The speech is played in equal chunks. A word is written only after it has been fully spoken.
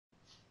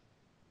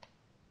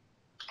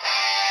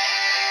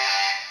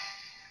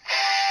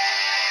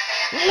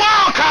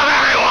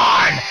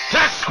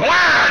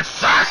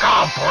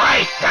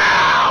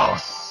Breakdown!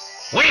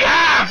 We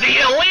have the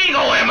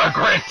illegal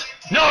immigrant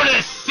known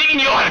as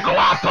Senor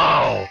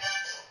Guapo,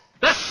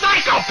 the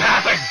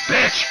psychopathic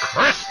bitch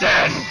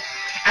Kristen,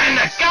 and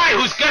the guy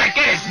who's gonna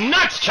get his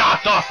nuts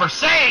chopped off for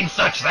saying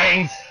such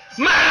things,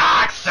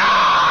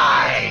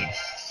 Monoxide,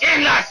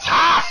 in the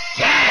top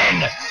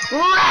 10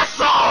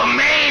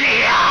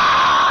 Wrestlemania!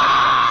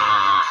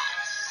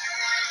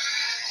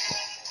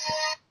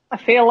 I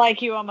feel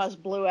like you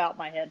almost blew out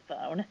my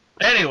headphone.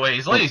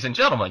 Anyways, ladies and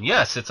gentlemen,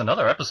 yes, it's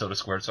another episode of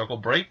Squared Circle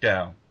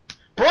Breakdown.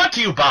 Brought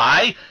to you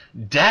by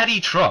Daddy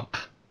Trump.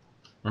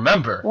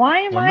 Remember,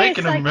 why am we're I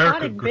making a America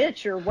psychotic great.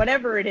 bitch or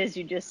whatever it is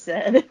you just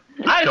said?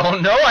 I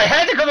don't know. I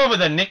had to come up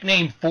with a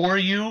nickname for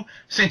you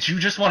since you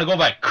just want to go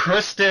by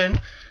Kristen.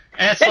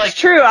 And it's That's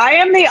true. I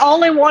am the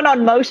only one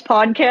on most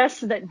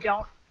podcasts that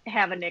don't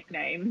have a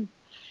nickname.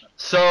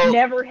 So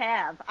Never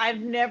have. I've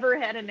never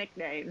had a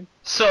nickname.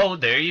 So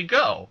there you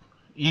go.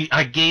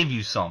 I gave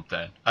you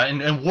something.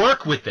 And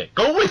work with it.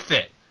 Go with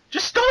it.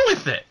 Just go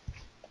with it.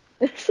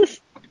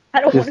 I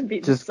don't want to be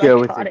the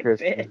psychotic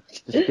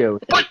bitch. Just go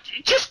with it. But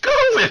just go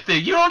with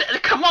it. You don't.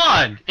 Come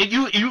on.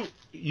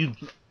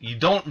 You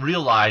don't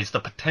realize the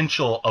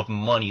potential of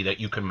money that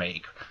you can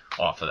make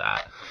off of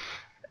that.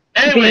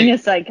 Anyway, Being a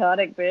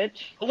psychotic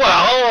bitch.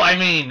 Well, I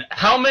mean,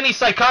 how many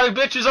psychotic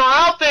bitches are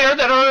out there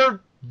that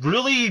are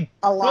really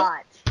a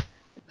lot?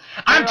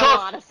 I'm talking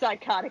a lot of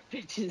psychotic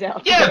bitches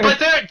out there. Yeah, but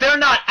they're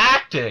not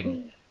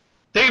acting.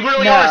 They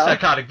really are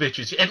psychotic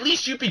bitches. At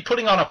least you'd be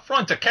putting on a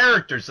front a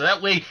character, so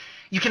that way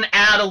you can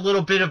add a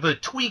little bit of a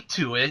tweak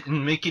to it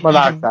and make it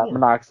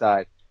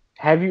Monoxide.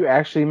 Have you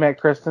actually met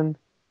Kristen?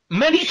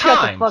 Many Shut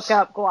times. the fuck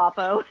up,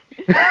 Guapo.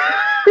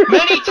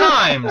 Many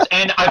times,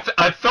 and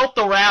I've felt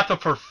the wrath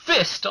of her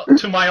fist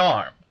to my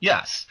arm.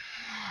 Yes.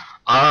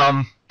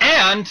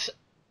 And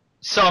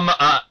some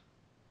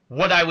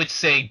what I would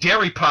say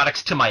dairy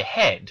products to my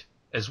head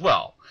as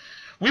well.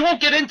 We won't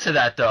get into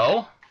that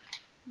though.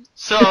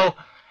 So,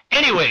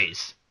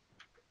 anyways,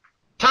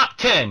 top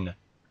 10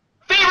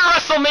 favorite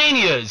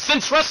Wrestlemanias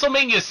since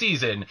Wrestlemania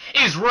season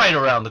is right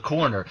around the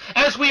corner.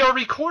 As we are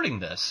recording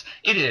this,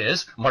 it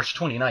is March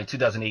 29,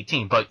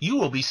 2018, but you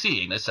will be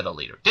seeing this at a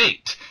later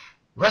date.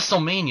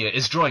 WrestleMania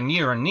is drawing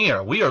near and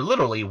near. We are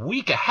literally a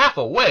week and a half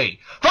away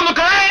from the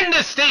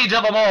grandest stage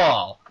of them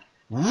all,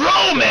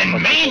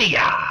 Roman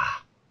Mania.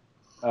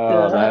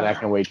 Oh, that I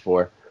can wait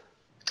for.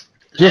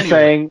 Just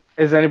saying,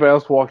 is anybody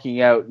else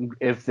walking out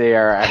if they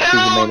are actually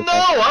the main event?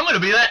 Hell no! I'm going to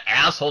be that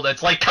asshole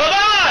that's like, come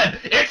on!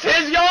 It's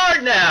his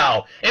yard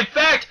now! In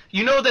fact,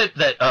 you know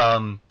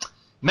that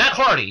Matt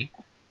Hardy,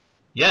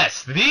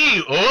 yes,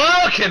 the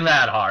looking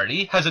Matt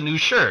Hardy, has a new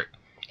shirt.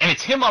 And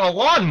it's him on a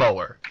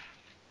lawnmower.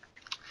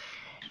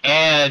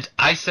 And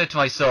I said to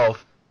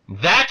myself,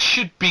 that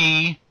should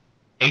be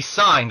a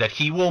sign that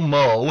he will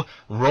mow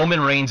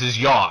Roman Reigns'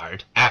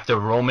 yard after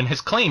Roman has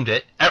claimed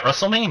it at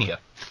WrestleMania.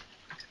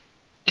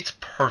 It's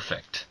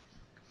perfect.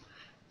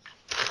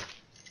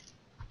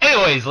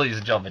 Anyways, ladies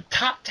and gentlemen,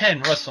 top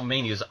 10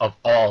 WrestleManias of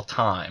all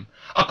time,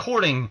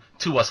 according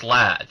to us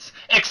lads.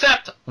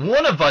 Except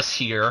one of us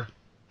here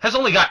has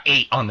only got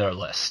 8 on their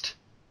list.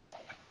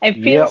 It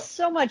feels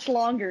so much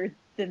longer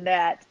than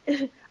that.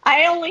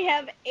 I only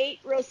have 8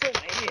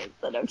 WrestleManias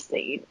that I've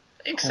seen.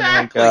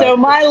 Exactly. So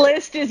my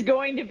list is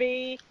going to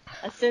be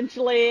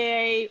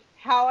essentially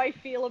how I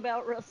feel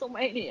about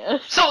WrestleMania.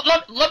 So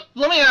let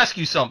me ask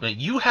you something.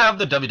 You have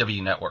the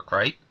WWE Network,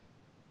 right?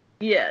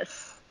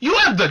 Yes. You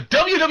have the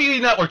WWE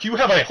Network. You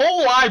have a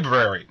whole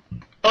library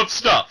of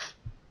stuff.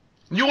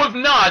 You have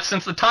not,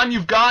 since the time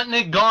you've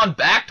gone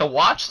back to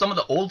watch some of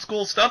the old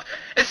school stuff,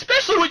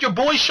 especially with your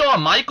boy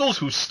Shawn Michaels,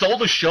 who stole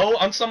the show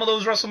on some of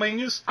those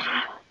WrestleManias.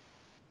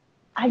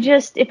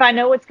 If I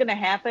know what's going to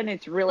happen,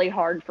 it's really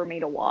hard for me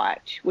to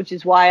watch, which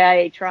is why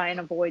I try and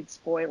avoid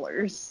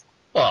spoilers.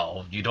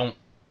 Well, you don't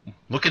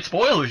look at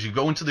spoilers. You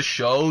go into the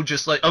show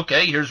just like,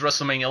 okay, here's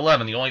WrestleMania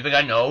 11. The only thing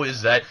I know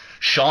is that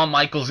Shawn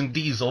Michaels and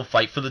Diesel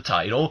fight for the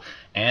title,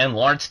 and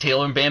Lawrence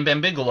Taylor and Bam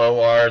Bam Bigelow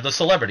are the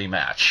celebrity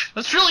match.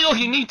 That's really all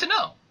you need to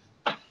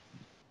know.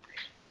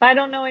 I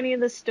don't know any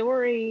of the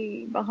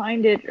story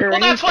behind it or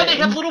anything. That's why they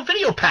have little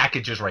video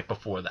packages right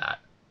before that.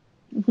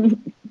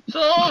 So,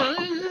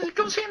 it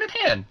goes hand in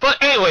hand.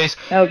 But anyways.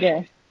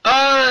 Okay.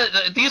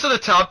 These are the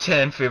top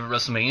 10 favorite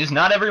WrestleManias.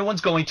 Not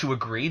everyone's going to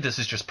agree. This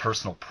is just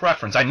personal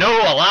preference. I know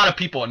a lot of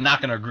people are not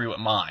going to agree with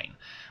mine.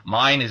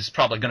 Mine is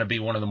probably going to be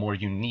one of the more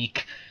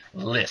unique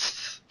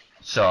lists.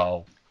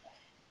 So.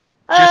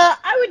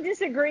 I would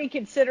disagree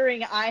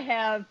considering I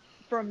have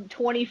from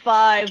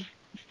 25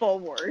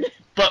 forward.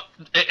 But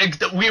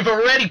we've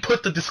already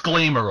put the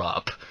disclaimer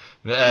up.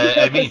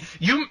 I mean,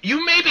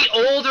 you may be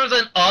older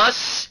than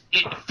us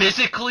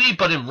physically,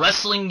 but in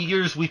wrestling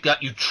years, we've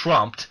got you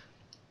trumped,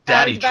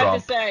 Daddy Trump. I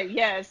was about to say,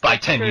 yes, by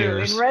 10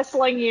 years. In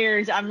wrestling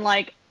years, I'm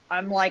like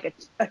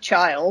a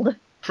child.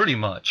 Pretty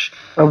much.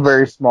 A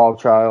very small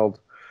child.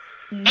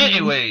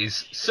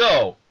 Anyways,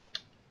 so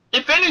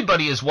if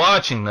anybody is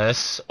watching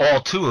this,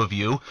 all two of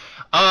you,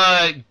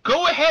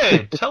 go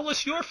ahead, tell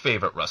us your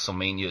favorite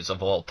WrestleManias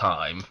of all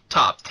time,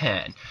 top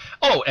 10.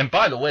 Oh, and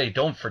by the way,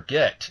 don't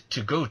forget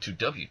to go to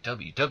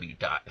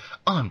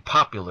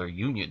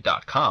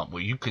www.unpopularunion.com,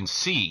 where you can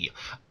see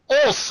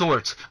all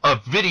sorts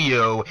of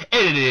video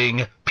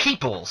editing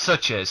people,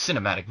 such as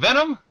Cinematic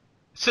Venom,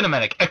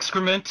 Cinematic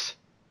Excrement,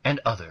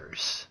 and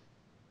others.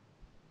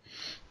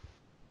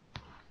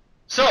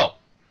 So,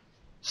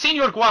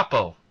 Senor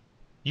Guapo,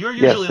 you're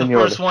usually the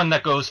first one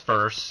that goes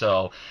first,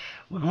 so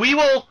we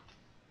will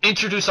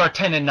introduce our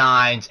 10 and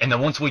 9s, and then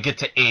once we get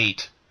to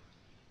 8,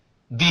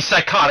 the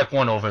psychotic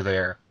one over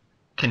there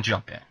can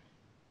jump in.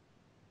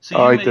 So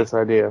I like this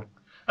idea.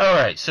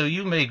 Alright, so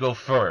you may go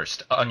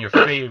first on your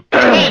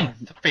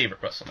 10th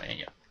favorite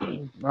WrestleMania.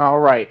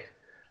 Alright.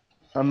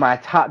 On my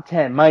top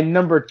 10, my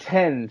number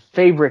 10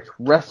 favorite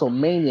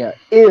WrestleMania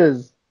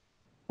is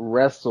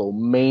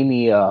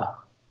WrestleMania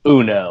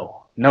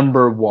Uno,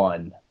 number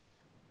 1.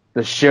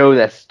 The show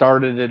that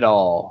started it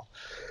all.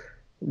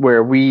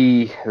 Where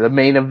the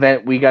main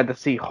event, we got to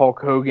see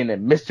Hulk Hogan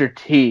and Mr.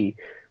 T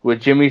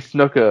with Jimmy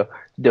Snuka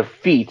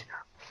defeat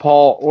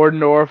Paul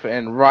Orndorff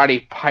and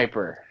Roddy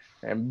Piper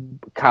and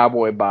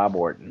Cowboy Bob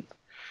Orton.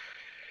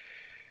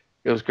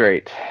 It was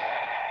great.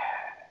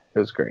 It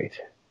was great.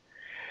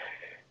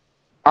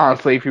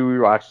 Honestly, if you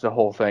rewatch the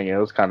whole thing, it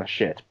was kind of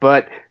shit.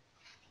 But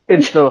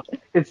it's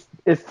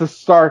the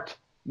start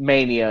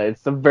mania.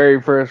 It's the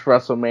very first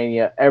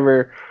WrestleMania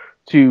ever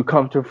to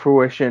come to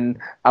fruition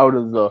out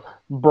of the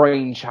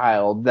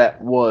brainchild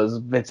that was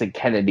Vincent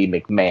Kennedy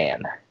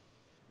McMahon.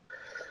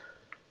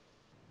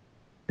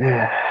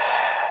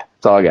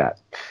 That's all I got.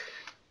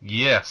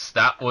 Yes,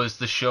 that was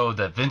the show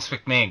that Vince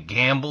McMahon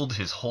gambled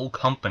his whole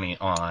company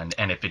on,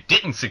 and if it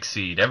didn't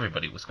succeed,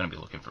 everybody was going to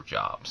be looking for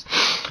jobs.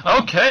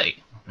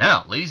 Okay,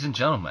 now, ladies and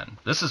gentlemen,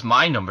 this is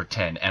my number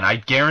 10, and I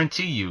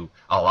guarantee you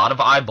a lot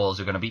of eyeballs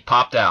are going to be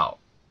popped out,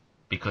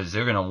 because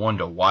they're going to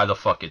wonder why the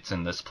fuck it's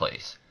in this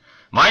place.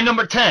 My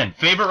number 10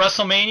 favorite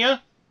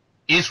WrestleMania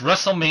is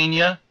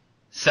WrestleMania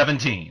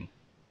 17.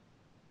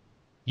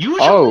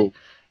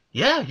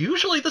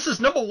 Usually this is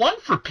number 1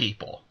 for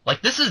people.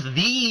 Like, this is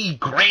the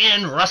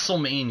grand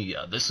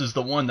WrestleMania. This is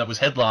the one that was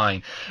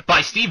headlined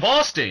by Steve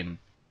Austin,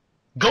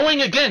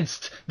 going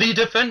against the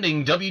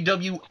defending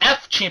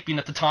WWF champion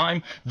at the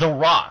time, The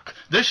Rock.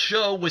 This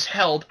show was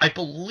held, I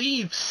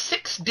believe,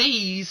 6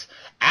 days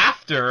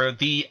after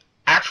the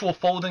actual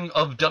folding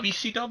of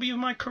WCW,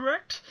 am I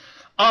correct?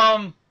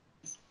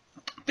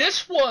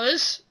 This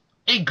was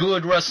a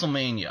good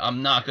WrestleMania.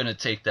 I'm not going to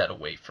take that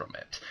away from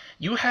it.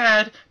 You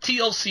had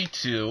TLC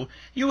 2.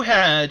 You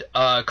had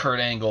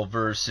Kurt Angle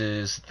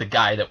versus the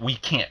guy that we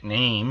can't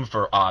name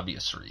for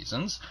obvious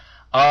reasons.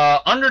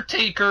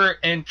 Undertaker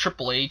and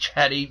Triple H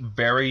had a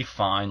very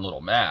fine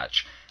little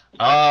match.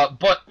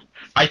 But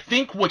I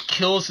think what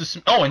kills this...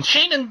 Oh, and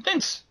Shane and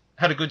Vince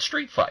had a good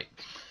street fight.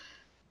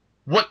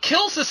 What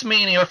kills this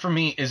Mania for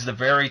me is the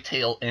very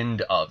tail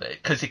end of it,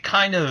 because it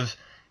kind of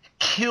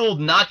killed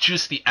not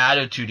just the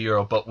Attitude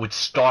Era, but would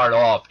start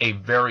off a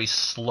very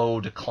slow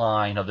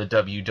decline of the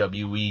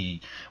WWE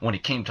when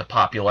it came to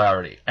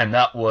popularity. And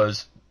that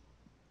was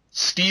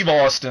Steve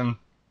Austin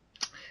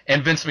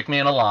and Vince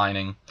McMahon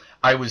aligning.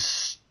 I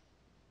was,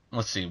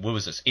 let's see, what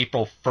was this,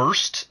 April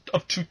 1st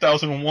of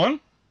 2001?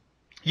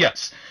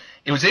 Yes,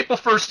 it was April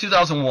 1st,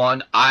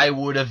 2001. I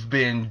would have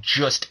been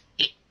just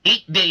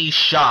 8 days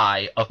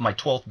shy of my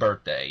 12th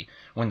birthday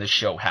when the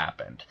show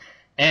happened.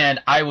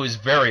 And I was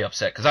very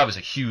upset because I was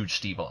a huge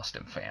Steve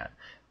Austin fan.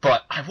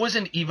 But I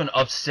wasn't even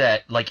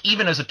upset, like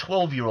even as a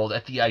 12-year-old,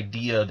 at the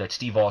idea that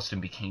Steve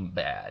Austin became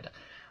bad.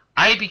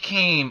 I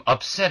became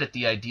upset at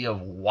the idea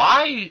of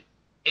why,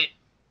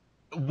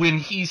 when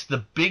he's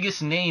the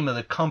biggest name of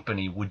the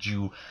company, would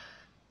you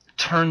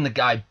turn the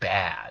guy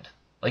bad?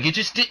 Like, it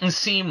just didn't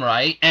seem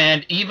right.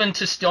 And even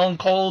to Stone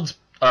Cold's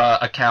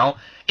account,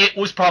 it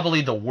was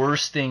probably the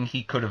worst thing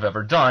he could have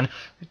ever done.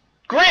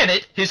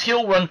 Granted, his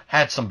heel run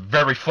had some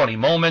very funny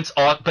moments,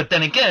 but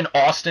then again,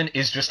 Austin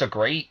is just a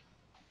great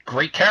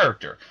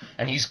character,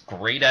 and he's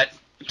great at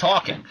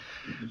talking.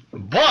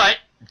 But,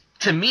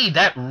 to me,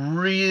 that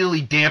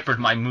really dampened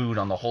my mood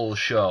on the whole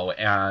show,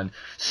 and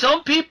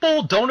some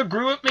people don't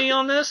agree with me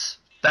on this.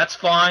 That's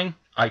fine.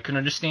 I can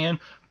understand.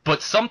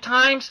 But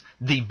sometimes,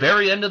 the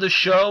very end of the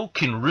show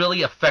can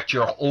really affect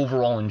your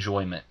overall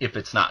enjoyment if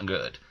it's not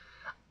good.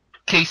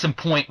 Case in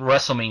point,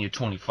 WrestleMania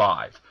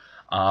 25.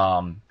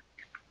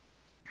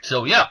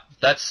 So yeah,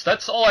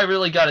 that's all I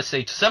really got to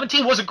say.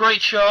 17 was a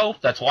great show.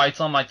 That's why it's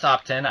on my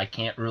top 10. I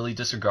can't really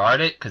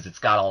disregard it because it's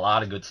got a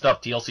lot of good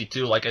stuff. TLC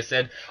 2, like I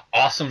said,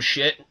 awesome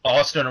shit.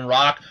 Austin and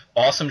Rock,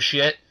 awesome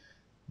shit.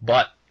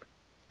 But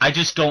I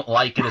just don't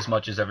like it as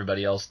much as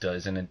everybody else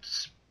does, and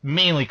it's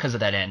mainly because of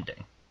that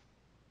ending.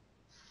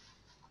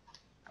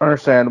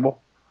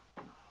 Understandable.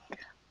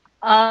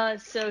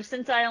 So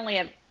since I only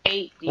have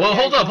 8,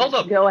 hold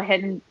up. Go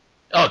ahead and...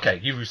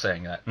 Okay, you were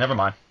saying that. Never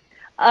mind.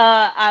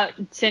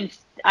 Since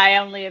I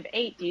only have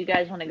 8, do you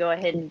guys want to go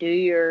ahead and do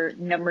your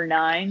number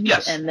 9?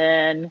 Yes. And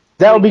then...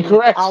 That would be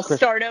correct. I'll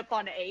start up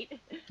on 8.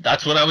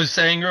 That's what I was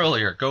saying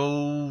earlier.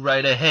 Go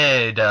right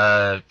ahead,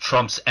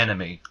 Trump's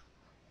enemy.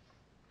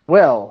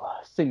 Well,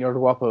 Senor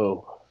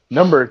Guapo,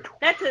 number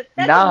That's a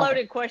 9.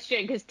 loaded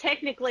question because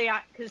technically,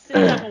 since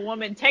I'm a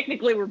woman,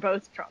 technically we're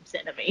both Trump's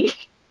enemy.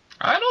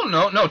 I don't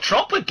know. No,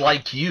 Trump would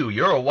like you.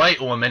 You're a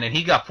white woman, and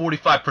he got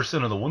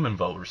 45% of the women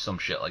vote or some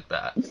shit like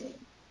that.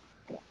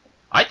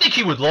 I think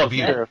he would love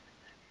you.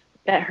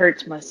 That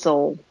hurts my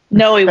soul.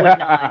 No, he would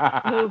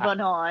not.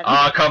 Moving on.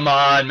 Oh, come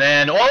on,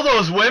 man. All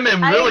those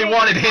women really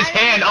wanted his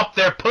hand up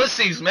their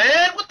pussies,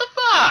 man. What the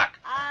fuck?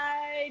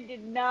 I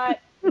did not.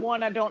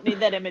 One, I don't need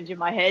that image in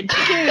my head. Two,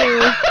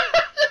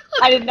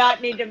 I did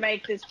not need to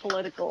make this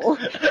political.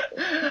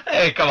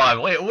 Hey, come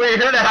on. We're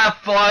here to have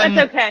fun.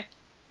 That's okay.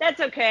 That's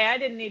okay. I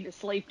didn't need to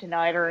sleep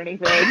tonight or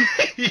anything.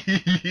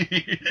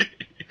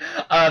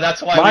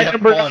 That's why we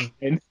have fun.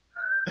 9.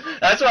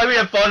 That's why we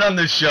have fun on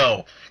this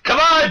show. Come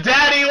on,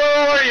 Daddy,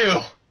 where are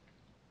you?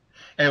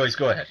 Anyways,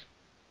 go ahead.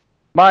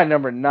 My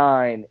number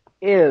 9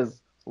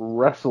 is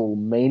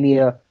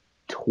WrestleMania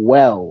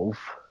 12.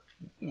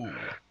 Ooh,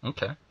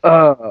 okay.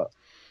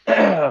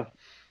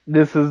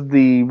 This is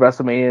the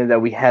WrestleMania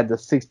that we had the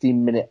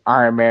 60-minute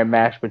Iron Man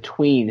match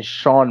between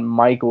Shawn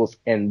Michaels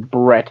and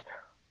Bret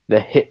the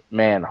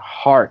Hitman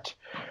Hart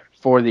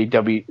for the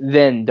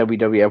then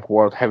WWF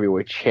World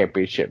Heavyweight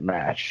Championship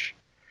match.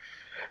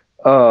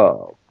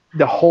 The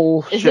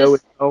whole show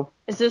itself.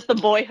 Is this the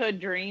boyhood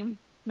dream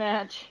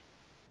match?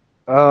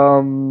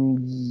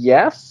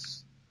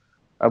 Yes,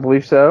 I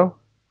believe so.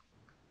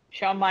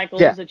 Shawn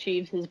Michaels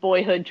achieves his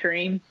boyhood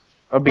dream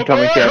of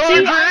becoming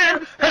champion.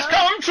 Has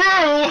come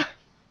true.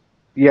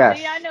 Yes.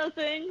 See, I know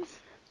things.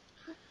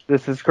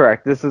 This is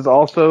correct. This is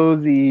also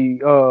the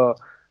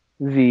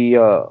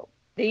Mania.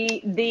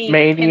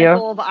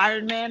 Pinnacle of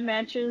Iron Man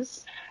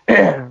matches.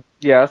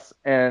 Yes,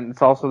 and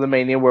it's also the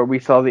Mania where we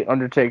saw The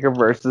Undertaker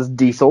versus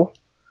Diesel.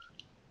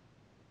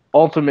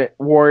 Ultimate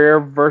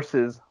Warrior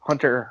versus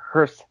Hunter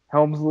Hearst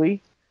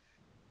Helmsley.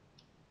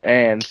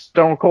 And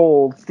Stone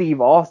Cold Steve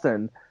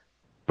Austin.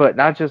 But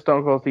not just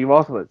Stone Cold Steve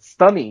Austin, but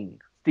Stunning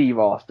Steve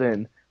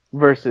Austin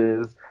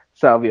versus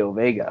Savio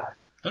Vega.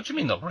 Don't you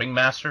mean the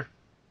Ringmaster?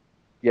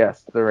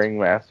 Yes, the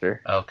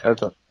Ringmaster. Okay.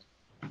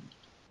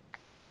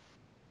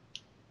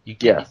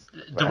 Yes.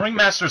 The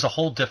Ringmaster is a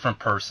whole different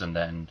person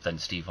than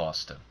Steve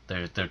Austin.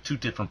 They're two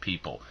different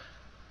people.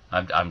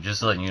 I'm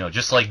just letting you know.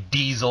 Just like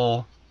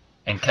Diesel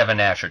and Kevin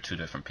Nash are two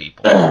different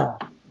people.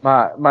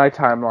 My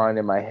timeline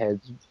in my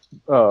head's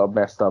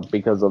messed up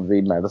because of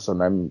the medicine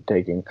I'm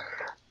taking.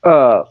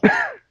 And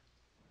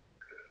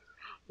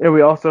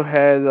we also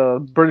had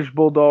British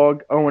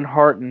Bulldog, Owen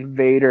Hart, and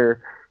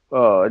Vader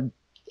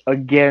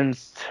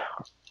against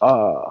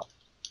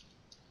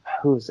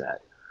who's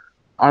that?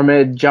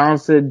 Ahmed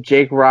Johnson,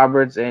 Jake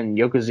Roberts, and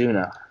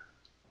Yokozuna.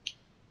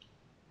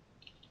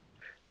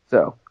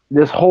 So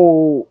the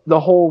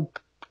whole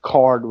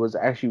card was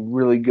actually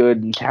really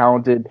good and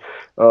talented.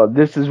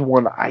 This is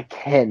one I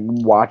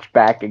can watch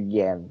back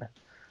again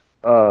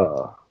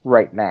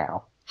right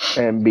now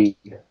and be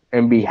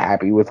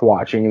happy with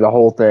watching the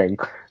whole thing,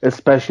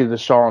 especially the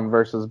Shawn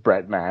versus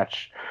Bret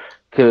match,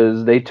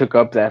 because they took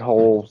up that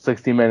whole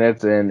 60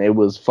 minutes and it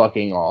was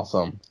fucking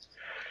awesome.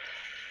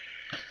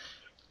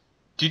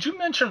 Did you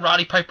mention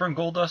Roddy Piper and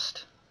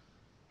Goldust?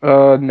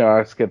 No,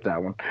 I skipped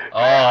that one.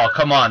 Oh,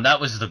 come on. That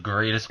was the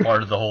greatest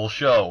part of the whole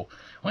show.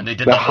 When they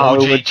did the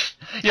OJ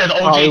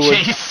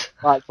chase.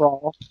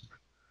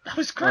 That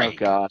was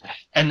great. Oh, God.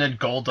 And then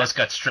Goldust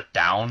got stripped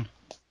down.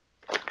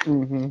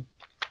 Mm-hmm.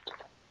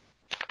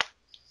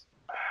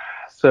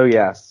 So,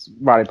 yes,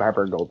 Roddy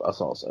Piper and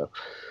Goldust also.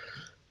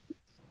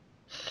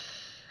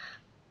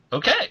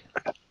 Okay.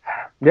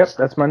 Yep,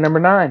 that's my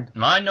number 9.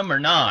 My number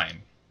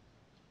 9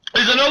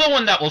 is another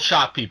one that will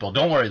shock people.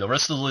 Don't worry, the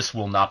rest of the list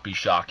will not be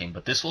shocking,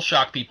 but this will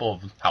shock people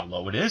of how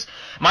low it is.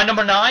 My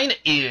number 9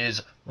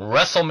 is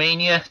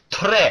WrestleMania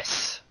 3,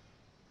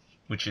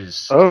 which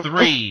is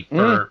 3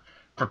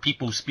 for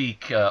people who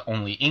speak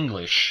only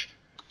English.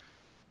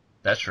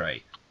 That's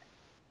right.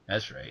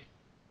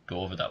 Go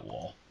over that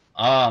wall.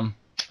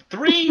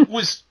 3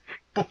 was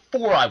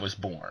before I was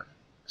born,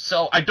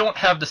 so I don't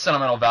have the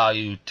sentimental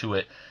value to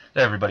it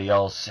that everybody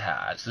else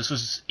has. This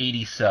was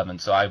 87,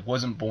 so I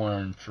wasn't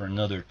born for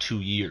another 2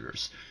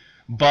 years.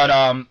 But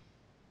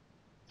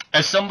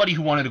as somebody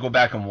who wanted to go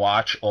back and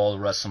watch all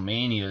the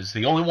WrestleManias,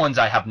 the only ones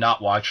I have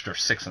not watched are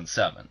 6 and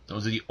 7.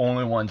 Those are the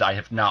only ones I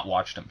have not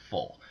watched in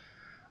full.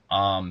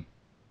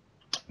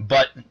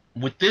 But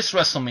with this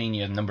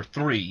WrestleMania, number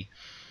 3,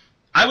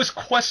 I was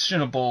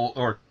quizzical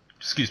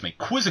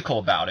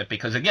about it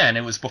because, again,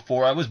 it was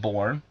before I was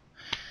born.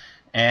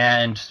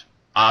 And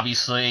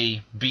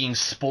obviously, being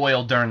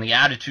spoiled during the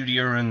Attitude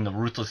Era and the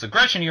Ruthless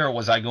Aggression Era,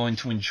 was I going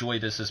to enjoy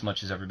this as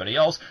much as everybody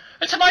else?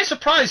 And to my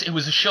surprise, it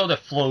was a show that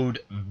flowed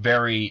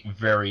very,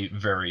 very,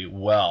 very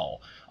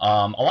well.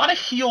 A lot of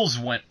heels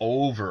went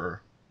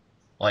over,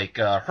 like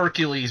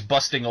Hercules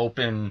busting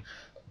open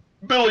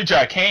Billy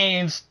Jack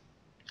Haynes,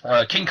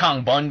 King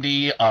Kong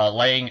Bundy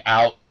laying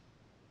out,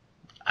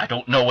 I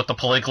don't know what the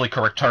politically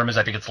correct term is,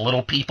 I think it's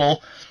little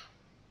people.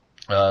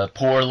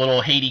 Poor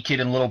little Haiti kid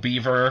and Little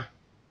Beaver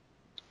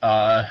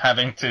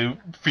having to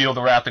feel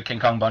the wrath of King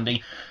Kong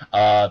Bundy.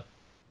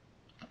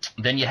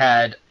 Then you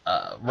had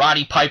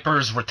Roddy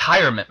Piper's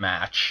retirement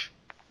match.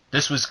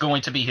 This was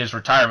going to be his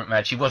retirement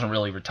match. He wasn't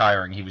really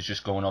retiring. He was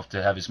just going off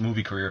to have his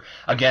movie career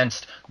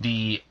against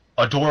the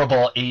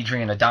adorable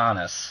Adrian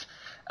Adonis.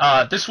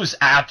 This was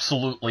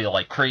absolutely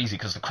like crazy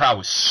because the crowd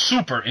was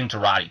super into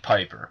Roddy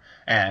Piper,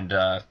 and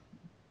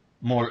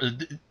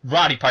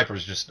Roddy Piper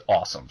is just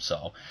awesome.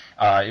 So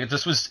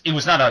it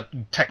was not a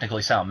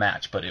technically sound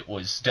match, but it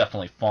was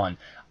definitely fun.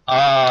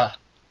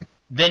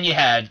 Then you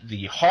had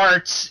the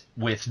Hearts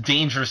with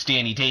Dangerous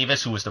Danny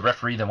Davis, who was the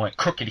referee that went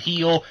crooked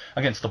heel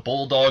against the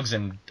Bulldogs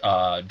and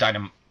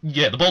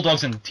the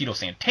Bulldogs and Tito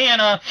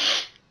Santana.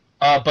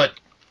 But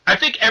I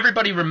think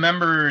everybody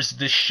remembers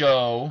this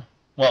show.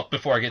 Well,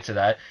 before I get to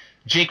that,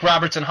 Jake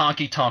Roberts and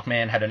Honky Tonk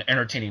Man had an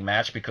entertaining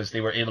match because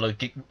they were able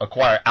to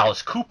acquire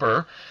Alice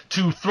Cooper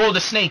to throw the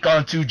snake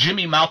onto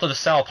Jimmy Mouth of the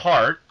South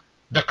Hart,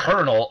 the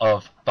colonel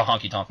of the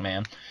Honky Tonk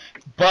Man.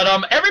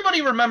 But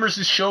everybody remembers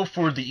this show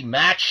for the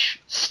match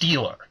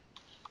stealer,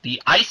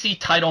 the IC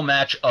title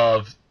match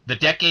of the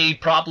decade,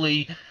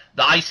 probably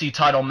the IC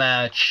title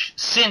match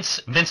since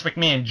Vince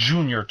McMahon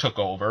Jr. took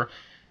over.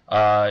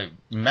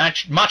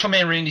 Macho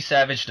Man Randy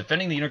Savage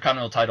defending the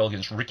Intercontinental title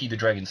against Ricky the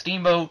Dragon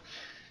Steamboat.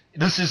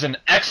 This is an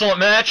excellent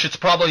match. It's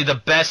probably the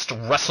best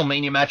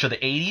WrestleMania match of the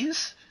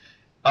 80s.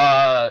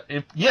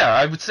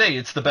 I would say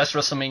it's the best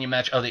WrestleMania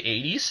match of the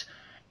 80s.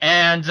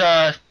 And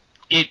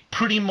it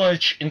pretty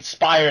much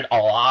inspired a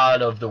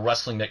lot of the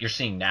wrestling that you're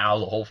seeing now,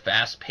 the whole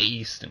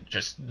fast-paced and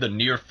just the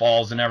near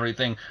falls and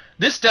everything.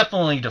 This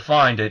definitely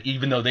defined it,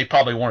 even though they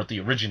probably weren't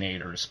the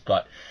originators.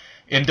 But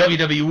in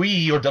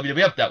WWE or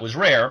WWF, that was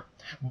rare.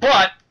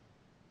 But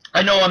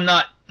I know I'm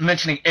not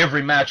mentioning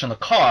every match on the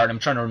card. I'm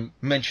trying to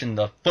mention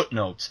the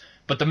footnotes.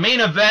 But the main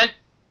event,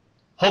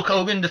 Hulk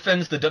Hogan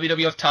defends the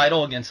WWF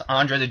title against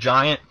Andre the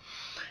Giant.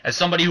 As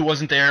somebody who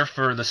wasn't there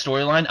for the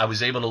storyline, I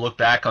was able to look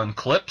back on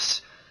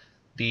clips.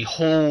 The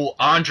whole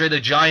Andre the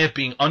Giant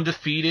being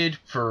undefeated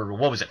for,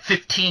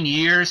 15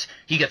 years.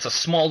 He gets a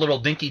small little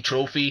dinky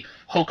trophy.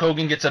 Hulk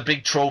Hogan gets a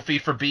big trophy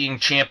for being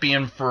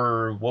champion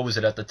for,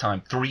 at the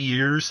time, 3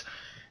 years.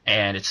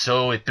 And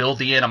it built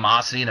the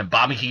animosity, and then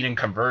Bobby Heenan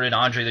converted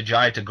Andre the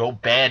Giant to go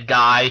bad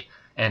guy,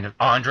 and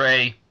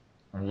Andre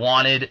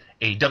wanted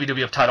a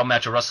WWF title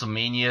match at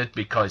WrestleMania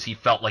because he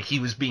felt like he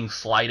was being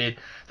slighted.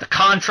 The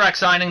contract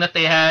signing that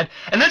they had,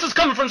 and this is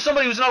coming from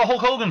somebody who's not a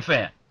Hulk Hogan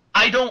fan.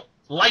 I don't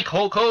like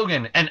Hulk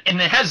Hogan, and it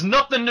has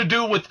nothing to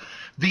do with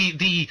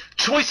the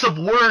choice of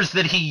words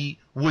that he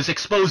was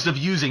exposed of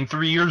using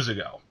 3 years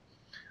ago.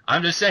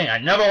 I'm just saying, I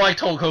never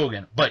liked Hulk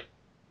Hogan, but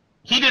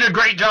he did a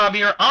great job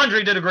here.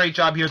 Andre did a great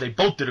job here. They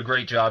both did a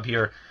great job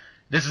here.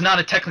 This is not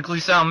a technically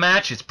sound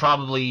match. It's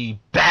probably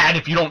bad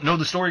if you don't know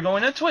the story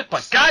going into it,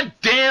 but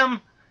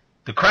goddamn,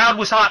 the crowd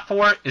was hot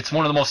for it. It's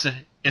one of the most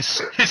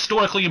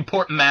historically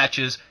important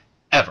matches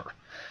ever.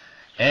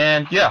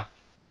 And yeah,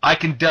 I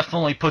can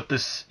definitely put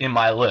this in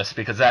my list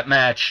because that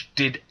match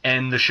did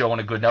end the show on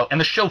a good note, and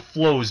the show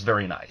flows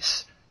very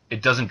nice.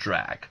 It doesn't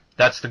drag.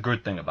 That's the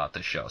good thing about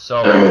this show.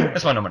 So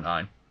that's my number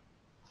 9.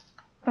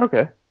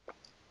 Okay.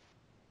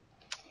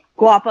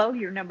 Guapo,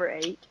 you're number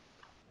 8.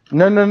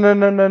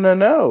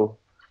 No.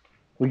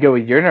 We go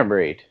with your number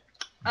 8.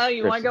 Oh,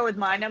 you want to go with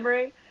my number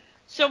 8?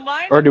 So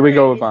mine. Or do we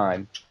go with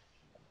mine?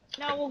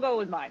 No, we'll go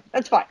with mine.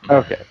 That's fine.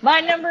 Okay. My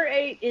number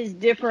 8 is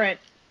different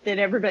than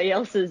everybody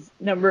else's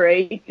number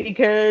 8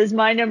 because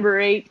my number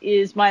 8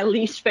 is my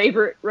least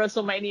favorite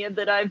WrestleMania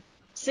that I've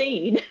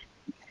seen,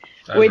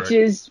 which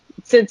is,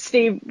 since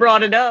Steve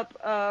brought it up,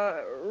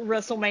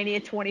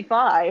 WrestleMania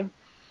 25.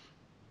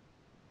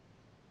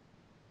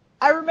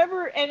 I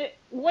remember, and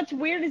what's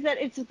weird is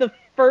that it's the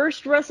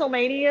first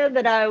WrestleMania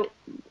that I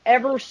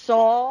ever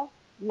saw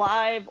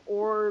live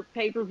or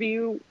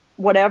pay-per-view,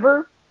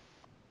 whatever.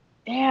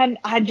 And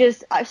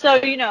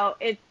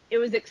it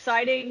was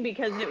exciting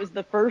because it was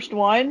the first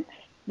one.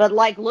 But,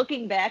 like,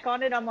 looking back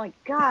on it, I'm like,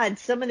 God,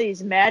 some of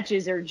these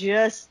matches are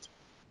just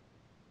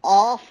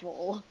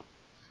awful.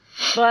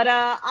 But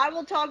I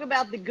will talk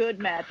about the good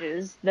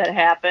matches that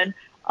happened.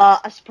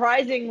 A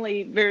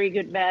surprisingly very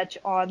good match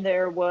on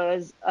there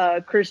was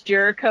Chris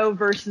Jericho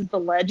versus the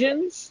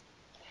Legends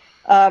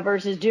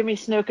versus Jimmy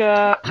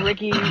Snuka,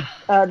 Ricky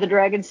the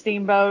Dragon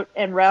Steamboat,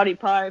 and Rowdy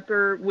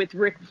Piper with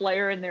Ric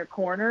Flair in their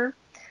corner.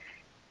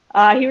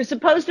 He was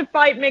supposed to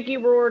fight Mickey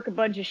Rourke. A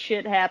bunch of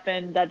shit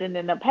happened. That didn't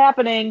end up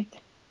happening.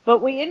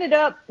 But we ended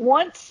up,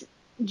 once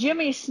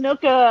Jimmy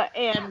Snuka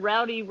and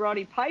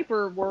Rowdy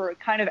Piper were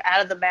kind of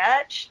out of the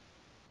match,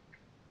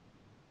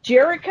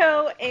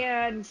 Jericho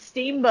and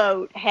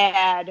Steamboat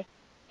had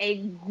a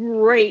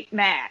great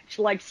match.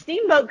 Like,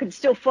 Steamboat could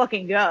still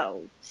fucking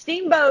go.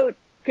 Steamboat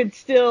could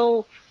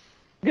still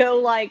go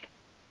like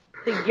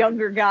the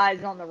younger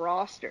guys on the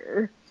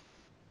roster.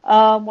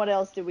 What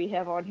else did we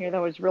have on here that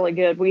was really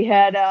good? We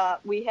had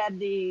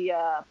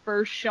the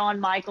first Shawn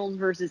Michaels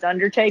versus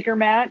Undertaker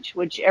match,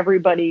 which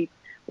everybody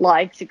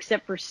likes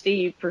except for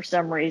Steve for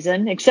some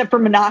reason, except for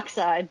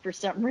Monoxide for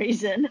some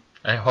reason.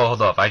 Hey,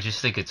 hold up. I just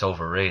think it's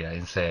overrated. I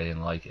didn't say I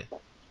didn't like it.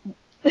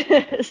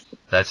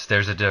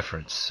 There's a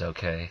difference,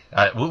 okay?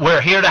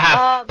 We're here to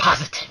have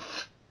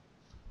positive.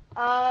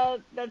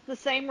 That's the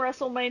same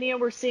WrestleMania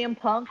where CM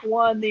Punk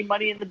won the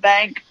Money in the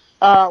Bank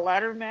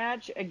ladder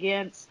match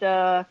against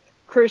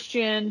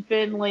Christian,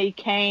 Finlay,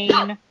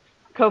 Kane,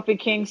 Kofi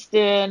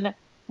Kingston,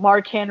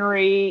 Mark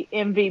Henry,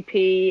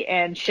 MVP,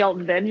 and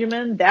Shelton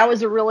Benjamin. That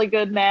was a really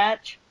good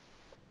match.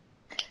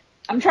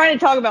 I'm trying to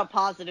talk about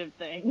positive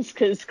things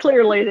because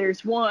clearly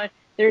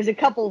there's a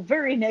couple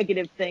very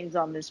negative things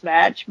on this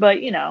match,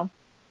 but you know.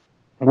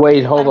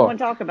 Wait, hold I don't on. want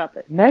to talk about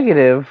that.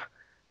 Negative?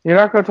 You're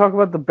not going to talk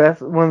about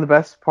one of the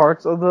best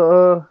parts of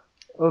the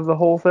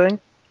whole thing?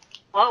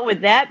 What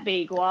would that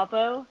be,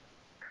 Guapo?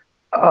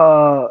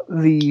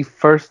 The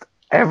first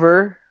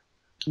ever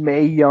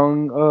Mae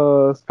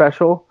Young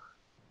special.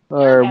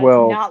 That's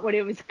not what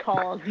it was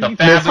called. The Miss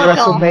Fabulous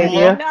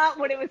WrestleMania. Not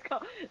what it was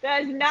called.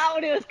 That is not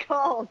what it was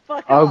called.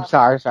 Fuck I'm off.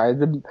 sorry.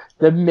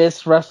 The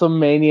Miss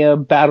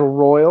WrestleMania Battle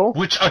Royal.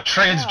 Which a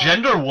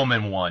transgender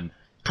woman won.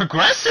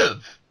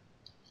 Progressive.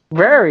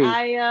 Very.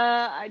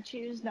 I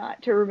choose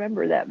not to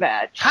remember that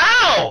match.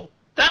 How?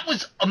 That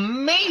was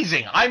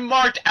amazing. I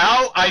marked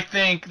out, I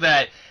think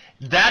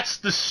that's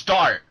the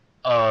start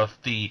of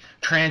the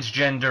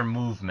transgender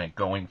movement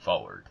going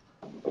forwd.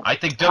 I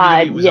think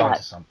WWE was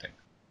onto something.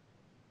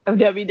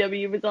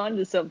 WWE was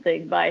onto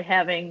something by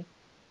having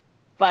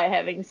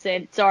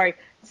Santina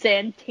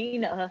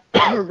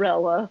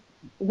Marella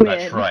win.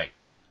 That's right.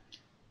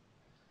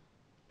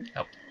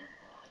 Oh.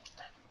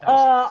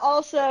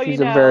 Also,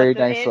 she's a very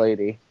nice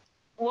lady.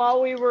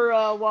 While we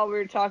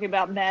were talking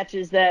about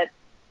matches that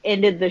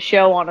ended the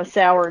show on a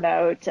sour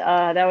note,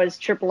 that was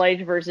Triple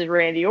H versus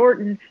Randy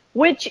Orton,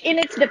 which in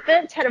its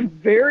defense had a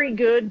very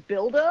good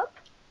build-up.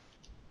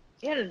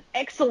 It had an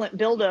excellent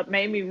build-up,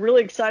 made me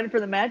really excited for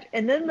the match,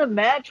 and then the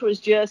match was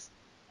just,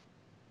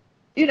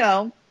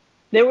 there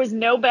was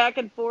no back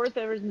and forth,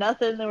 there was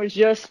nothing, there was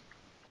just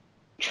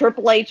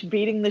Triple H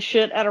beating the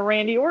shit out of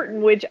Randy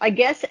Orton, which I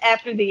guess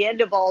after the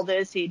end of all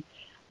this, he'd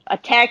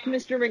attacked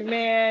Mr.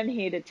 McMahon,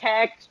 he'd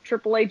attacked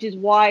Triple H's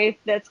wife.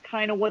 That's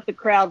kind of what the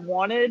crowd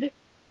wanted.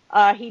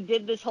 He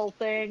did this whole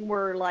thing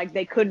where,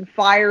 they couldn't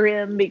fire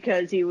him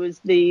because he was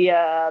the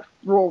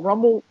Royal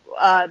Rumble.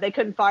 They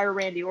couldn't fire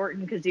Randy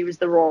Orton because he was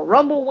the Royal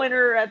Rumble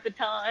winner at the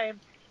time.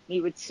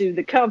 He would sue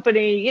the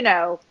company,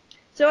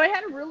 So it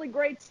had a really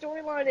great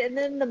storyline. And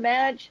then the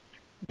match,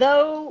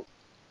 though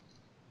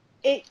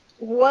it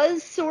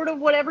was sort of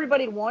what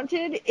everybody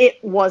wanted, it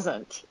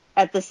wasn't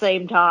at the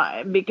same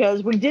time,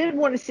 because we did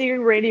want to see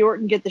Randy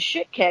Orton get the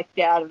shit kicked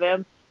out of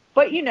him,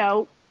 but we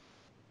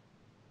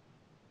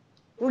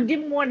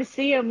didn't want to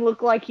see him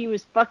look like he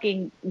was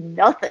fucking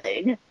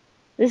nothing.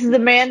 This is the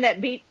man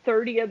that beat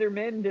 30 other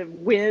men to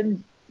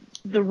win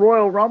the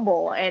Royal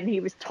Rumble, and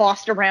he was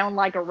tossed around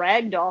like a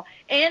rag doll.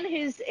 And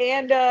he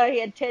had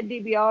Ted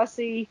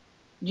DiBiase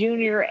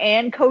Jr.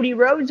 and Cody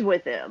Rhodes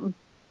with him.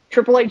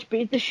 Triple H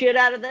beat the shit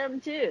out of them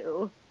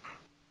too.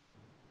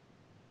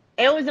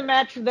 It was a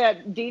match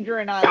that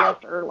Deidre and I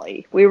left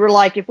early. We were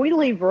like, if we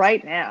leave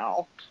right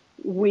now,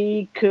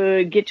 we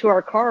could get to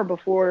our car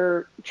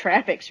before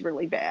traffic's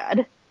really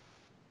bad.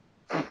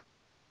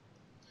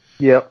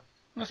 Yep.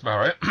 That's about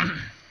right.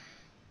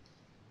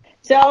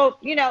 So,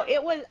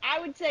 I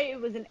would say it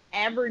was an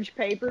average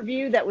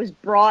pay-per-view that was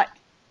brought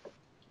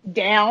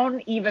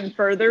down even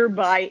further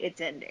by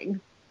its ending.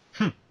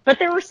 But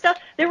there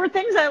were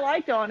things I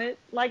liked on it.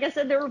 Like I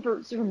said, there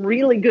were some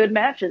really good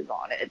matches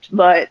on it,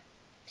 but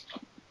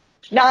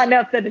not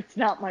enough that it's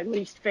not my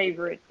least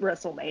favorite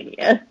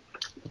WrestleMania.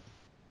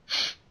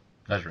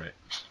 That's right.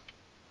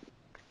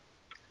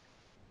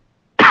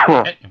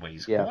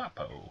 Anyways, Yeah.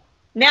 Guapo.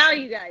 Now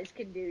you guys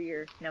can do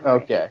your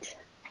number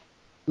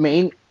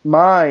 8.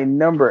 My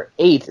number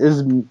 8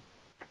 is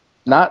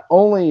not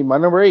only my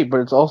number 8,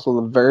 but it's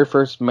also the very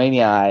first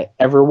Mania I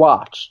ever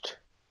watched.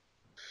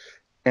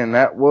 And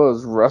that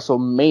was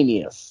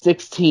WrestleMania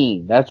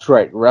 16. That's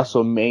right,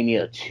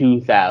 WrestleMania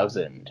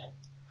 2000.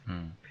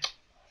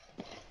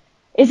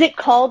 Is it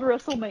called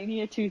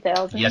WrestleMania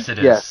 2000? Yes, it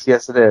is.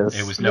 Yes, it is.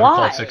 It was never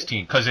called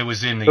 16 because it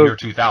was in the year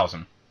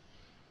 2000.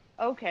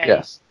 Okay.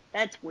 Yes.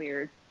 That's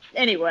weird.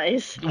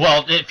 Anyways.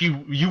 Well, if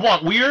you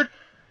want weird,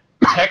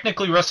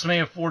 technically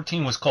WrestleMania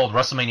 14 was called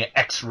WrestleMania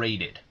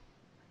X-rated.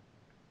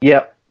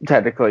 Yep,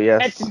 technically,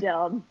 yes. That's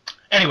dumb.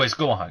 Anyways,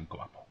 go on,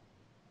 Guapo.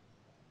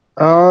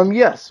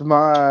 Yes,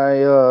 my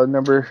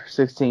number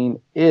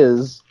 16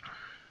 is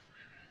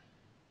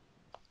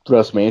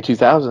WrestleMania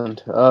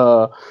 2000.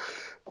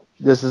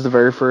 This is the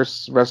very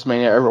first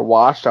WrestleMania I ever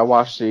watched. I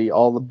watched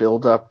all the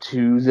build up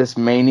to this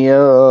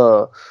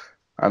Mania.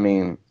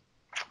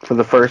 For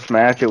the first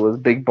match, it was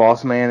Big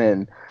Boss Man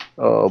and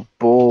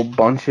Bull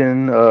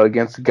Bunchin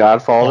against the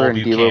Godfather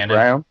and D'Lo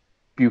Brown.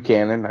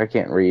 Buchanan, I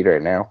can't read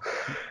right now.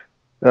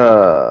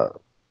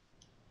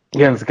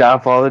 Against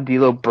Godfather,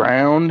 D'Lo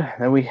Brown.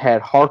 Then we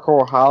had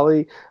Hardcore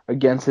Holly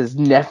against his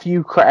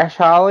nephew, Crash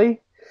Holly.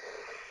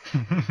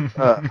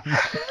 I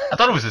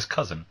thought it was his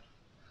cousin.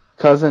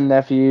 Cousin,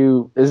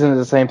 nephew, isn't it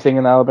the same thing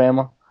in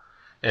Alabama?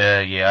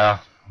 Yeah. Your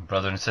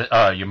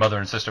mother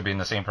and sister being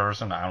the same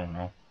person? I don't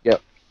know.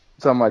 Yep.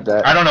 Something like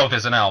that. I don't know if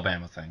it's an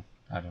Alabama thing.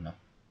 I don't know.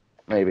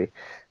 Maybe.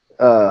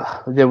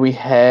 Then we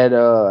had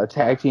a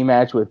tag team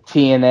match with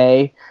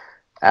TNA,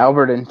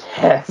 Albert and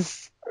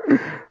Tess,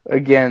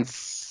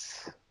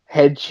 against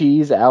Head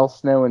Cheese, Al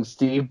Snow, and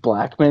Steve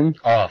Blackman.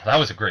 Oh, that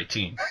was a great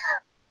team.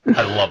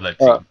 I love that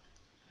team.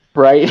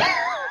 Right?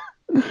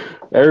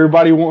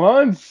 Everybody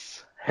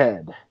wants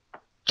Head.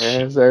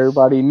 Does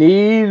everybody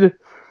need?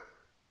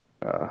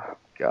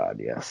 God,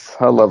 yes.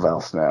 I love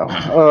Al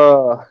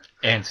Snow.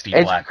 And Steve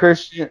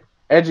Blackman.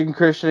 Edge and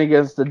Christian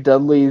against the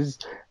Dudleys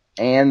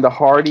and the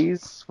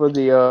Hardys for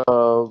the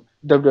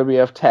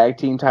WWF Tag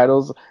Team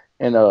titles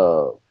in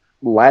a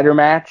ladder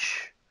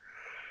match.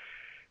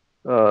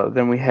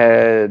 Then we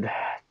had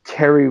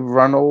Terry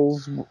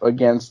Runnels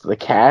against the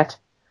Cat.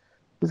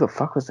 Who the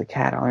fuck was the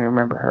Cat? I don't even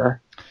remember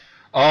her.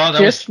 Oh,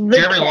 that was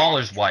Jerry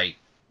Lawler's wife.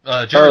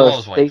 Jerry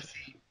Lawler's wife.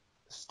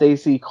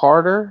 Stacey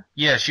Carter?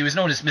 Yeah, she was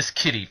known as Miss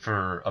Kitty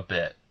for a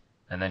bit.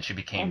 And then she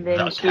became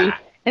the Cat.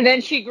 And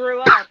then she grew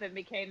up and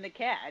became the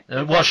Cat.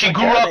 Well, she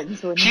grew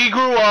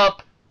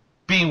up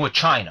being with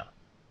China.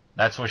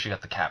 That's where she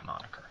got the Cat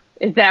moniker.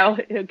 Is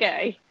that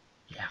okay?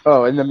 Yeah.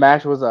 Oh, and the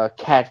match was a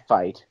cat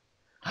fight.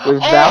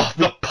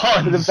 The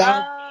puns!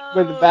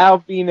 With Val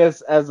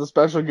Venus as a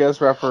special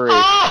guest referee.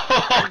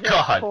 Oh,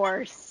 God.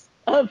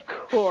 Of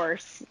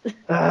course.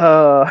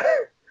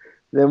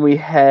 Then we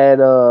had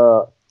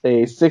a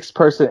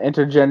 6-person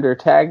intergender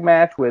tag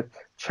match with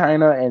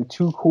China and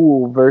Too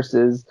Cool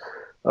versus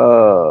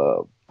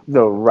the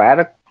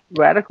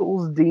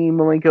Radicals, Dean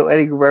Malenko,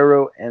 Eddie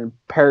Guerrero, and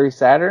Perry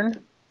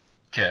Saturn.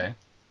 Okay.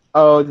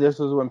 Oh, this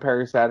was when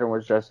Perry Saturn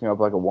was dressing up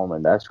like a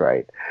woman. That's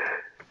right.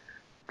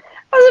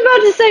 I was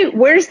about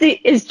to say,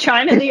 is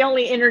China the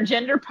only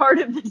intergender part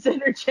of this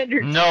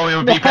intergender? No, it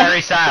would be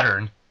Perry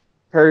Saturn.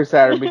 Perry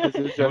Saturn, because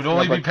it would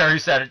only be Perry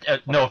Saturn.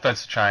 No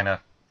offense to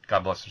China.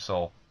 God bless her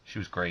soul. She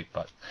was great,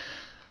 but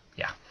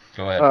yeah.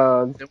 Go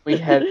ahead. Then we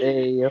had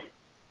a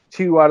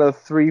 2 out of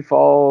 3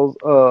 falls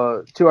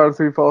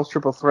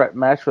triple threat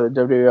match for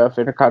the WWF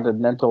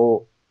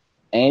Intercontinental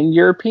and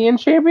European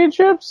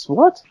Championships.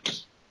 What?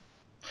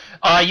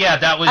 Yeah,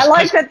 that was. I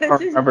like that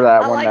this is.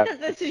 That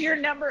this is your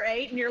number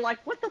 8, and you're like,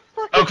 what the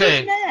fuck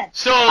okay, is this match?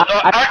 So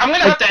I'm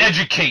going to have to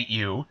educate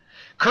you.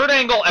 Kurt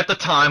Angle at the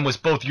time was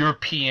both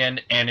European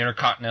and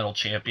Intercontinental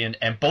Champion,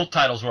 and both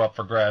titles were up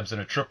for grabs in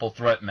a triple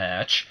threat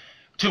match.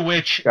 To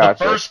which the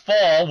first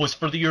fall was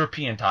for the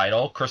European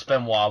title. Chris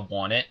Benoit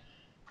won it.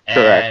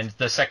 Correct. And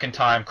the second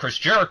time, Chris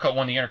Jericho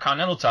won the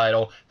Intercontinental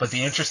title. But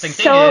the interesting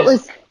thing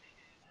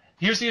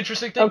here's the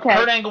interesting thing. Okay.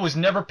 Kurt Angle was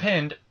never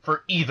pinned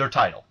for either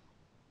title.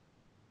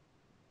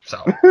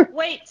 So.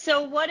 Wait,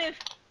 so what if...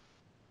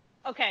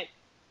 Okay.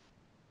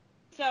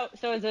 So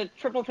it's a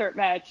triple threat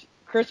match.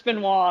 Chris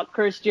Benoit,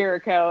 Chris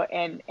Jericho,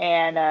 and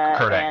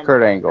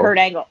Kurt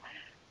Angle.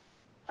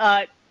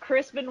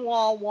 Chris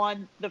Benoit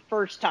won the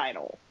first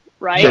title,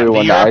 right? Yeah, So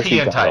the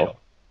European title.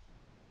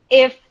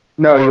 He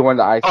won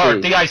the IC.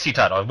 Or the IC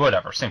title,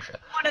 whatever, same shit.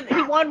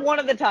 He won one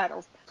of the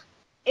titles.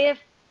 If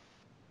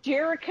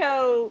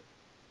Jericho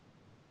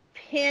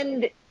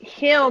pinned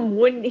him,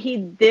 wouldn't he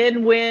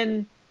then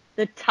win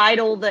the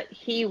title that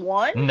he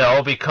won?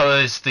 No,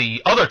 because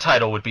the other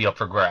title would be up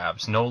for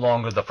grabs, no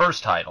longer the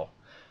first title.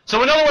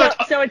 So in other words,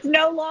 so it's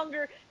no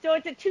longer. So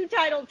it's a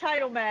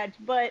 2-title match,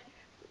 but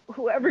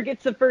whoever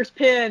gets the first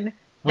pin,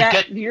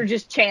 you're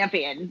just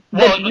champion.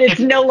 Well,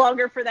 it's no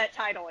longer for that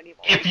title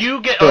anymore. If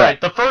you get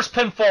alright, the first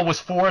pinfall was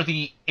for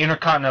the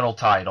Intercontinental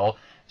title.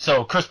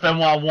 So Chris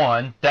Benoit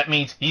won. That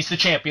means he's the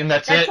champion.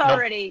 That's it.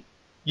 Already.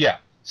 Yeah.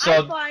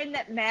 So I find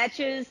that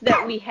matches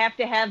that we have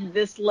to have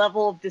this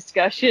level of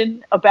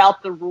discussion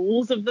about the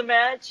rules of the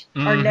match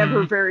are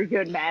never very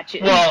good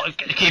matches. Well,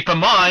 keep in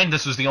mind,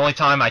 this was the only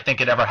time I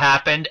think it ever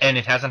happened, and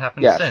it hasn't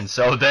happened since,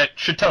 so that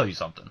should tell you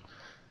something.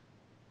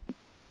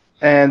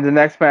 And the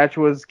next match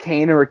was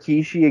Kane and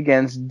Rikishi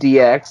against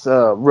DX,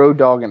 Road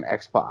Dogg, and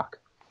X-Pac.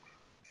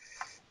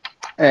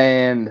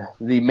 And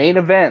the main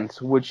event,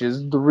 which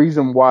is the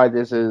reason why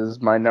this is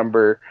my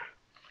number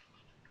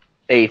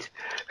 8.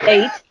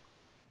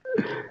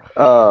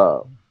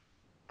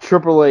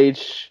 Triple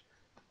H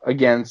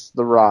against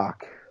The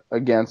Rock,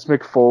 against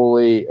Mick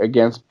Foley,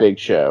 against Big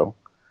Show,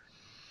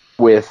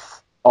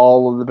 with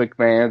all of the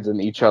McMahons in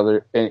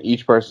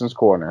each person's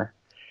corner.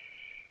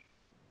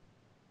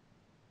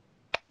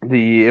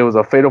 It was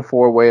a fatal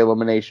 4-way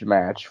elimination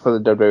match for the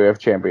WWF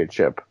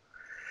Championship,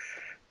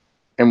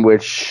 in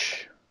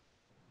which,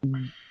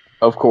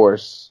 of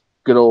course,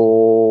 good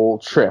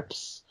old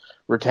Trips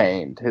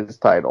retained his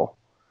title.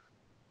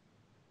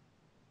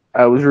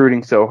 I was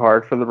rooting so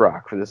hard for The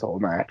Rock for this whole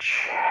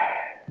match,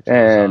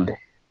 and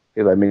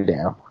he let me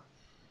down.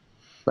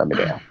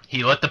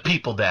 He let the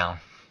people down.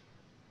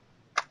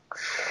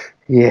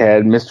 He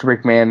had Mr.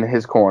 McMahon in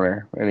his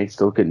corner, and he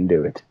still couldn't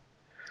do it.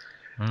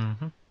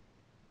 Mm-hmm.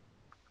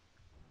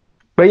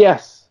 But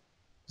yes,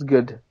 it's a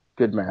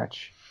good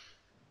match.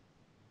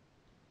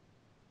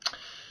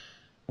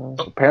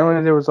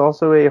 Apparently there was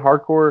also a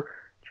hardcore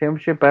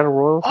Championship Battle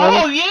Royal Oh,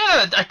 title?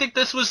 yeah! I think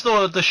this was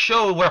the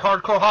show where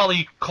Hardcore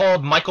Holly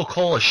called Michael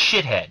Cole a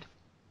shithead.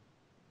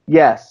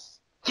 Yes.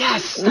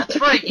 Yes,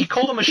 that's right. He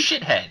called him a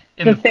shithead.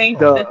 The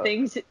things you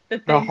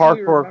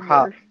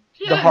remember.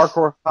 Yes. The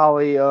Hardcore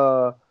Holly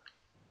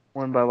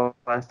won by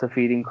last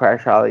defeating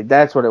Crash Holly.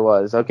 That's what it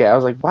was. Okay, I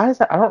was like, why is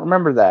that? I don't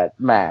remember that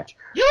match.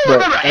 You don't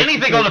remember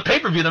anything on the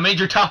pay-per-view that made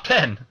your top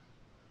 10.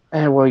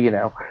 Well, you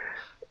know.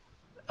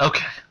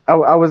 Okay.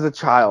 I was a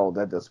child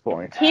at this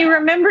point. He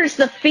remembers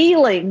the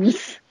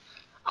feelings.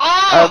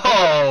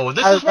 Oh,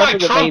 this is why remember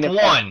the Trump main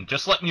won.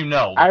 Just letting you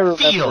know. I remember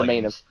Feelings. the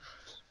main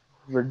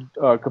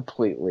event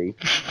completely.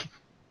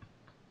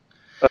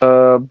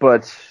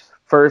 But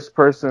first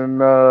person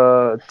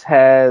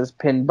Taz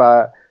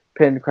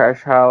pinned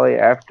Crash Holly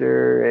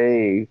after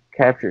a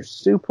capture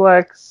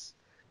suplex.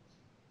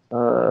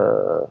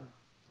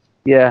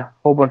 Yeah,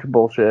 whole bunch of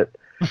bullshit.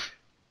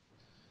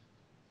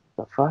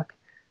 The fuck?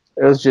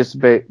 It was just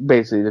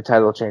basically the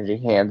title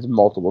changing hands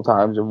multiple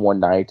times in one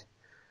night.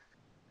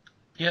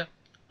 Yeah,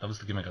 that was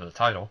the gimmick of the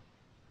title.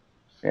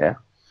 Yeah.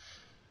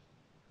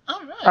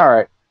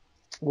 Alright.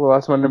 Well,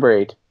 that's my number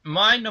 8.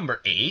 My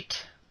number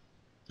 8,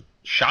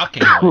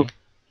 shockingly,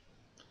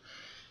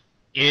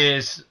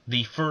 is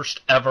the first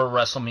ever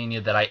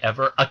WrestleMania that I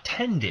ever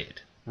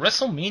attended.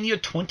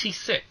 WrestleMania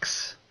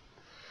 26.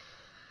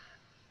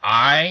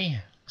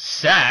 I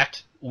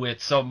sat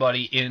with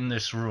somebody in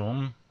this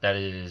room that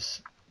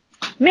is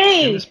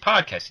Me! in this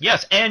podcast.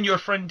 Yes, and your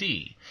friend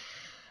D.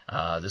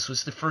 This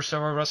was the first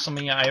ever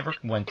WrestleMania I ever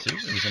went to.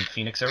 It was in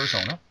Phoenix,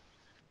 Arizona.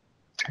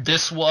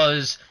 This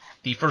was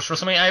the first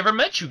WrestleMania I ever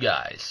met you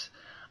guys.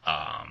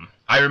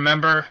 I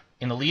remember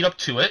in the lead up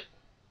to it,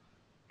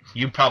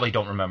 you probably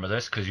don't remember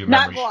this because your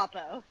memory's... Not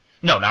Guapo.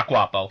 No, not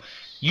Guapo.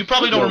 You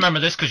probably don't remember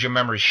this because your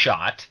memory's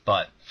shot,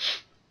 but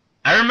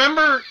I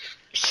remember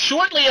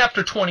shortly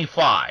after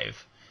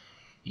 25,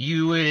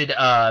 you would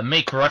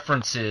make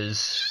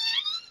references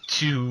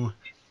to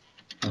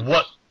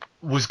what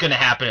was going to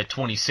happen at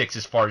 26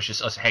 as far as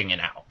just us hanging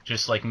out,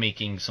 just like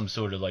making some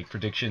sort of like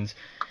predictions.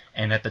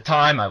 And at the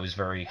time, I was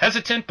very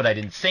hesitant, but I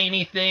didn't say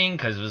anything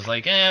because it was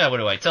like, what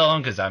do I tell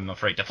him? Because I'm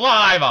afraid to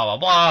fly, blah, blah,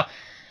 blah.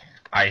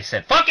 I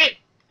said, fuck it.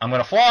 I'm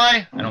going to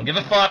fly. I don't give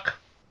a fuck.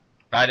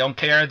 I don't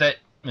care that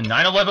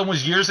 9/11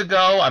 was years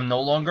ago. I'm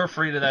no longer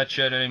afraid of that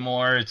shit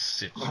anymore.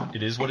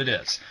 It is what it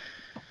is.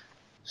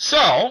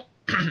 So,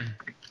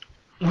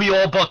 we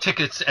all bought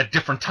tickets at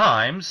different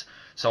times.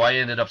 So I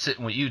ended up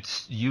sitting with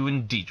you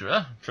and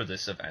Deidre for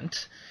this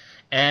event.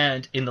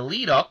 And in the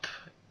lead up,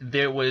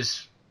 there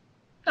was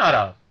not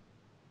a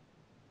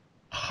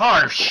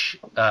harsh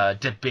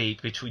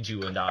debate between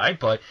you and I,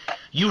 but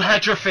you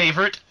had your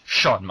favorite,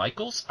 Shawn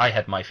Michaels. I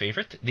had my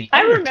favorite, The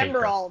I Undertaker.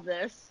 remember all of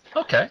this.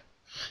 Okay.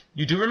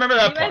 You do remember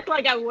that You part? act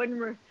like I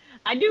wouldn't.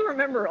 I do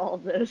remember all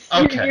of this.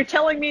 Okay. You're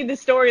telling me the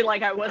story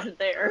like I wasn't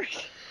there.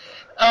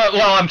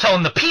 Well, I'm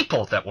telling the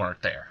people that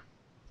weren't there.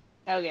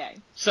 Okay.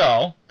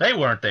 So, they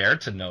weren't there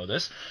to know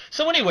this.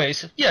 So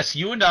anyways, yes,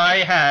 you and I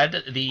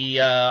had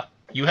the,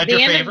 you had The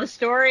your end favorite. of the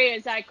story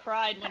is I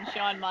cried when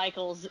Shawn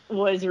Michaels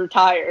was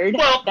retired.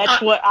 Well,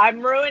 That's what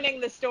I'm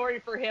ruining the story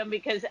for him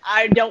because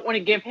I don't want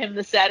to give him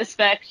the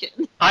satisfaction.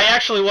 I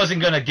actually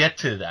wasn't going to get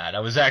to that.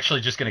 I was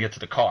actually just going to get to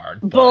the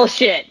card. But...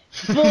 Bullshit.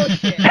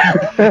 Bullshit.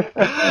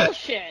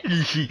 Bullshit.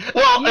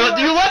 Well,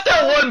 you left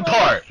out one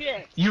part.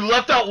 Shit. You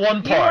left out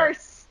one part.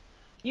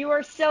 You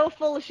are so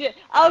full of shit.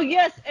 Oh,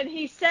 yes, and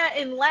he sat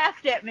and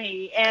laughed at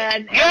me,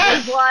 and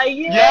Yes! was like,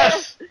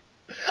 yes!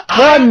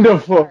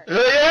 Wonderful!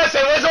 Yes,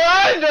 it was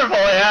wonderful!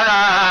 Yeah.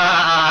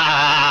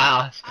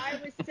 I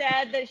was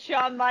sad that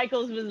Shawn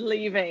Michaels was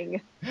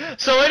leaving.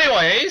 So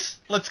anyways,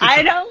 let's get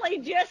I'd only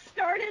just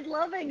started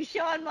loving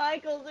Shawn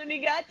Michaels, and he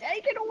got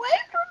taken away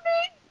from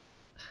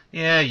me.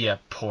 Yeah,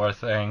 poor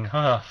thing.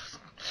 Huh.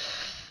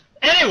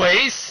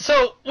 Anyways,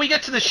 so we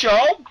get to the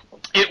show.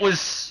 It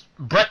was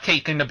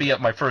breathtaking to be at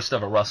my first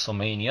ever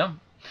WrestleMania.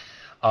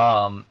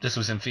 This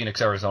was in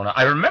Phoenix, Arizona.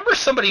 I remember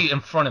somebody in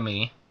front of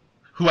me,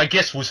 who I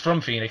guess was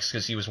from Phoenix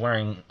because he was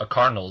wearing a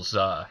Cardinals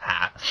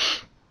hat.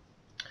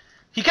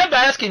 He kept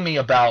asking me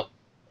about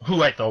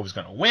who I thought was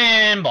going to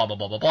win, blah, blah,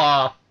 blah, blah,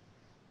 blah.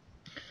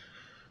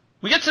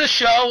 We get to the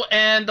show,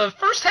 and the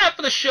first half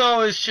of the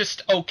show is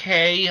just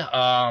okay.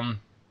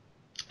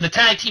 The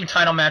tag team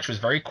title match was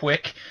very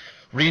quick.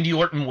 Randy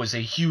Orton was a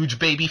huge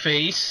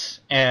babyface,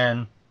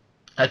 and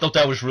I thought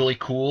that was really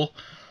cool.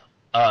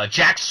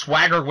 Jack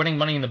Swagger winning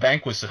Money in the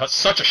Bank was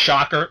such a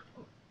shocker.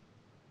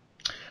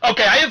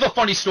 Okay, I have a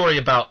funny story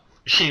about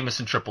Sheamus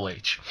and Triple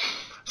H.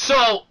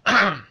 So,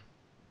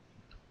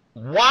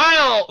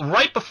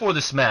 right before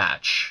this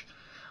match,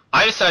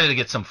 I decided to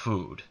get some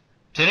food.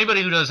 To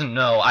anybody who doesn't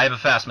know, I have a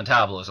fast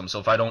metabolism, so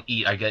if I don't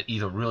eat, I get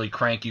either really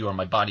cranky or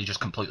my body just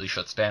completely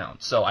shuts down.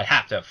 So I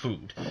have to have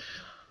food.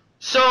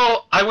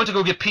 So I went to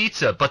go get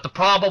pizza, but the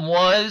problem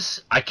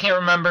was, I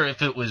can't remember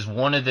if it was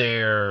one of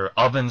their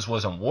ovens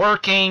wasn't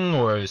working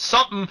or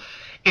something.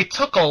 It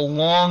took a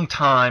long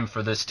time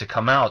for this to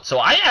come out, so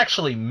I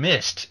actually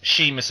missed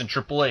Sheamus and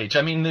Triple H.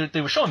 I mean,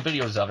 they were showing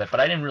videos of it, but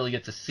I didn't really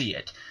get to see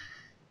it.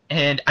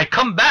 And I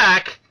come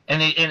back,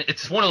 and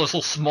it's one of those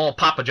little small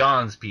Papa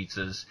John's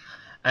pizzas,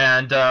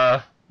 and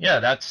yeah,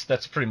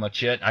 that's pretty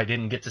much it. I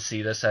didn't get to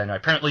see this, and I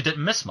apparently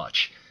didn't miss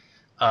much.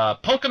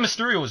 Punk and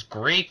Mysterio was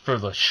great for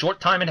the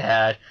short time it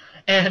had,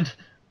 and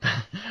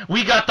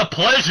we got the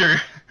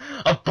pleasure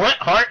of Bret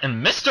Hart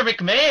and Mr.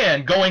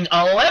 McMahon going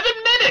 11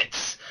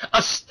 minutes.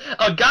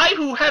 A guy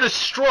who had a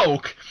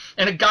stroke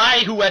and a guy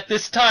who at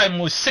this time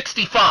was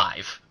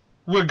 65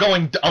 we're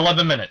going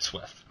 11 minutes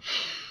with.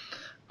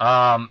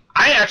 I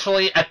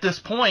actually, at this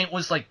point,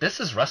 was like, this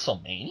is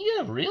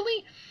WrestleMania?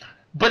 Really?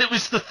 But it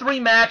was the 3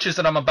 matches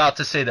that I'm about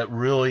to say that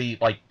really,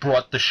 like,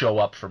 brought the show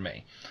up for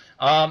me.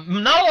 Not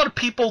a lot of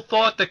people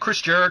thought that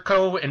Chris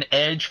Jericho and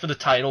Edge for the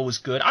title was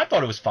good. I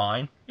thought it was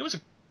fine. It was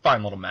a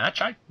fine little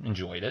match. I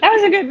enjoyed it. That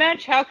was a good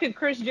match. How could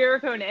Chris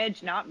Jericho and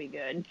Edge not be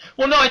good?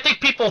 Well, no, I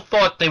think people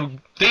thought they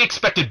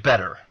expected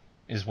better,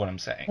 is what I'm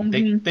saying.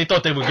 Mm-hmm. They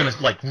thought they were going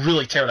to, like,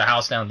 really tear the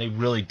house down. They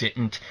really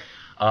didn't.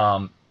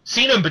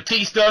 Cena and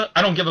Batista,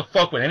 I don't give a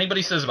fuck what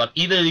anybody says about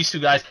either of these two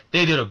guys.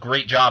 They did a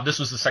great job. This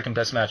was the second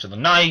best match of the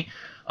night.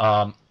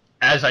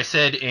 As I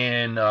said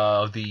in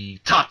the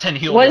top 10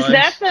 heel runs.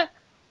 That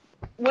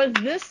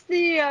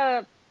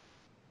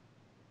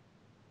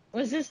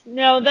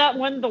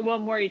wasn't the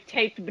one where he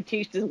taped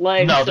Batista's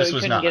legs no, so this he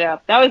was couldn't not. get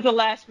up. That was the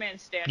last man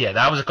standing. Yeah,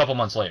 that was a couple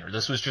months later.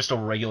 This was just a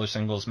regular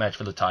singles match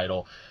for the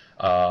title.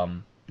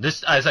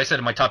 This, as I said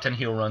in my top 10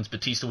 heel runs,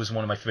 Batista was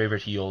one of my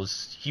favorite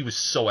heels. He was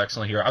so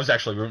excellent here. I was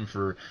actually rooting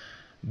for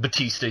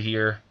Batista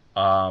here,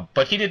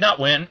 but he did not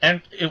win,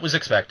 and it was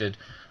expected.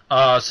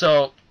 But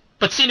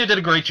Cena did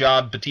a great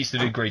job. Batista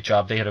did a great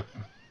job. They had a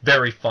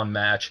very fun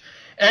match.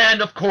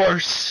 And, of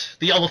course,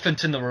 the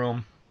elephant in the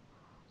room,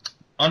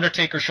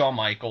 Undertaker, Shawn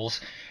Michaels.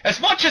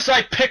 As much as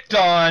I picked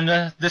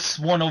on this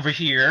one over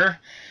here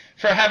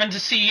for having to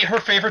see her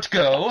favorites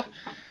go,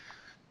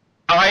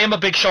 I am a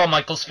big Shawn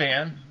Michaels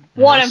fan.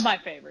 One of my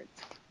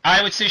favorites.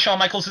 I would say Shawn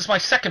Michaels is my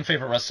second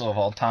favorite wrestler of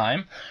all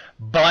time,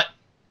 but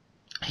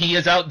he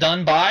is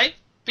outdone by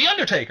The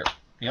Undertaker.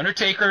 The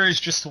Undertaker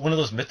is just one of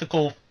those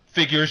mythical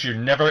figures you're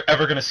never,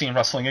 ever going to see in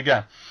wrestling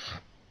again.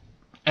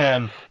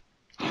 And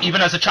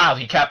even as a child,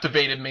 he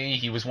captivated me.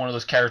 He was one of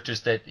those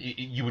characters that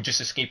you would just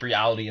escape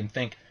reality and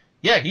think,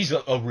 yeah, he's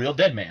a real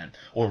dead man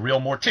or a real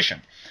mortician.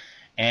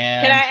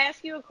 And can I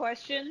ask you a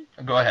question?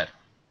 Go ahead.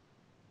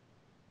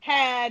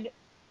 Had,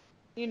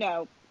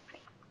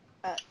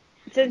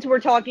 since we're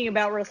talking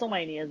about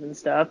WrestleManias and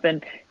stuff,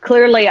 and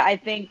clearly I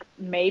think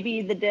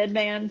maybe the dead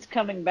man's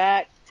coming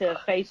back to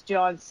face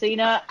John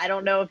Cena. I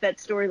don't know if that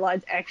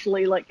storyline's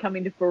actually, like,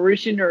 coming to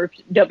fruition or if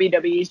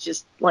WWE's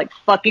just, like,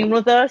 fucking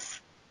with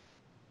us.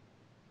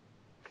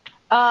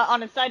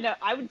 On a side note,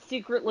 I would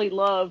secretly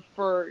love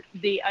for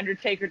The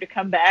Undertaker to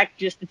come back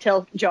just to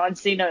tell John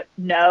Cena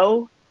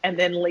no and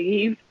then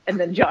leave, and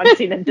then John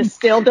Cena just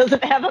still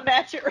doesn't have a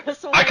match at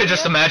WrestleMania. I could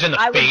just imagine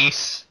the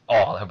face.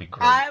 Oh, that'd be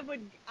great.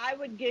 I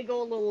would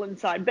giggle a little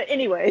inside. But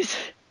anyways,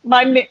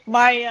 my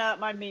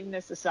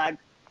meanness aside,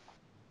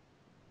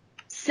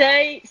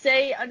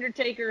 say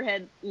Undertaker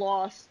had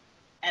lost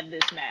at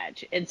this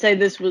match, and say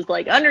this was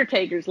like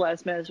Undertaker's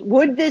last match.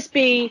 Would this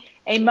be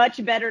a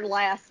much better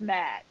last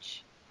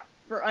match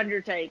for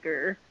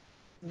Undertaker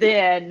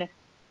than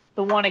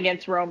the one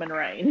against Roman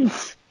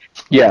Reigns?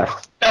 Yeah.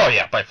 Oh,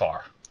 yeah, by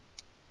far.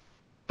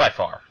 By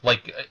far.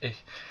 Like,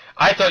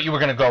 I thought you were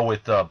going to go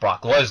with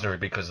Brock Lesnar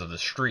because of the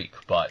streak,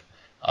 but,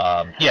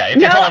 yeah. If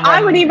no, you're telling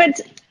I would even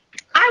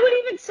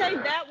say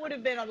that would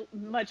have been a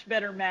much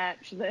better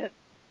match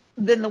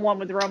than the one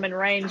with Roman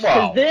Reigns.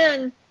 Because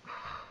then,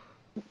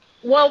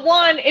 well,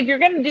 one, if you're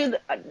going to do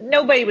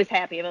nobody was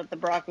happy about the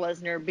Brock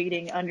Lesnar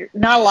beating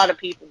not a lot of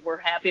people were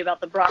happy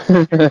about the Brock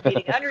Lesnar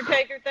beating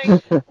Undertaker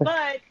thing,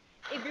 but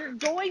if you're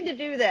going to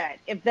do that,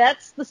 if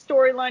that's the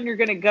storyline you're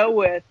going to go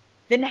with,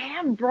 then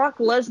have Brock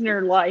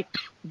Lesnar, like,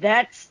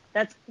 that's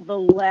the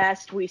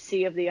last we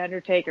see of The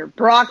Undertaker.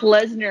 Brock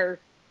Lesnar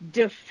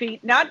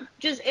not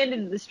just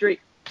ended the streak,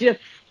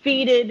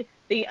 defeated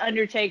The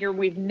Undertaker.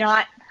 We've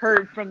not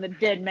heard from the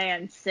dead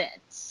man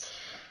since.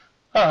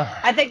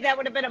 I think that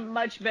would have been a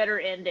much better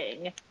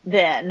ending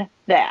than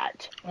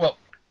that. Well,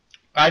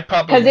 I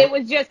probably... Because it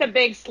was just a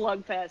big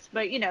slugfest,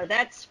 but,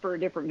 that's for a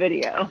different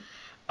video.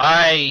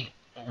 I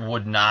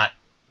would not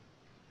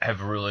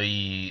have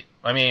really...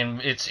 I mean,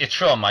 it's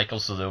Shawn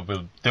Michaels, so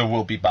there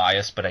will be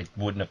bias, but I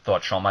wouldn't have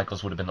thought Shawn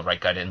Michaels would have been the right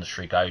guy to end the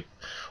streak. I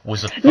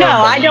was a firm belief...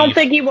 I don't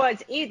think he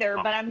was either,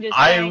 but I'm just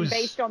saying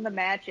based on the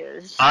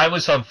matches. I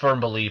was on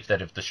firm belief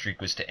that if the streak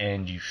was to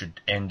end, you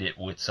should end it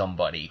with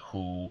somebody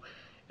who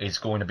is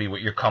going to be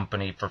with your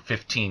company for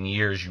 15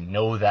 years. You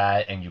know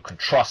that, and you can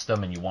trust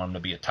them, and you want him to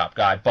be a top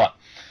guy, but...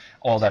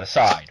 all that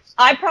aside,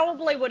 I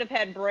probably would have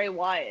had Bray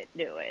Wyatt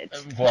do it.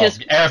 Well,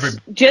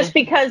 just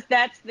because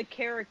that's the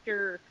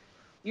character.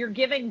 You're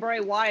giving Bray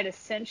Wyatt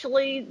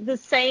essentially the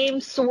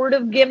same sort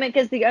of gimmick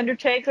as The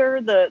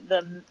Undertaker,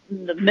 the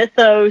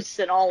mythos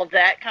and all of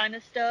that kind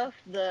of stuff,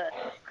 the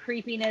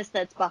creepiness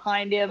that's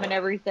behind him and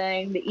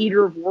everything, the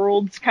Eater of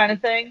Worlds kind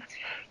of thing.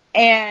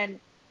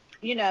 And,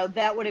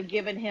 that would have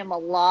given him a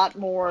lot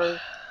more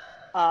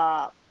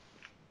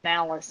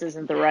malice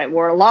isn't the right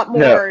word. A lot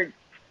more.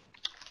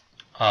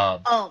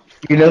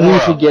 You know who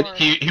should get?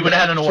 He would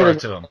have had an aura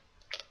to him.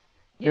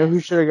 You know who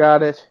should have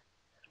got it?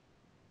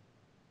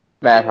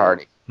 Matt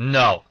Hardy.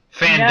 No,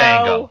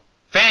 Fandango. No.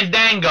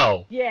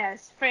 Fandango.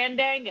 Yes,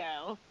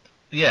 Fandango.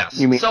 Yes.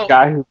 You mean the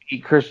guy who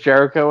beat Chris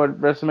Jericho at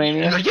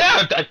WrestleMania?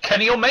 Yeah,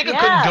 Kenny Omega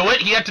couldn't do it.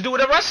 He had to do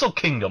it at Wrestle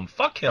Kingdom.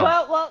 Fuck him.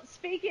 Well,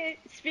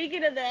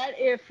 speaking of that,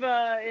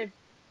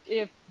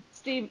 if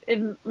Steve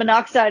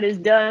Monoxide is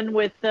done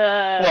with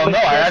well, with no,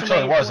 I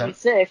actually wasn't.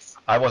 26.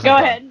 I wasn't. Go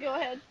done.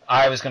 ahead.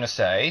 I was going to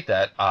say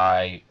that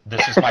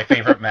this is my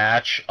favorite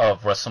match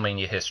of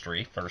WrestleMania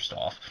history. First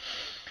off,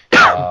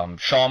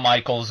 Shawn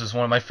Michaels is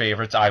one of my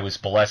favorites. I was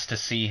blessed to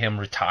see him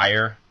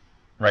retire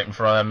right in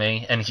front of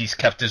me, and he's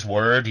kept his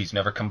word. He's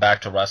never come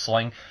back to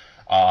wrestling.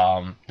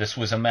 This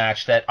was a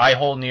match that I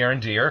hold near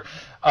and dear.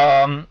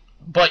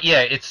 But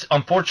yeah, it's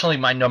unfortunately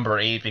my number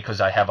 8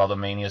 because I have other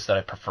Manias that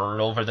I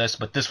preferred over this.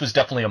 But this was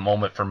definitely a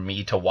moment for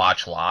me to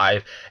watch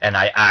live, and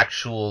I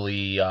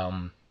actually,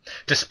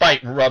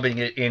 despite rubbing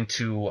it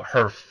into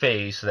her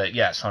face that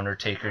yes,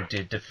 Undertaker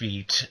did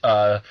defeat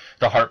the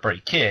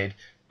Heartbreak Kid.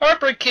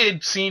 Heartbreak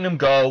Kid, seeing him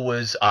go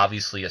was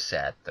obviously a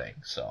sad thing.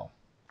 So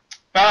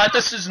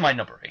this is my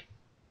number 8.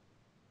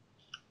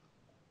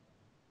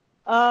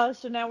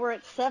 So now we're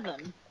at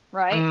 7,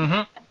 right?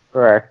 Mm-hmm.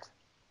 Correct.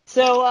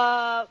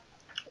 So,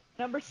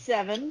 number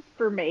 7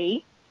 for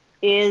me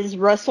is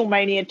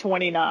WrestleMania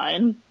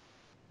 29.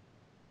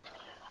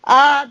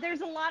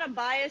 There's a lot of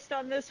bias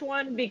on this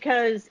one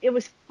because it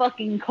was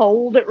fucking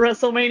cold at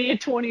WrestleMania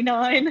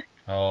 29.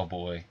 Oh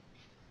boy.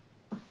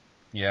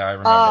 Yeah, I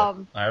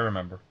remember. I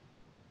remember.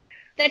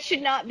 That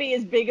should not be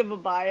as big of a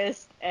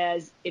bias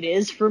as it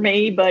is for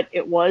me, but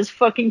it was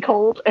fucking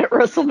cold at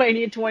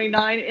WrestleMania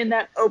 29 in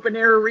that open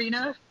air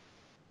arena.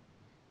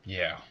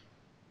 Yeah.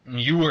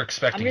 You were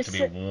expecting it to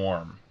be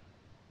warm.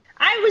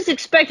 I was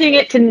expecting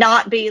it to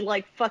not be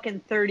like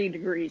fucking 30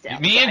 degrees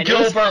outside. Me and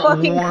Gilbert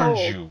warned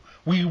you.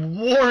 We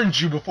warned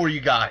you before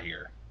you got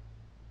here.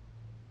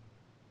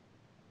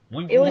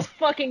 It was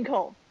fucking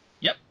cold.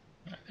 Yep.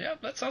 Yeah,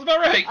 that sounds about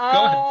right. Go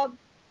ahead.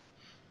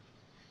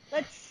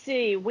 Let's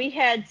see. We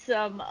had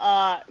some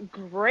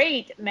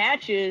great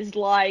matches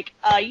like,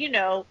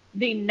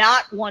 the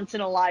not once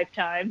in a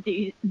lifetime,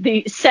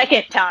 the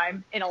second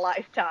time in a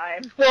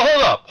lifetime.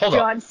 Well, hold up.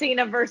 John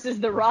Cena versus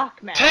The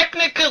Rock match.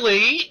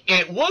 Technically,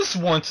 it was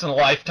once in a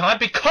lifetime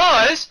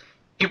because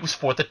it was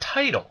for the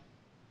title.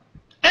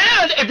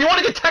 And if you want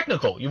to get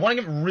technical, you want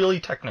to get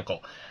really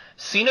technical,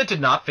 Cena did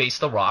not face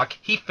The Rock.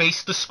 He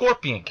faced the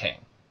Scorpion King.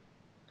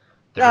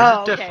 There's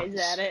a difference. Okay, is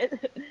that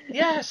it?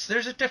 Yes,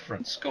 there's a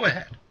difference. Go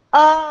ahead.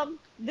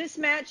 This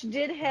match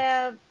did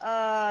have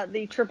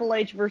the Triple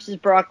H versus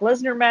Brock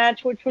Lesnar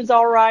match, which was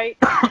all right.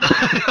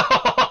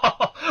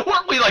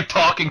 Weren't we like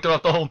talking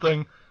throughout the whole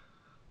thing?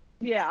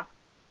 Yeah.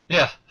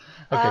 Yeah.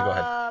 Okay, go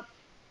ahead.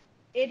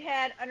 It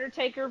had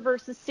Undertaker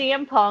versus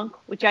CM Punk,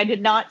 which I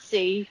did not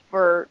see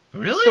for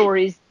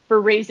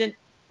reason.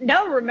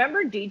 No,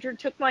 remember, Deidre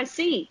took my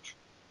seat.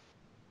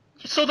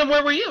 So then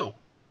where were you?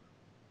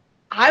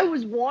 I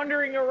was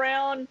wandering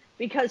around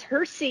because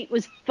her seat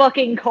was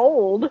fucking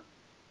cold.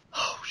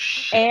 Oh,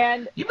 shit.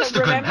 And you missed a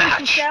good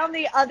match. She found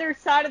the other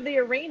side of the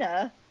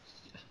arena.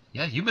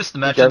 Yeah, you missed the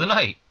match of the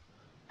night.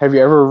 Have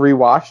you ever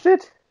rewatched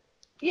it?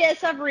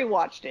 Yes, I've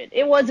rewatched it.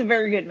 It was a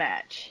very good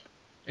match.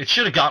 It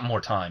should have gotten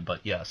more time,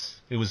 but yes,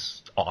 it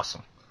was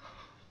awesome.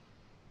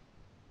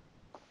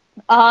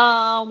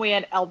 We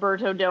had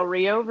Alberto Del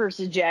Rio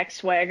versus Jack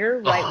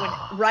Swagger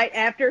right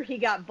after he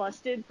got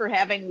busted for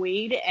having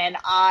weed, and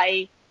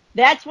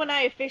that's when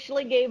I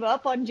officially gave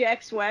up on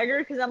Jack Swagger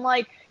because I'm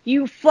like,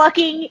 you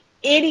fucking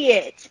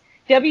idiot.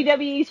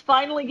 WWE's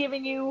finally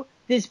giving you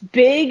this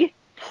big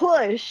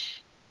push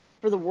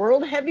for the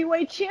World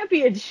Heavyweight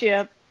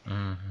Championship.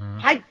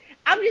 Mm-hmm.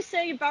 I'm just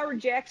saying, if I were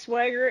Jack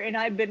Swagger and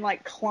I'd been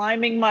like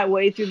climbing my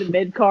way through the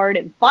mid card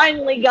and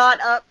finally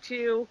got up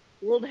to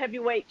World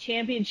Heavyweight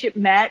Championship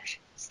match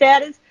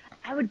status,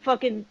 I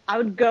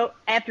would go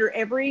after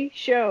every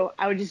show.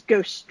 I would just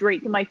go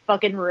straight to my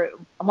fucking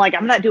room. I'm like,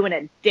 I'm not doing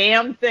a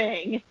damn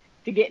thing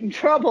to get in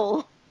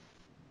trouble.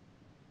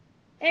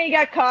 And he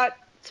got caught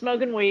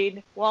smoking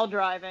weed while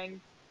driving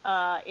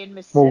in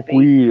Mississippi. Smoke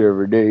weed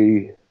every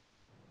day.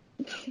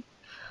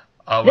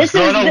 I was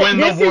going to win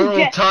the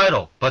world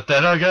title, but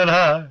then I got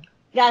high.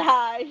 Got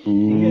high.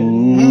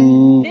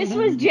 Ooh. This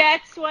was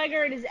Jack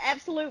Swagger at his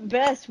absolute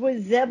best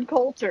with Zeb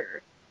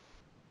Coulter.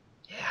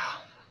 Yeah.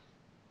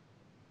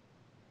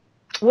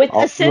 With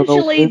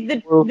essentially the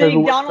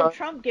Donald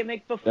Trump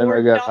gimmick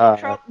before Donald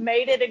Trump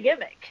made it a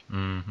gimmick.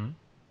 Mm-hmm.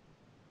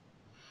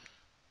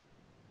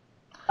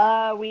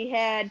 We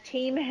had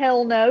Team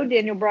Hell No,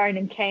 Daniel Bryan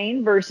and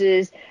Kane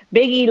versus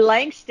Big E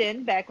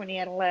Langston, back when he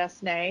had a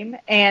last name,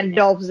 and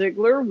Dolph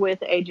Ziggler with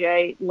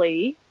AJ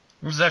Lee.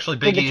 This was actually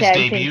Big E's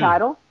debut.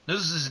 Title. This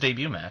is his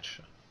debut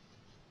match.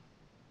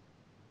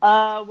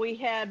 We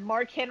had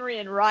Mark Henry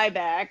and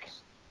Ryback.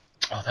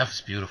 Oh, that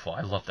was beautiful.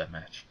 I love that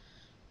match.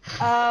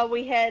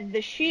 We had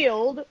The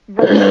Shield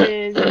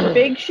versus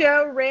Big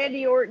Show,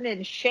 Randy Orton,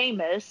 and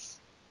Sheamus.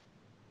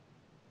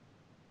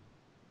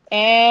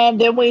 And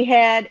then we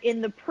had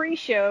in the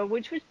pre-show,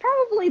 which was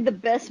probably the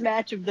best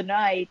match of the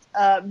night,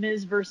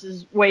 Miz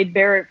versus Wade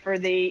Barrett for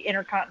the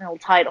Intercontinental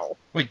title.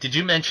 Wait, did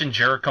you mention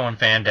Jericho and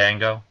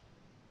Fandango?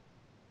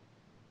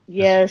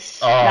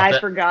 Yes, I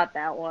forgot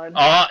that one.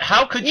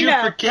 How could you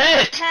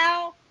forget?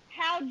 How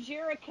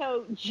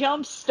Jericho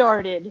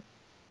jump-started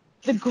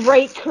the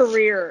great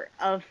career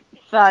of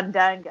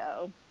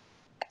Fandango.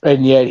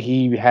 And yet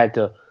he had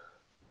to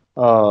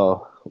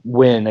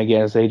win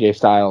against AJ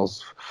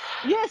Styles.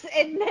 Yes,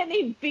 and then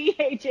he beat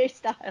AJ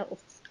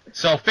Styles.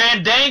 So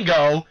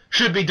Fandango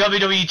should be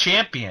WWE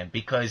champion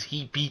because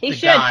he beat the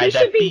guy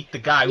that beat the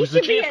guy who's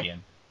the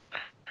champion.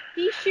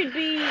 He should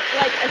be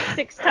like a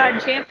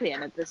 6-time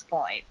champion at this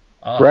point.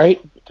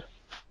 Right?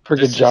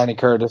 Freaking Johnny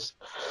Curtis.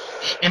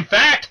 In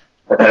fact,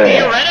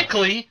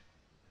 theoretically,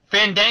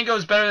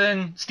 Fandango's better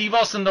than Steve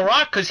Austin The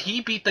Rock because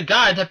he beat the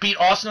guy that beat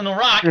Austin The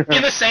Rock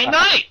in the same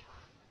night.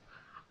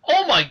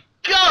 Oh my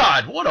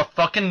God, what a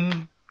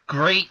fucking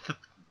great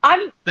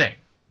thing.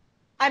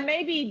 I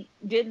maybe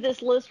did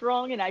this list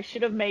wrong, and I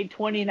should have made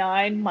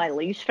 29 my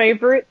least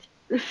favorite.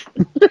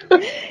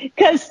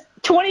 Because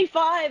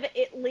 25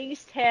 at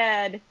least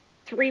had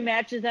 3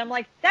 matches. I'm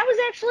like, that was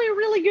actually a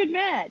really good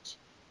match.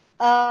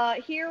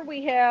 Here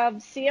we have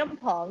CM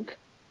Punk.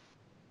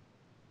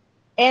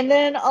 And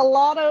then a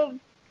lot of,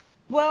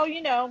 well,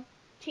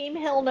 Team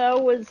Hell No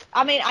was,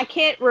 I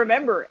can't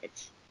remember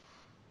it.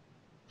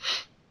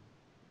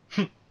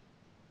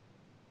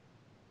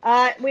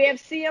 We have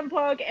CM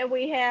Punk and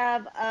we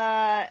have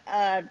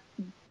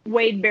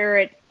Wade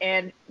Barrett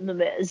and The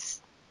Miz.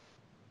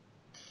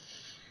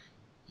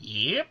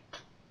 Yep.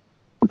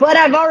 But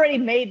I've already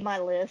made my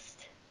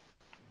list.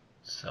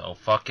 So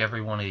fuck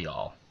every one of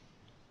y'all.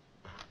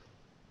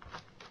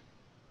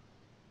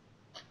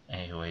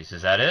 Anyways,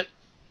 is that it?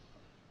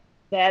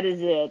 That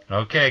is it.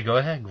 Okay, go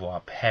ahead,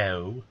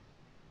 Guapo.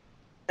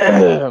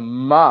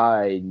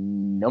 My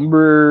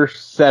number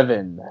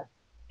 7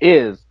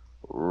 is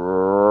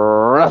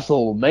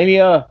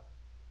Wrestlemania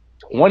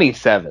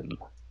 27.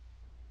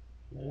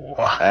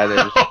 Wow. That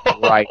is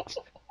right.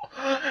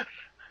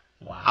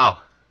 Wow.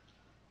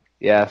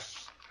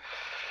 Yes.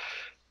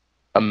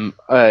 A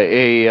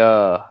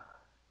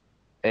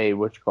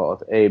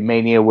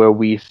Mania where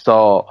we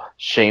saw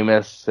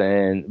Sheamus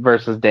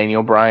versus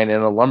Daniel Bryan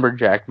in a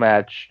lumberjack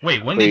match.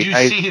 Wait, when did you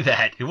see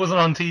that? It wasn't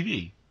on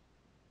TV.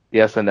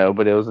 Yes, I know,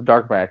 but it was a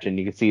dark match, and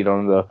you can see it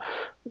on the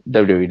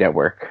WWE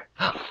Network.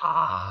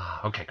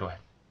 Okay, go ahead.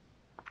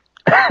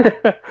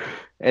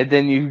 And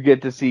then you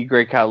get to see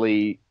Great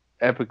Khali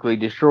epically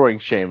destroying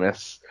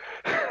Sheamus.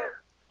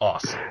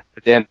 Awesome.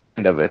 At the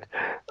end of it.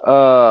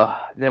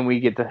 Then we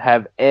get to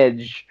have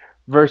Edge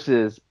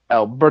versus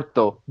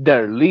Alberto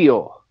Del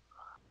Rio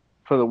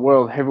for the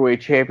World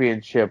Heavyweight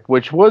Championship,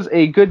 which was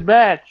a good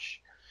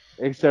match,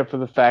 except for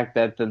the fact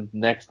that the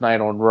next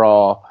night on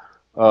Raw,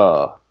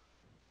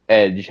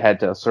 Edge had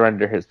to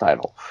surrender his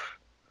title.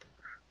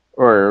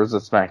 Or it was a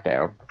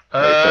SmackDown.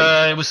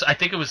 I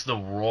think it was the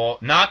Raw,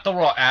 not the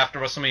Raw after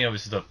WrestleMania, it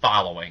was the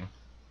following.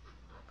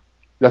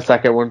 The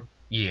second one?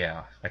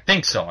 Yeah, I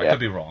think so. I could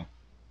be wrong.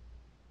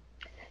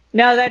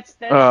 No, that's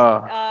it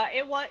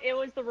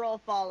was the Raw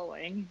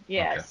following.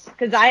 Yes,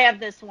 because I have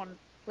this one.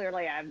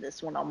 Clearly, I have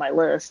this one on my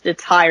list.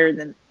 It's higher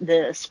than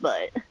this,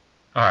 but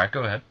all right,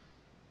 go ahead.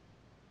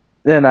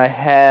 Then I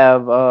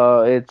have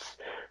it's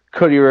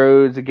Cody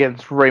Rhodes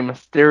against Rey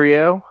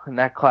Mysterio in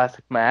that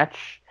classic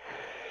match.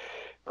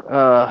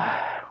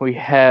 We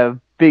have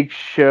Big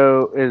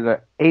Show in an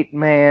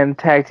 8-man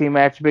tag team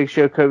match. Big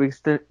Show,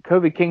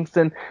 Kobe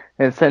Kingston,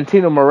 and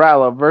Santino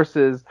Marella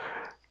versus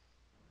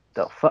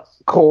the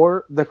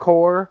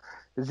core,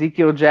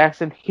 Ezekiel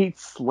Jackson, Heath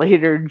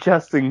Slater,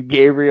 Justin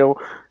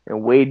Gabriel,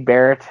 and Wade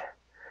Barrett.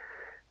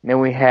 And then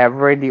we have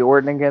Randy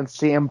Orton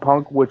against CM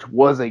Punk, which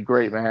was a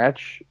great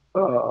match.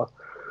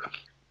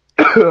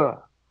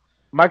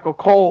 Michael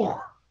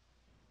Cole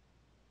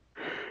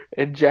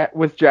and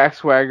with Jack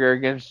Swagger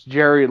against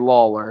Jerry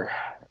Lawler.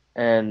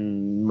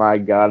 And my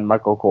God,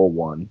 Michael Cole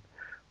won.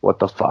 What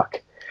the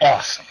fuck?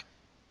 Awesome.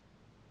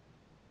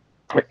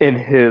 In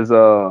his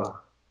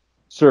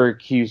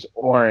Syracuse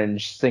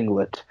orange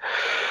singlet.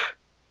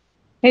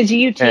 His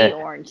UT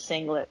orange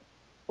singlet.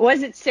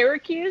 Was it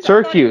Syracuse?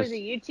 Syracuse. I thought he was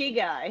a UT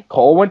guy.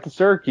 Cole went to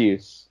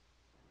Syracuse.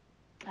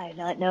 I did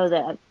not know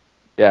that.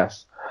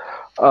 Yes.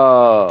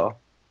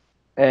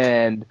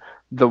 And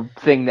the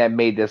thing that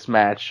made this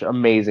match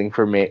amazing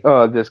for me,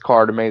 this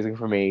card amazing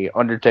for me,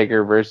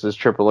 Undertaker versus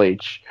Triple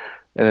H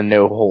in a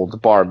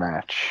no-holds-bar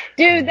match.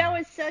 Dude, that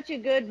was such a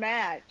good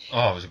match.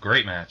 Oh, it was a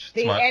great match.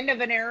 The end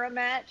of an era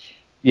match?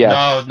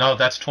 Yeah. No,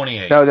 that's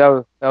 28.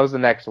 No, that was the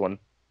next one.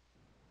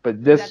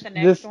 But this, is that the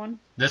next one?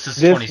 This is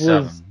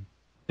 27.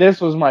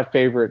 This was my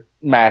favorite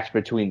match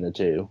between the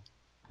two.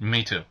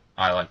 Me too.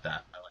 I like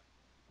that.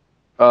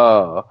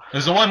 It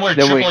was the one where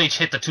Triple H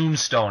hit the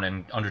tombstone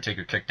and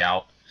Undertaker kicked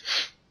out.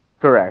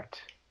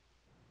 Correct.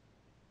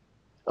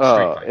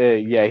 Yeah,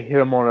 he hit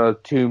him on a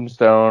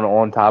tombstone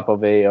on top of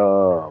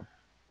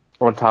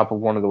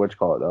one of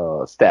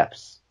the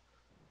steps.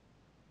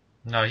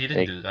 No, he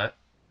didn't do that.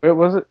 Wait,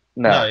 was it?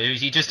 No,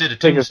 he just did a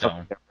think it's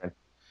something tombstone. different.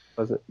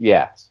 Was it?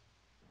 Yes.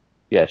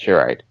 Yes, you're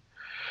right.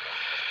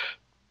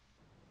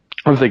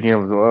 I'm thinking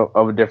of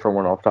a different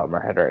one off the top of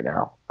my head right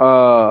now.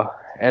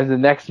 And the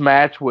next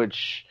match,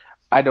 which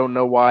I don't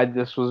know why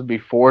this was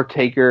before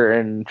Taker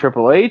and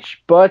Triple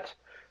H, but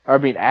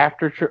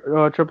after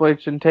Triple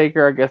H and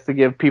Taker, I guess to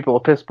give people a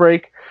piss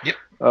break.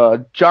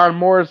 Yep. John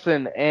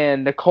Morrison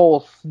and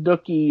Nicole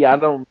Snooki,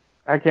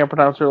 I can't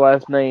pronounce her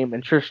last name,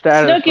 and Trish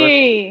Stratus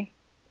Snooki!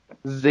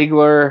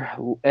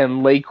 Ziggler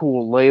and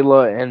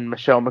Layla and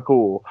Michelle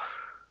McCool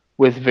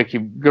with Vicky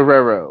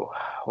Guerrero.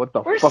 What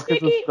the fuck is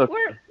this?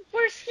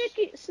 Where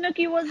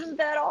Snooki wasn't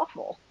that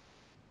awful.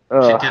 She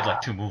did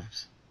like 2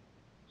 moves.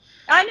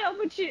 I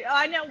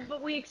know,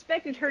 but we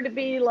expected her to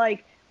be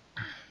like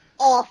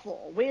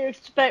awful.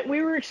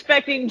 We were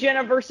expecting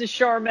Jenna versus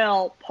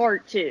Sharmell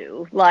Part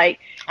 2. Like,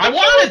 I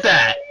wanted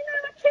that.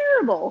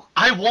 Terrible.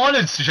 I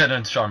wanted Jenna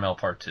and Sharmell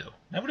Part 2.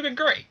 That would have been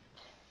great.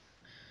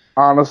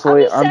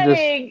 Honestly, I'm just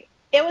saying,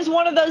 it was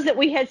one of those that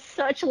we had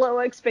such low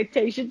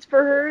expectations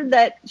for her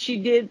that she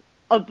did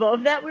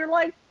above that. We were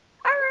like,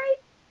 all right.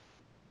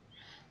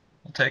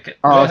 I'll take it.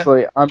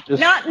 Honestly, I'm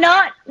just not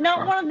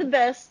one of the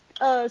best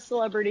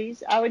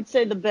celebrities. I would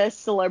say the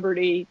best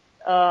celebrity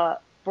for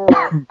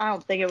I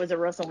don't think it was a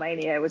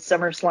WrestleMania. It was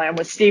SummerSlam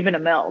with Stephen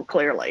Amell,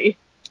 clearly.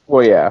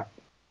 Well, yeah.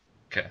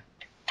 Okay.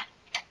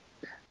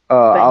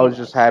 I was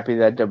just happy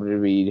that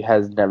WWE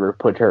has never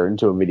put her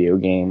into a video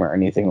game or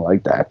anything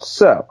like that.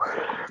 So,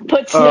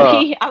 put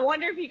Snooki. I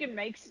wonder if you can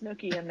make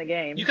Snooki in the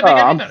game. You can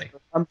make anybody.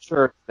 I'm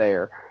sure it's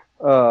there.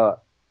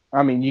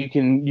 You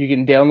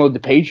can download the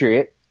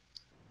Patriot.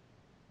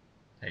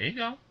 There you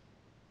go.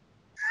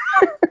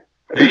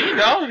 There you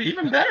go.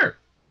 Even better.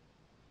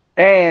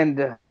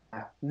 And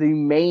the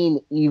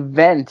main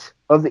event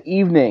of the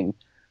evening,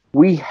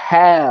 we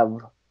have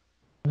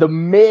The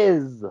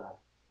Miz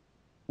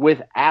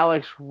with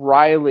Alex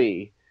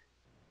Riley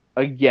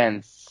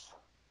against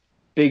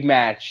big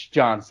match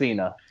John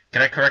Cena.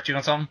 Can I correct you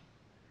on something?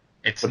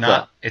 It's What's not.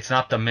 up? It's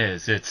not The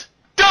Miz. It's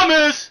The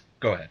Miz.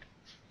 Go ahead.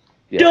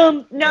 Yeah.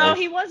 Dumb. No,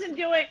 he wasn't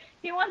doing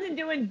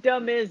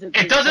Dumb Miz.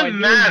 It doesn't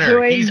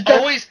matter.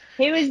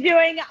 He was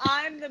doing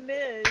I'm the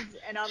Miz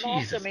and I'm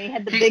Jesus. awesome. He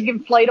had the big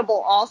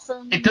inflatable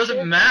awesome. It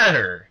doesn't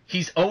matter.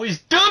 He's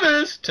always The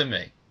Miz to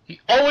me. He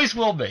always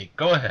will be.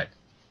 Go ahead.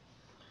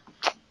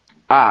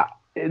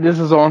 This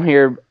is on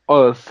here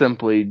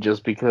simply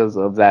just because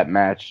of that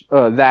match.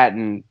 That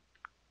and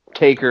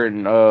Taker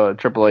and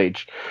Triple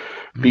H.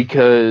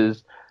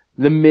 Because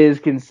The Miz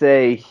can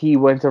say he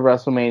went to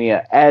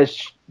WrestleMania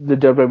as the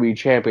WWE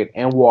champion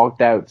and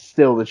walked out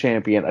still the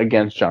champion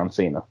against John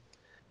Cena.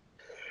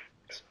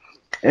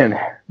 And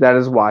that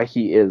is why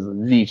he is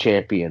the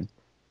champion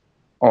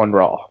on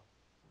Raw.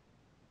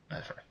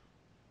 That's right.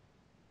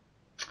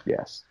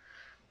 Yes.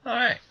 All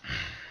right.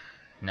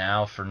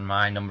 Now for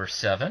my number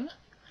 7.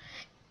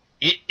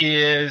 It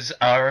is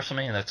our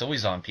WrestleMania that's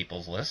always on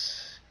people's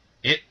lists.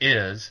 It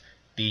is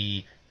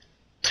the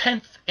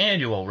 10th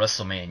annual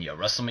WrestleMania,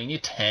 WrestleMania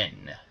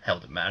 10,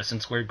 held at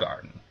Madison Square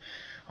Garden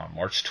on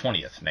March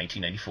 20th,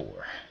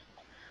 1994.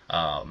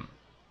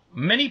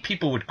 Many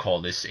people would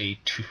call this a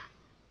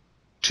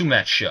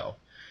two-match show.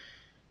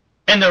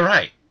 And they're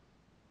right.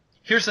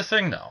 Here's the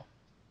thing, though.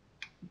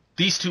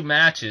 These 2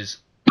 matches,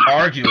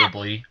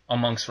 arguably,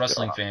 amongst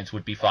wrestling fans,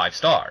 would be 5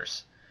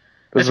 stars.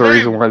 There's a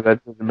reason why that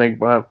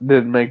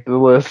didn't make the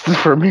list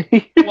for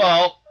me.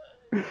 Well,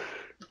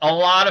 a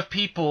lot of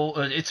people,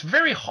 it's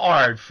very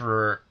hard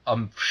for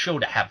a show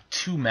to have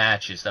 2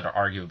 matches that are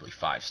arguably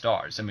 5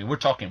 stars. I mean, we're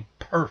talking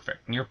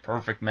perfect, near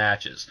perfect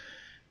matches.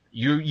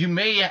 You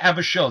may have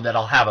a show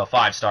that'll have a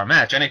 5-star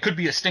match, and it could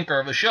be a stinker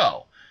of a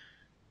show.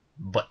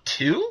 But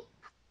 2?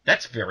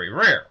 That's very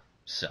rare.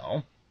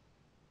 So,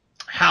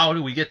 how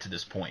do we get to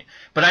this point?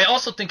 But I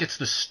also think it's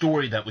the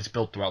story that was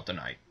built throughout the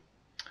night.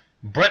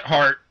 Bret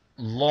Hart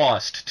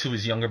lost to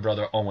his younger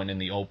brother Owen in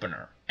the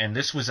opener, and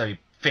this was a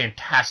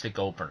fantastic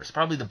opener. It's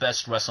probably the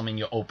best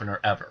WrestleMania opener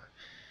ever.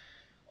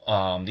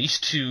 These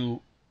 2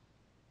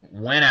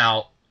 went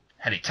out,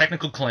 had a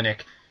technical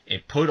clinic,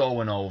 it put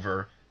Owen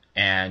over,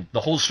 and the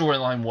whole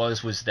storyline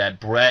was that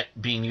Bret,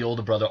 being the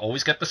older brother,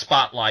 always got the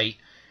spotlight,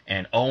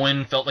 and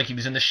Owen felt like he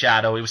was in the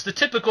shadow. It was the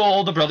typical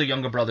older brother,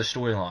 younger brother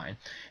storyline.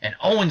 And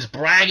Owen's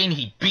bragging,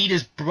 he beat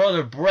his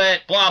brother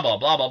Bret, blah, blah,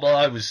 blah, blah,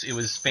 blah. It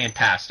was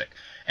fantastic.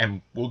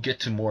 And we'll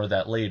get to more of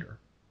that later.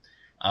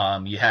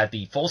 You had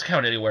the Falls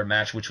Count Anywhere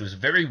match, which was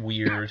very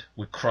weird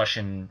with Crush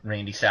and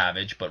Randy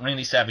Savage, but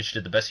Randy Savage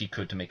did the best he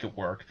could to make it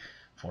work.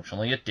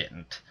 Fortunately, it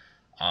didn't.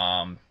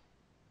 You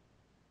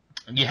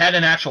had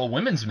an actual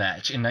women's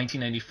match in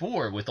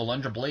 1994 with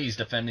Alundra Blaze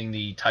defending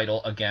the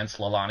title against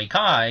Lalani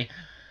Kai,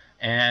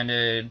 and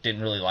it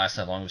didn't really last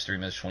that long. It was 3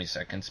 minutes, 20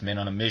 seconds. Men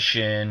on a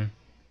Mission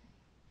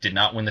did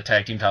not win the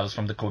tag team titles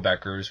from the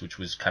Quebecers, which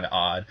was kind of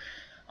odd.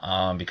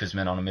 Because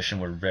Men on a Mission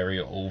were very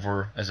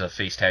over as a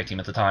face tag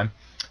team at the time.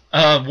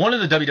 One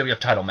of the WWF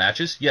title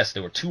matches, yes,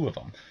 there were 2 of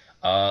them.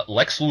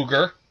 Lex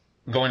Luger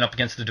going up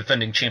against the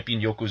defending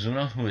champion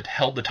Yokozuna, who had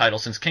held the title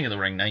since King of the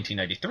Ring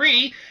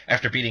 1993,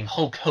 after beating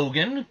Hulk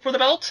Hogan for the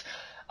belt.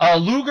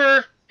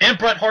 Luger and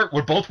Bret Hart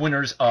were both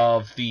winners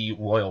of the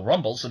Royal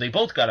Rumble, so they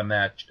both got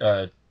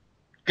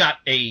got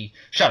a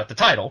shot at the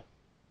title.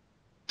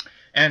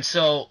 And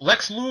so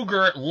Lex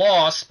Luger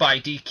lost by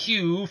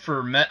DQ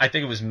for, I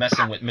think it was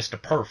messing with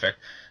Mr. Perfect.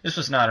 This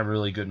was not a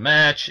really good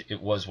match. It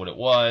was what it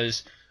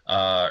was.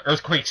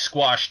 Earthquake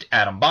squashed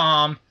Adam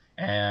Bomb,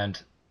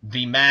 and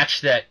the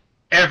match that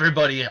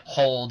everybody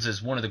holds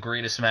as one of the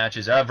greatest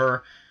matches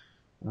ever,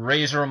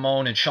 Razor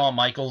Ramon and Shawn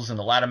Michaels in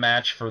the ladder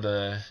match for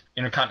the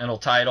Intercontinental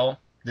title.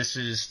 This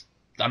is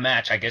a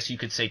match, I guess you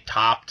could say,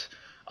 topped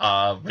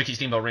Ricky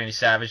Steamboat, Randy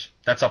Savage.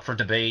 That's up for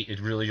debate.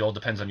 It really all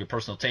depends on your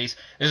personal taste.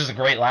 This is a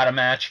great ladder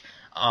match.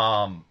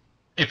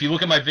 If you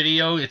look at my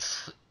video,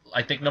 it's,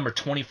 I think, number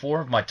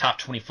 24 of my top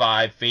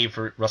 25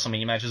 favorite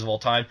WrestleMania matches of all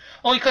time.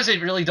 Only because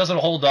it really doesn't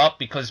hold up,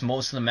 because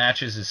most of the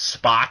matches is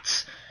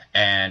spots,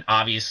 and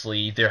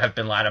obviously there have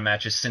been ladder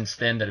matches since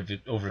then that have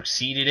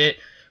overexceeded it.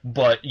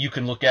 But you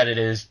can look at it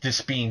as this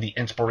being the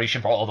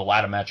inspiration for all the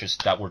ladder matches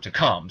that were to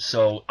come.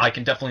 So I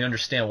can definitely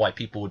understand why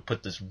people would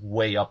put this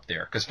way up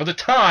there. Because for the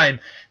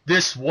time,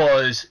 this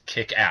was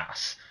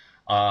kick-ass.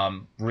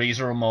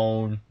 Razor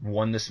Ramon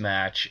won this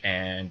match,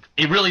 and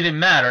it really didn't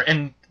matter.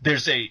 And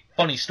there's a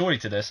funny story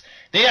to this.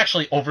 They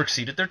actually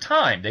overexceeded their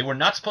time. They were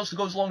not supposed to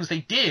go as long as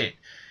they did.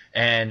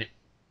 And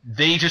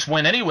they just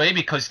went anyway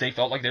because they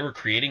felt like they were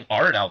creating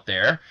art out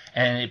there,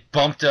 and it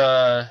bumped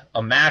a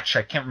match.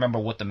 I can't remember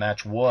what the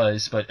match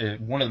was, but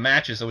one of the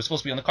matches that was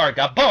supposed to be on the card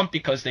got bumped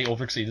because they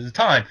overexceeded the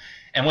time.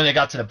 And when they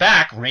got to the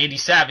back, Randy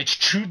Savage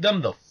chewed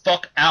them the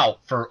fuck out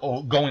for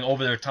going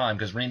over their time,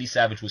 because Randy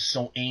Savage was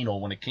so anal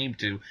when it came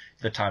to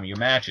the time of your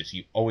matches.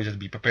 You always have to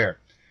be prepared.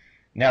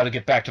 Now to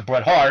get back to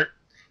Bret Hart,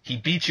 he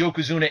beats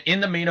Yokozuna in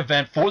the main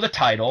event for the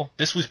title.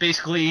 This was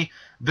basically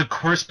the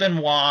Chris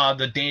Benoit,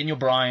 the Daniel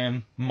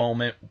Bryan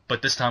moment,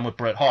 but this time with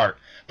Bret Hart.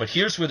 But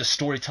here's where the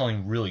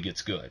storytelling really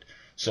gets good.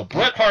 So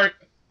Bret Hart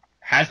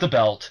has the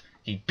belt.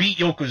 He beat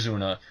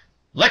Yokozuna.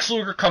 Lex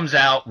Luger comes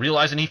out,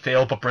 realizing he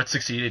failed, but Bret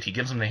succeeded. He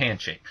gives him the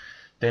handshake.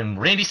 Then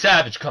Randy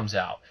Savage comes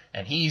out,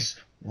 and he's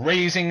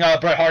raising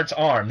Bret Hart's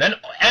arm. Then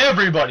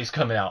everybody's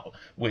coming out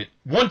with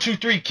 1, 2,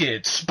 3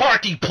 Kids,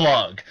 Sparky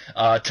Plug,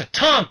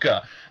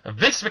 Tatanka.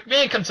 Vince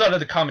McMahon comes out of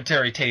the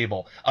commentary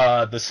table.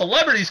 The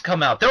celebrities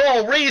come out. They're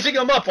all raising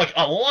him up. Like,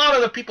 a lot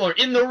of the people are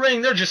in the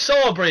ring. They're just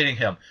celebrating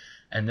him.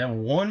 And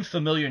then one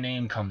familiar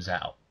name comes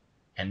out,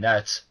 and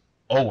that's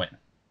Owen.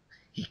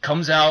 He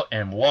comes out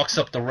and walks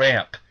up the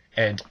ramp,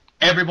 and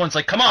everyone's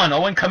like, come on,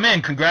 Owen, come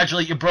in.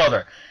 Congratulate your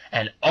brother.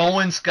 And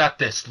Owen's got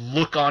this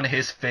look on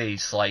his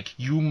face like,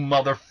 you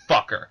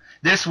motherfucker.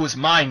 This was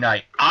my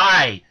night.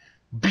 I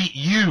beat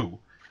you.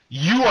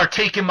 You are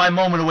taking my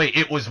moment away.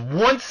 It was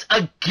once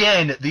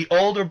again the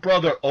older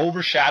brother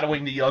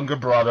overshadowing the younger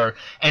brother,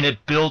 and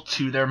it built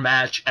to their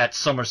match at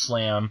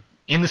SummerSlam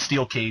in the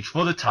steel cage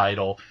for the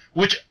title,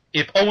 which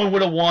if Owen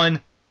would have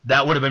won,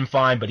 that would have been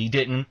fine, but he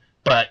didn't.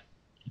 But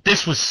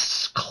this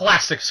was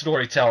classic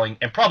storytelling,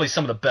 and probably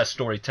some of the best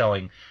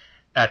storytelling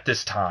at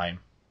this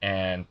time.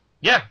 And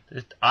yeah,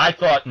 I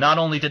thought not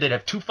only did it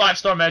have 2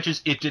 5-star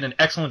matches, it did an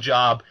excellent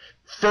job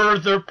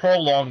further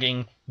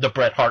prolonging the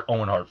Bret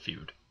Hart-Owen Hart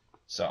feud.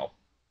 So,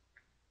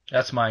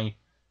 that's my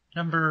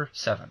number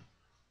 7.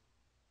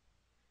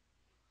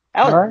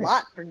 That was All right. a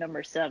lot for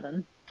number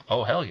 7.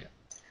 Oh, hell yeah.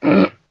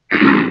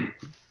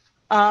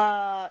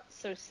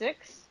 So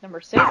 6?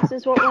 Number 6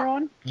 is what we're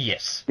on?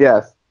 Yes.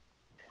 Yes.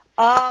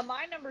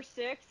 My number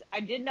 6, I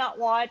did not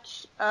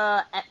watch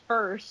at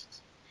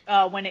first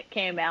when it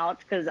came out,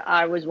 because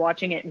I was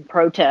watching it in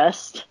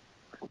protest.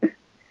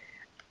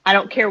 I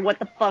don't care what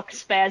the fuck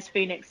Spaz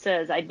Phoenix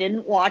says. I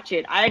didn't watch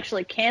it. I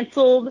actually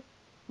canceled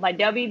my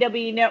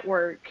WWE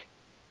network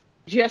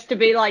just to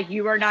be like,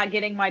 you are not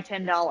getting my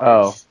 $10.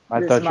 Oh,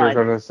 I thought you were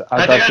going to say...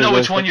 I think I know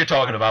which one you're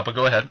talking about, but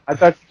go ahead. I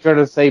thought you were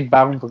going to say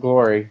Bound for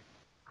Glory.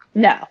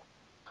 No.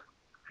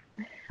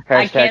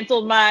 I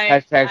canceled my...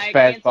 Hashtag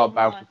Spaz bought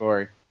Bound for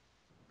Glory.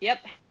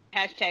 Yep.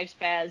 Hashtag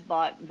Spaz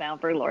bought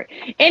Bound for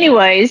Glory.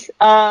 Anyways,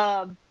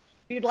 if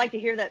you'd like to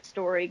hear that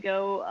story,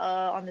 go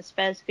on the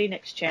Spaz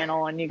Phoenix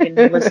channel, and you can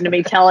listen to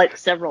me tell it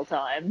several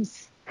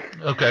times.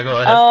 Okay,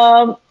 go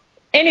ahead.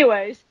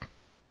 Anyways,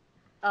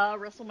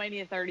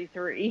 WrestleMania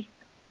 33.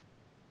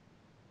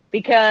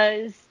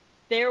 Because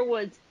there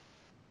was,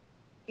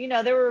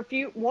 there were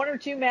 1 or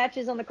 2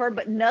 matches on the card,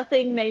 but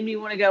nothing made me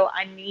want to go,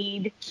 I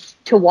need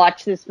to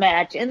watch this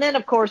match. And then,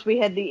 of course, we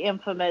had the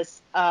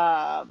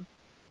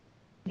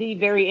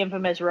very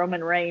infamous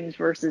Roman Reigns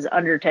versus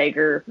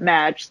Undertaker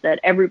match that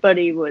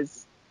everybody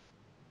was...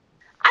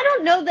 I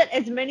don't know that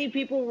as many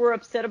people were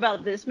upset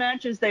about this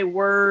match as they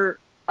were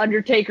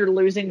Undertaker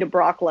losing to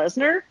Brock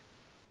Lesnar.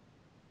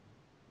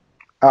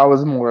 I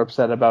was more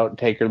upset about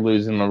Taker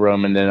losing to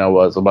Roman than I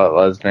was about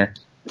Lesnar.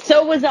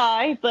 So was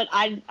I, but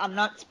I'm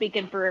not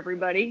speaking for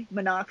everybody.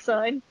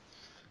 Monoxide.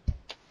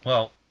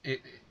 Well,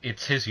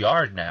 it's his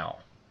yard now.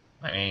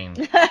 I mean,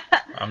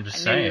 I'm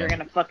just I knew saying. you were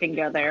gonna fucking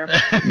go there.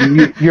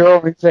 You're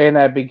only saying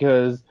that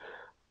because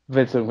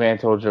Vince McMahon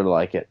told you to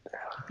like it.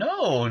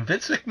 No,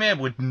 Vince McMahon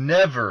would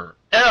never,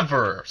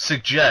 ever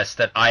suggest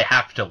that I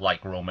have to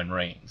like Roman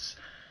Reigns.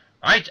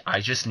 I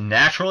just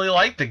naturally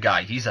like the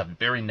guy. He's a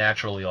very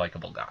naturally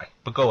likable guy.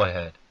 But go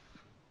ahead.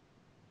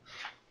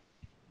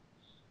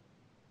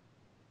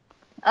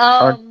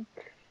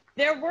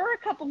 There were a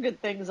couple good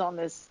things on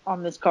this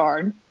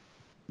card.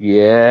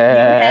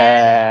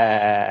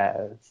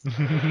 Yes.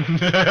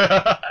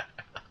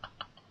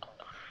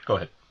 Go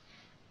ahead.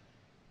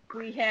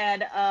 We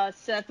had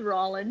Seth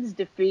Rollins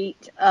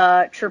defeat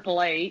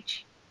Triple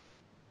H,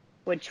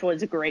 which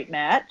was a great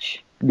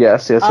match.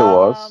 Yes, it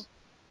was.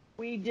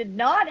 We did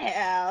not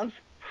have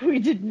Bray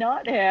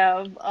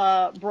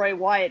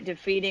Wyatt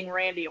defeating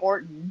Randy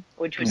Orton,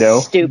 which was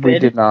stupid. We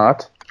did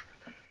not.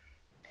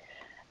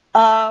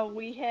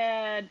 We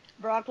had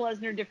Brock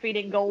Lesnar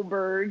defeating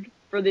Goldberg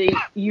for the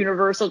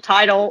Universal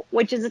title,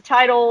 which is a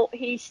title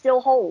he still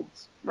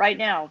holds right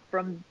now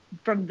from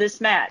this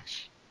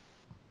match.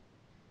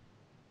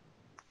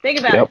 Think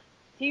about it.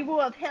 He will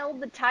have held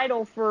the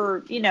title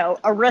for, a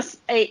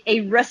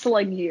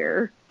wrestling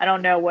year. I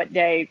don't know what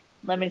day.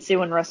 Let me see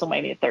what day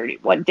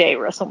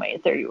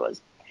WrestleMania 30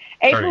 was.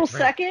 April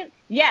 2nd?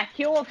 Yeah,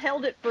 he'll have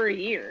held it for a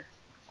year.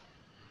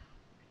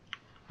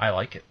 I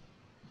like it.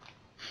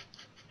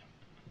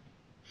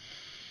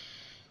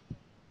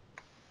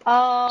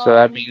 So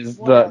that means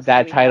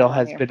that title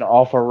has been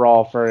off of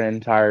Raw for an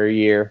entire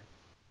year.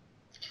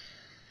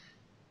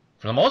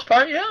 For the most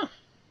part, yeah.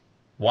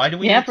 Why do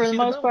we? Yeah, for the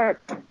most part.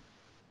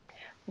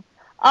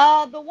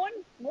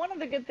 One of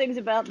the good things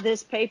about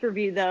this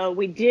pay-per-view, though,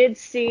 we did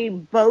see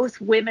both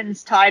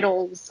women's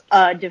titles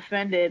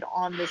defended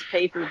on this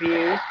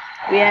pay-per-view.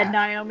 We had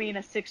Naomi in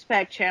a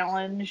six-pack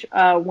challenge,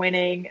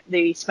 winning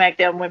the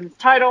SmackDown Women's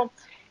title,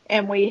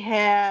 and we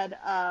had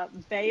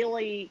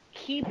Bayley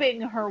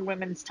keeping her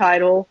women's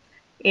title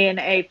in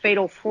a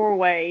fatal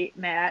four-way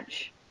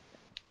match.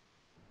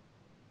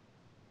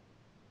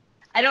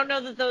 I don't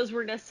know that those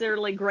were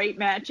necessarily great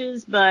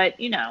matches, but,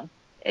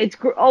 it's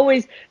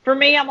always, for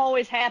me, I'm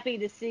always happy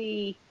to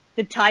see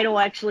the title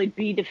actually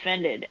be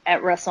defended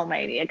at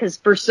WrestleMania, because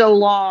for so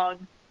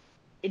long,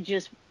 it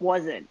just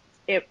wasn't.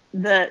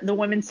 The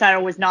women's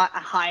title was not a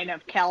high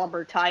enough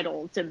caliber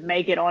title to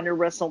make it onto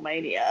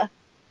WrestleMania.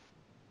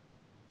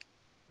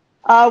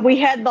 We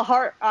had the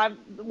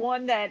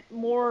one that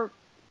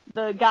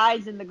the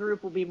guys in the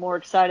group will be more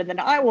excited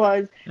than I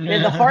was.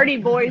 The Hardy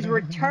Boys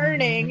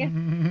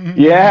returning.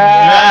 We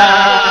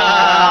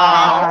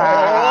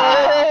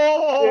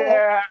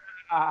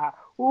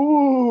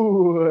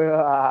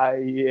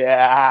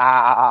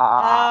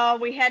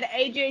had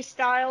AJ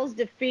Styles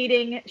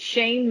defeating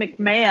Shane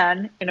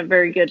McMahon in a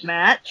very good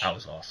match. That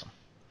was awesome.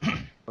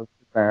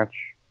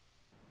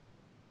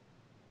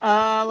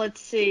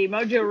 Let's see.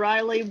 Mojo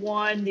Rawley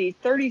won the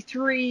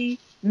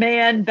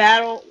 33-man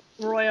battle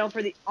royal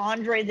for the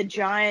Andre the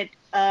Giant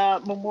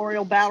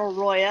Memorial Battle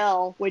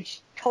Royale, which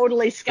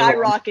totally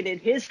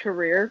skyrocketed his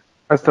career.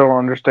 I still don't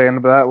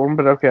understand that one,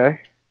 but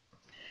okay.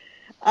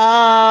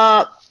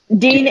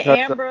 Dean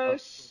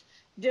Ambrose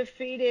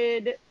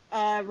retained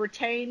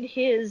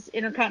his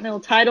Intercontinental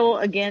title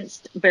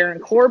against Baron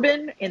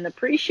Corbin in the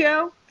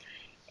pre-show,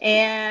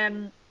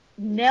 and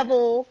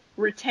Neville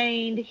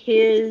retained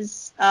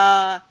his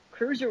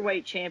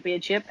Cruiserweight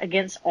Championship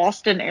against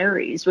Austin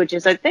Aries, which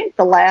is, I think,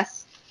 the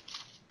last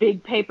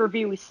big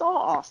pay-per-view we saw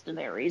Austin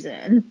Aries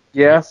in.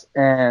 Yes,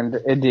 and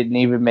it didn't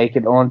even make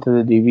it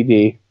onto the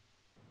DVD.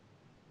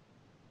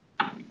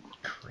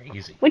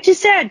 Crazy. Which is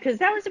sad, because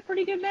that was a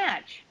pretty good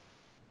match.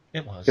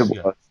 It was.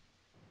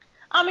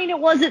 I mean, it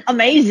wasn't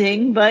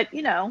amazing, but,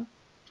 it's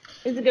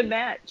a good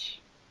match.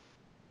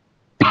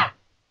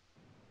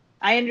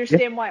 I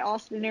understand why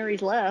Austin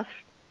Aries left.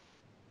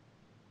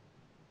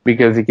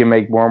 Because he can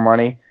make more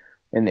money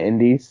in the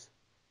indies?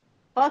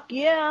 Fuck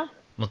yeah.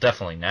 Well,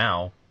 definitely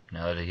now.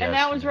 Now that he has. And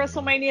that was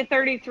WrestleMania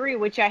 33,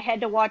 which I had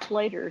to watch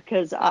later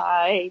because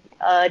I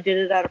did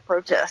it out of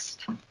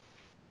protest.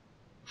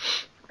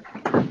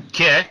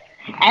 Okay.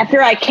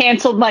 After I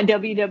canceled my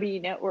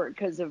WWE Network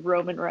because of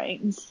Roman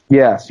Reigns.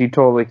 Yes, you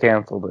totally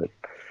canceled it.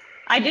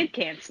 I did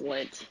cancel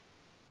it.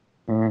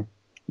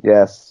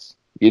 Yes,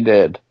 you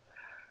did.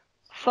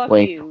 Fuck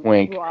wink, you,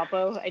 wink.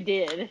 Guapo. I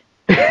did.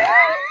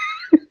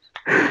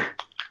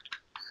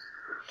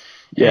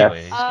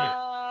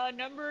 Yes.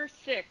 Number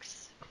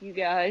 6, you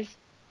guys.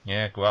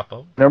 Yeah,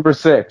 Guapo. Number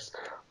 6.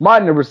 My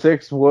number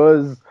 6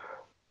 was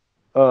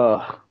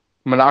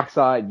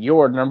Monoxide.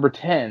 Your number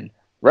 10.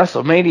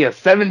 WrestleMania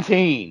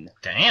 17.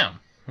 Damn.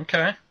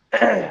 Okay.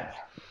 I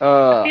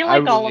feel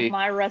like all of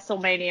my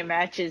WrestleMania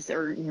matches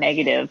are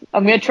negative.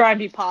 I'm going to try and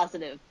be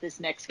positive this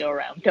next go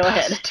around. Go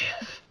ahead.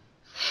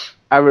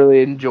 I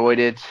really enjoyed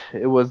it.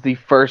 It was the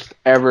first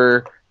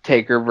ever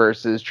Taker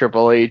versus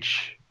Triple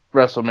H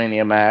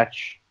WrestleMania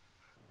match.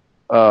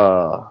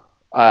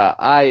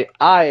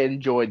 I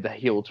enjoyed the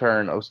heel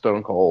turn of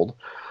Stone Cold,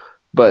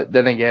 but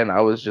then again, I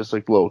was just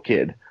like a little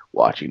kid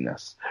watching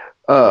this.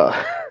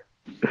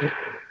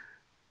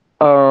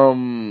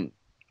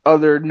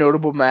 Other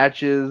notable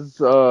matches,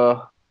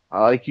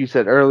 like you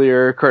said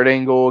earlier, Kurt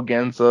Angle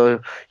against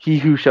He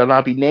Who Shall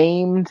Not Be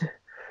Named.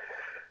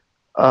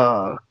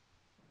 Kurt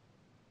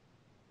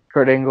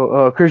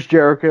Angle, Chris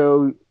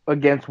Jericho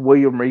against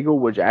William Regal,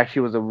 which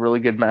actually was a really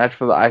good match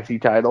for the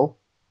IC title.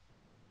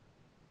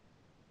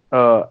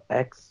 What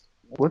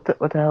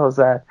the hell is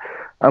that?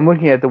 I'm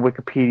looking at the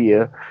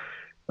Wikipedia.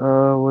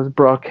 Was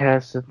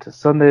broadcast to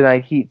Sunday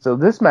Night Heat. So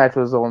this match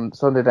was on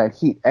Sunday Night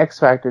Heat. X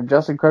Factor,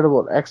 Just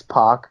Incredible, and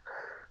X-Pac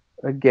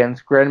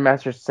against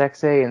Grandmaster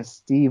Sexay and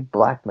Steve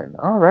Blackman.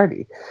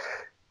 Alrighty.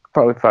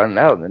 Probably find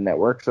out on the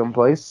network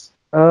someplace.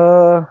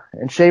 And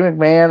Shane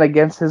McMahon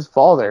against his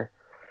father.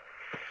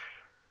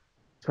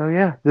 So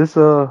yeah, this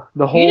the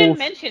whole. You didn't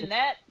mention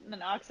that,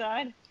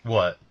 Monoxide.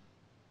 What?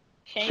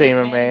 Shane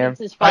McMahon.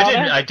 against his father.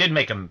 I did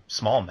make a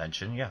small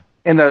mention, yeah.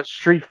 In a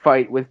street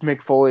fight with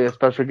Mick Foley, a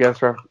special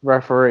guest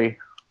referee.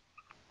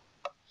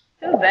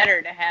 Who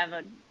better to have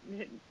a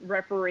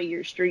referee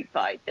your street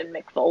fight than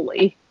Mick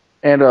Foley?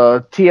 And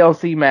a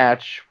TLC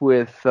match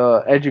with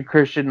Edge and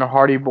Christian, the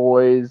Hardy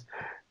Boys,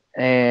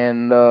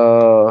 and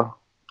Dudley's.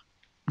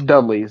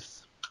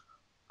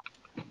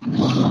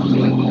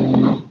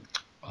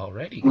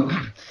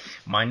 Alrighty.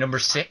 My number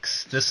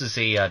 6. This is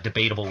a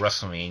debatable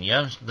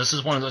WrestleMania. This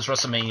is one of those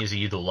WrestleManias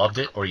you either loved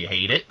it or you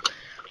hate it.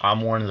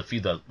 I'm one of the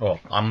few that,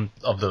 I'm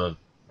of the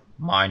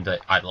mind that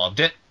I loved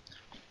it.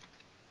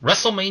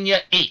 WrestleMania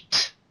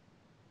 8.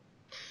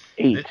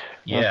 8.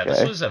 Yeah, okay.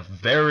 This was a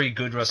very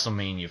good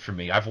WrestleMania for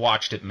me. I've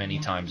watched it many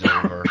times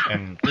over,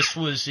 and this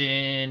was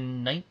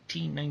in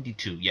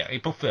 1992. Yeah,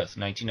 April 5th,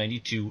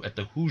 1992, at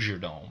the Hoosier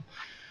Dome.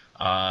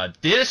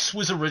 This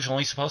was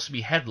originally supposed to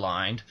be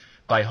headlined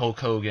by Hulk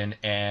Hogan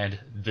and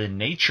the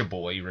Nature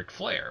Boy, Ric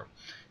Flair,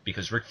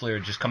 because Ric Flair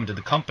had just come to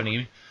the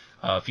company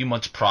a few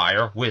months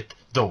prior with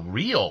the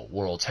real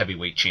World's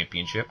Heavyweight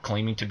Championship,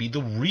 claiming to be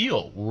the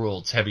real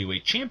World's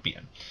Heavyweight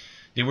Champion.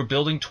 They were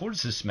building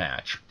towards this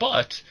match,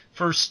 but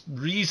for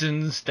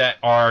reasons that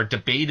are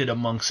debated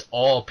amongst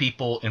all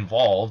people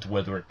involved,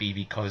 whether it be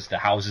because the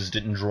houses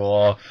didn't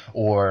draw,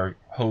 or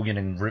Hogan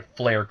and Ric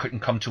Flair couldn't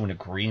come to an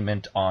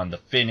agreement on the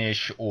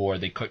finish, or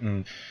they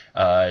couldn't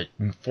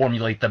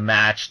formulate the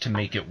match to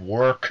make it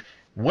work,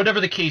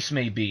 whatever the case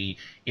may be,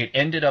 it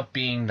ended up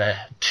being the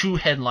two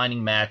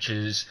headlining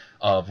matches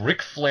of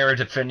Ric Flair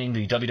defending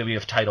the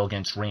WWF title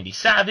against Randy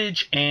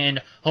Savage,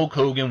 and Hulk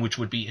Hogan, which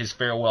would be his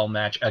farewell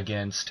match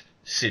against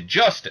Sid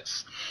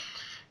Justice.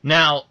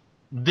 Now,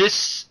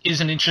 this is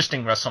an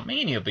interesting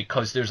WrestleMania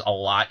because there's a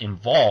lot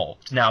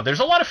involved. Now, there's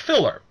a lot of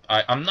filler.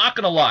 I'm not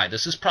going to lie.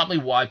 This is probably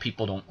why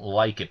people don't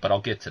like it, but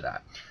I'll get to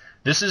that.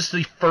 This is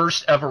the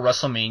first ever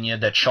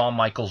WrestleMania that Shawn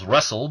Michaels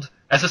wrestled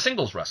as a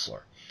singles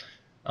wrestler.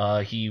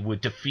 He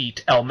would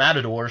defeat El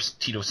Matador's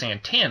Tito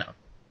Santana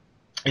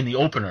in the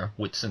opener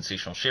with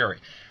Sensational Sherry.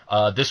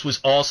 This was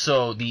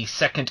also the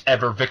second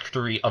ever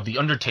victory of The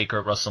Undertaker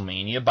at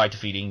WrestleMania by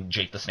defeating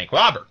Jake the Snake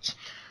Roberts.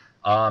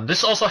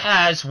 This also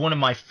has one of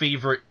my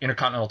favorite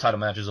Intercontinental title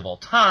matches of all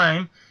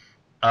time.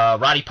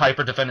 Roddy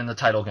Piper defending the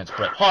title against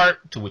Bret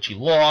Hart, to which he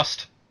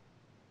lost.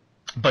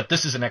 But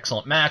this is an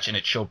excellent match, and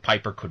it showed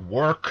Piper could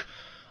work,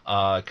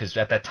 because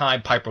at that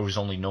time Piper was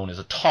only known as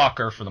a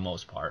talker for the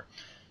most part.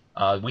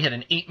 We had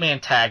an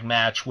 8-man tag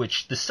match,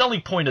 which the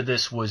selling point of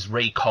this was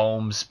Ray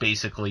Combs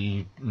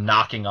basically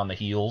knocking on the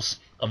heels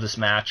of this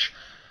match.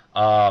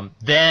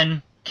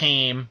 Then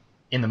came,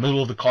 in the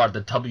middle of the card,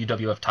 the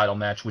WWF title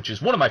match, which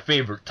is one of my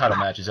favorite title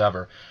matches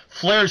ever.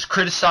 Flair's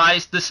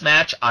criticized this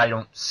match. I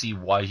don't see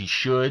why he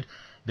should.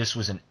 This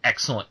was an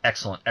excellent,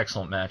 excellent,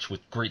 excellent match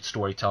with great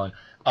storytelling.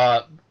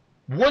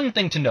 One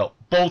thing to note,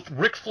 both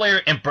Ric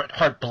Flair and Bret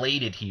Hart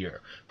bladed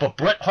here, but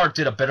Bret Hart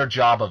did a better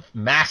job of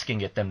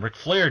masking it than Ric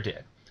Flair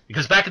did.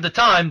 Because back at the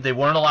time, they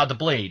weren't allowed to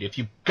blade. If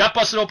you got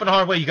busted open the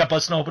hard way, you got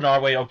busted open the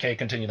hard way, okay,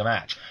 continue the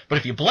match. But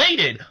if you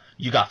bladed,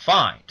 you got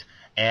fined.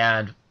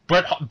 And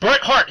Bret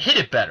Hart hit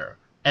it better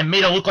and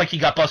made it look like he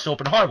got busted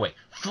open the hard way.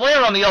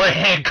 Flair, on the other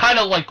hand, kind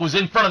of like was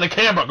in front of the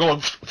camera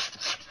going...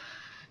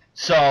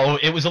 So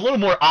it was a little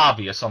more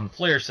obvious on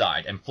Flair's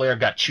side, and Flair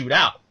got chewed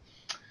out.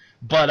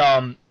 But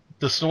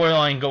the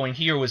storyline going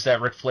here was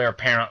that Ric Flair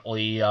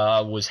apparently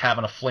was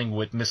having a fling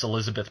with Miss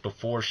Elizabeth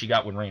before she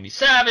got with Randy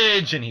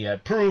Savage, and he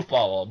had proof,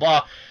 blah, blah,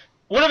 blah.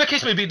 Whatever the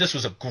case may be, this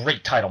was a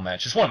great title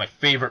match. It's one of my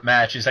favorite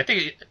matches. I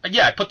think,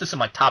 I put this in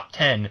my top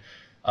 10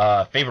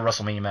 favorite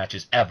WrestleMania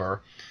matches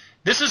ever.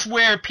 This is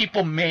where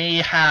people may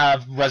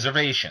have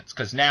reservations,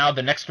 because now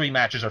the next 3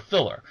 matches are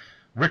filler.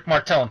 Rick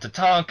Martel and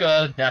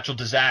Tatanka, Natural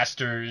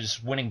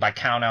Disasters, winning by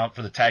countout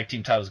for the tag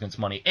team titles against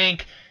Money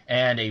Inc.,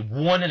 and a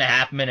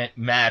 1.5-minute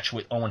match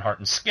with Owen Hart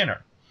and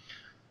Skinner.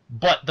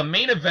 But the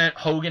main event,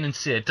 Hogan and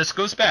Sid, this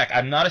goes back,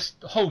 I'm not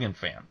a Hogan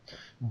fan,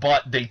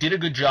 but they did a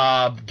good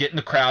job getting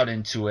the crowd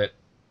into it.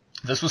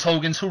 This was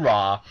Hogan's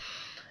hurrah,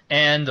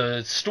 and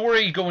the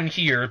story going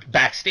here,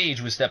 backstage,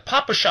 was that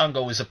Papa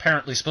Shango was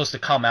apparently supposed to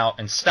come out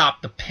and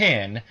stop the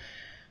pin,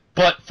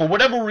 but for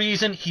whatever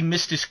reason, he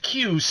missed his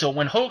cue, so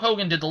when Hulk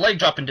Hogan did the leg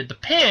drop and did the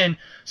pin,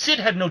 Sid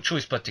had no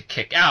choice but to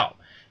kick out,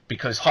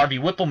 because Harvey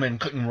Whippleman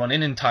couldn't run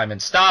in time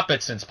and stop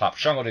it since Papa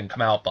Shango didn't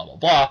come out, blah, blah,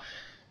 blah.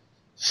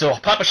 So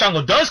Papa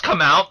Shango does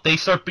come out, they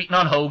start beating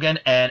on Hogan,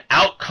 and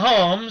out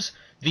comes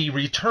the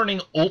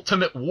returning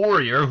Ultimate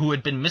Warrior who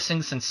had been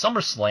missing since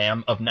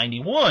SummerSlam of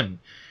 '91.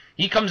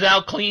 He comes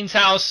out, cleans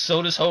house,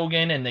 so does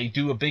Hogan, and they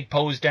do a big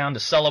pose down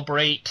to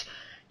celebrate.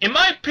 In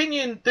my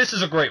opinion, this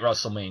is a great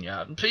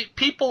WrestleMania.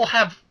 People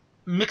have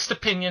mixed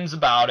opinions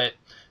about it.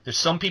 There's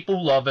some people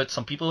who love it,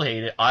 some people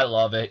hate it. I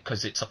love it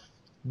because it's a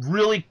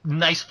really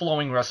nice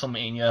flowing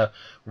WrestleMania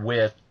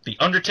with the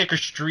Undertaker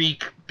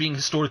streak being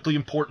historically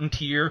important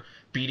here,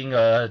 beating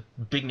a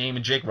big name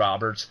in Jake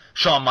Roberts,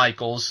 Shawn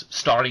Michaels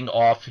starting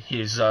off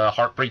his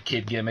Heartbreak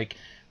Kid gimmick,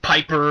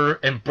 Piper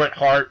and Bret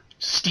Hart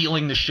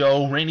stealing the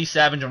show, Randy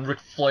Savage and Ric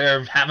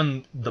Flair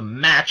having the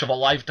match of a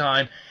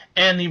lifetime,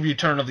 and the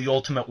return of the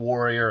Ultimate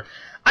Warrior.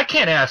 I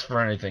can't ask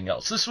for anything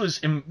else. This was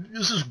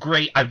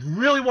great. I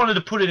really wanted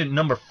to put it at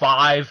number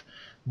 5,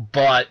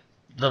 but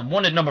the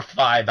one at number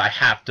 5, I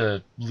have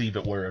to leave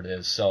it where it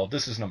is. So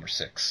this is number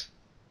 6.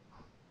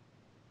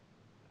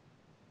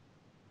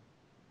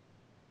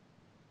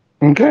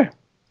 Okay.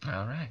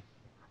 All right.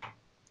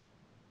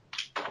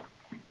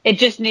 It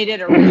just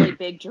needed a really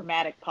big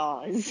dramatic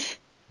pause.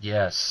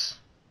 Yes.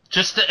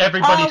 Just to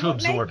everybody to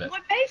absorb it.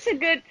 What makes a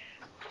good...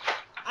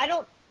 I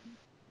don't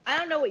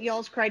know what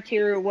y'all's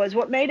criteria was.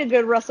 What made a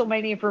good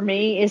WrestleMania for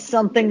me is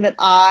something that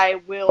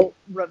I will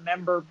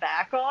remember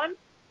back on.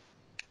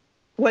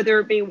 Whether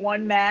it be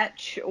one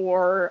match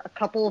or a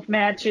couple of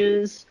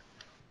matches.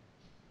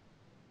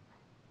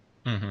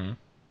 Mm-hmm.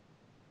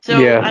 So,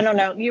 Yeah. I don't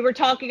know. You were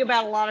talking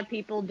about a lot of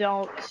people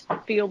don't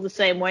feel the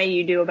same way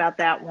you do about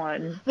that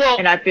one. Well,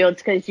 and I feel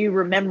it's because you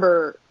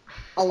remember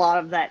a lot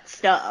of that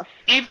stuff.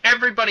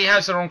 Everybody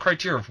has their own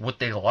criteria of what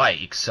they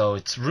like, so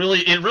it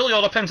really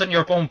all depends on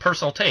your own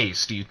personal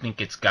taste. Do you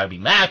think it's got to be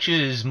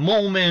matches,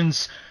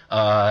 moments,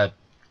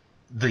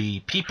 the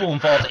people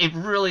involved?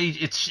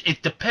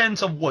 It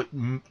depends on what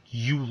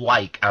you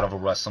like out of a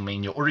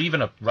WrestleMania or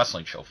even a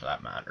wrestling show for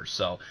that matter.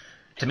 So,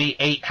 to me,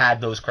 8 had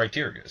those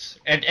criterias,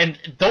 and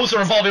those are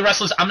involving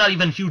wrestlers I'm not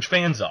even huge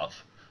fans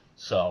of.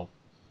 So,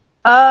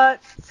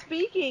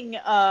 speaking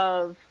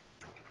of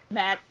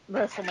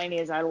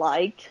WrestleManias I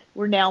liked,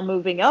 we're now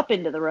moving up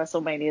into the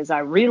WrestleManias I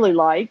really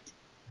liked.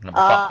 number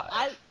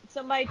 5.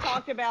 Somebody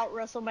talked about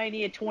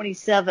WrestleMania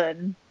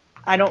 27.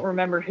 I don't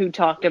remember who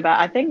talked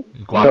about. I think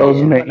That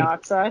was me.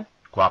 Monoxide.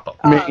 Guapo.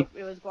 Me.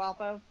 It was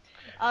Guapo.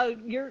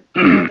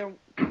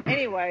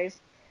 Anyways,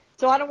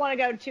 so I don't want to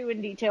go too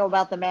in detail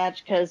about the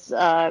match because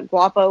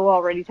Guapo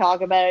already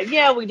talked about it.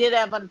 Yeah, we did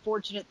have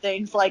unfortunate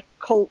things like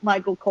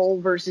Michael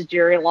Cole versus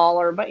Jerry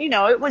Lawler, but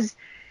it was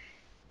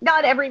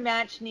not every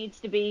match needs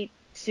to be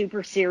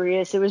super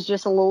serious. It was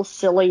just a little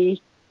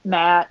silly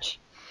match.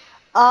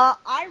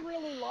 I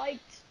really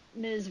liked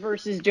Miz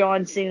versus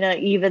John Cena,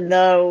 even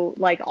though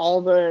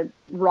all the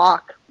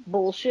Rock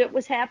bullshit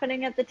was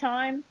happening at the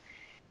time.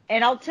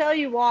 And I'll tell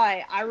you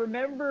why. I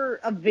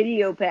remember a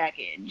video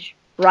package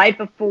right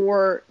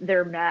before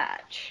their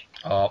match.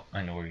 Oh,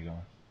 I know where you're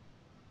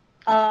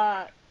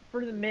going.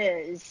 For the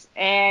Miz,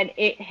 and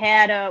it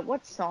had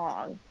what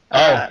song?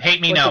 Hate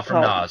Me Now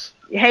from Nas.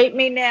 Hate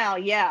Me Now,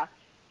 yeah.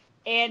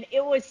 And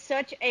it was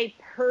such a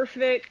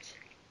perfect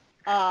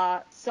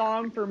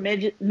song for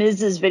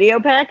Miz's video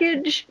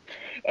package.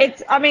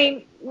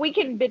 We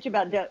can bitch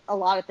about a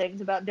lot of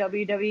things about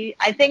WWE.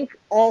 I think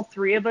all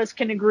three of us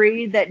can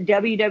agree that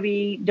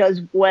WWE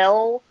does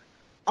well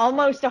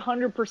almost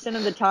 100%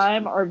 of the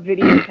time are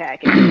video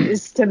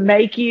packages to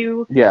make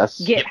you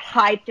get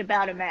hyped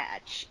about a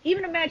match.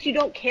 Even a match you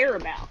don't care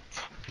about.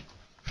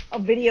 A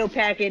video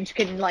package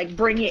can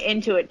bring you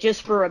into it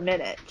just for a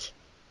minute.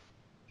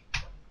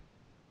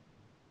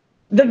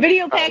 The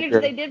video package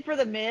they did for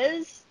The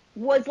Miz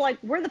was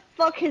where the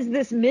fuck has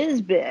this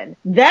Miz been?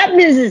 That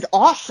Miz is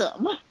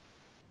awesome.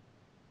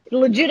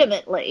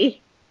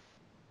 Legitimately.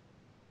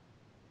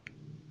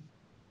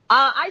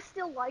 I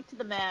still liked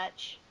the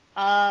match.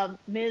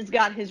 Miz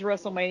got his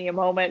WrestleMania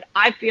moment.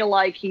 I feel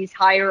like he's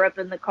higher up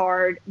in the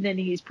card than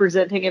he's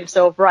presenting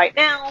himself right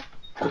now.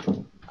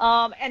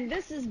 And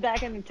this is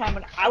back in the time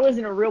when I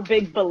wasn't a real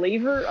big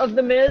believer of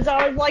The Miz.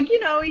 I was like,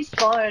 he's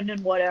fun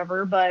and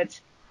whatever, but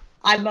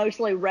I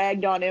mostly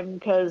ragged on him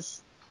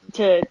because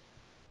to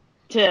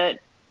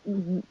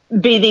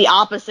be the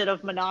opposite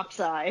of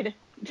Monoxide,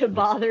 to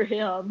bother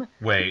him.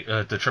 Wait,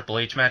 the Triple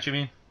H match, you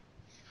mean?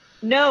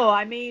 No,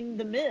 I mean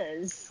The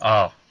Miz.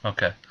 Oh,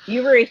 okay.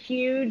 You were a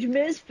huge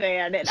Miz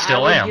fan, and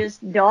Still I am. would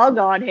just dog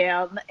on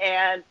him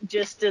and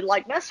just to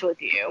mess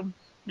with you.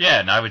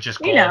 Yeah, and I would just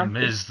call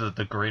Miz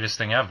the greatest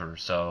thing ever.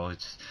 So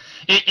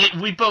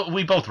we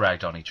both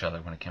ragged on each other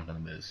when it came to The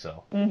Miz.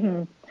 So.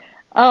 Mm-hmm.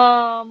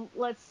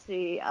 Let's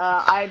see.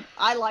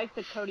 I liked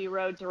the Cody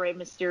Rhodes Rey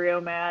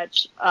Mysterio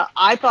match.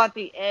 I thought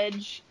the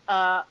Edge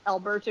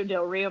Alberto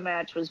Del Rio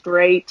match was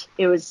great.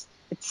 It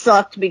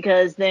sucked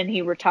because then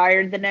he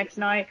retired the next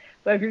night.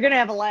 But if you're gonna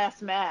have a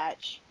last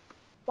match,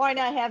 why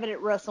not have it at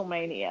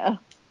WrestleMania?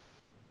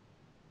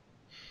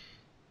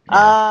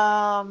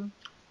 Yeah.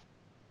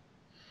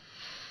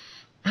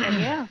 And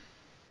yeah.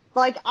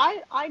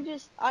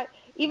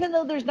 Even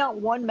though there's not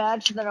one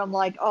match that I'm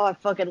like, oh, I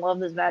fucking love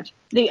this match.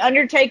 The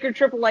Undertaker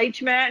Triple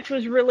H match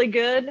was really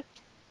good.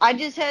 I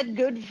just had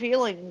good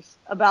feelings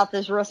about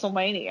this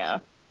WrestleMania.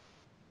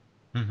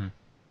 Mm-hmm.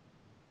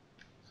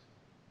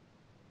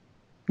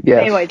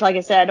 Yes. Anyways, like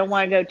I said, I don't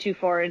want to go too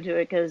far into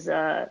it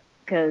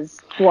because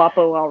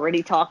Guapo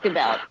already talked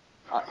about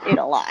it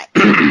a lot.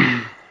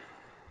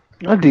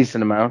 A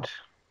decent amount.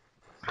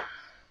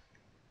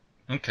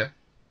 Okay.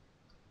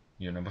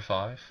 Your number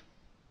 5?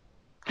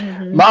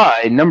 Mm-hmm.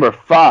 My number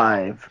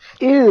 5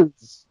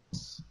 is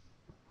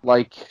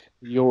like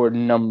your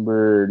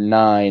number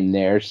 9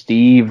 there,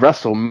 Steve.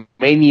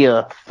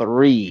 WrestleMania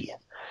 3.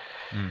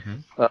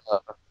 Mm-hmm.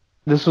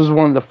 This was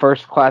one of the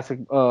first classic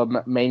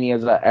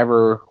manias I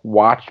ever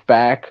watched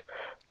back.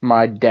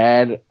 My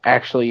dad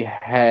actually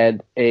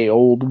had a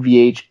old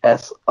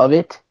VHS of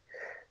it,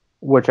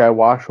 which I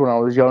watched when I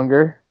was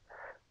younger.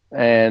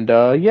 And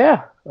it's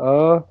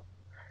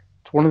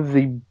one of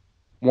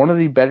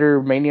the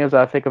better manias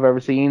I think I've ever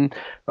seen.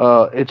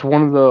 It's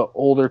one of the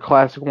older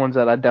classic ones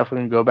that I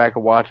definitely go back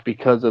and watch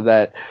because of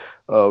that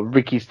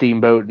Ricky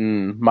Steamboat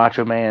and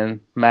Macho Man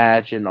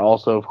match, and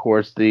also of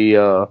course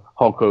the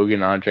Hulk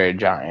Hogan Andre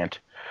Giant.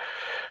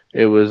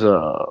 It was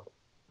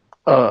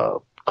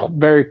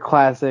very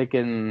classic,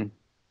 and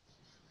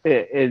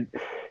it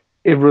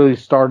really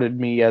started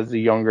me as a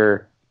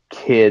younger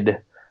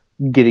kid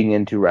getting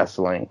into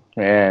wrestling,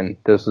 and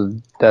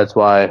that's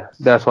why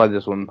this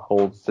one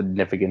holds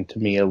significant to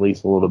me, at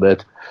least a little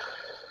bit.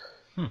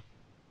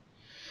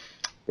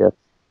 Yeah,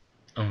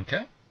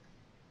 Okay.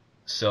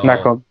 So I'm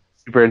not going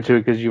super into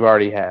it because you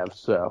already have.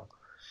 So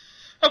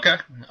okay.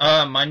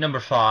 My number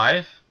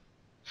 5.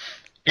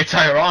 It's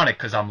ironic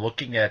because I'm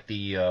looking at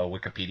the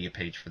Wikipedia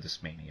page for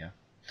this mania,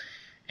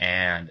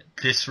 and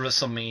this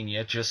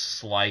WrestleMania,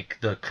 just like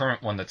the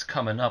current one that's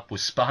coming up,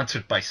 was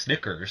sponsored by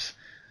Snickers,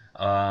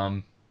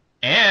 and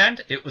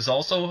it was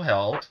also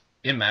held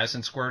in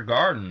Madison Square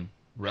Garden,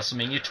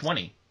 WrestleMania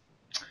 20.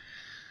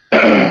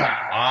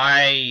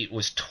 I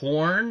was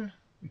torn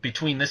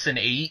between this and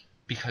 8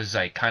 because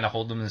I kind of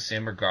hold them in the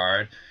same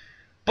regard,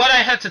 but I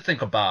had to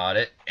think about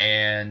it,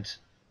 and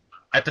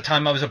at the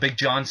time I was a big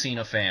John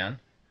Cena fan.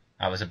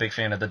 I was a big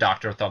fan of the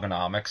Doctor of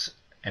Thugonomics,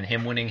 and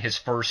him winning his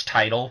first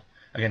title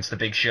against the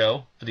Big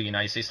Show for the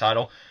United States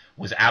title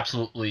was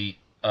absolutely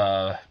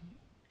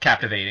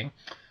captivating.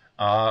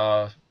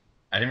 I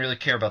didn't really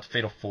care about the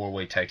Fatal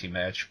 4-Way Tag Team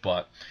match,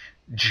 but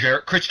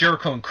Chris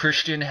Jericho and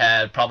Christian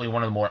had probably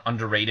one of the more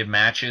underrated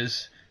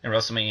matches in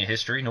WrestleMania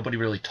history. Nobody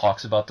really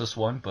talks about this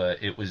one,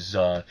 but it was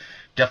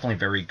definitely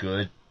very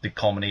good. The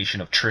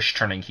culmination of Trish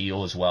turning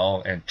heel as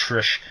well, and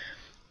Trish,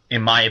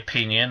 in my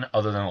opinion,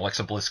 other than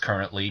Alexa Bliss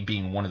currently,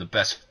 being one of the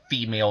best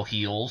female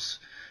heels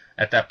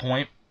at that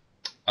point.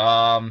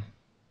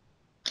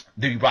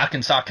 The Rock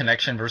and Sock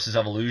Connection versus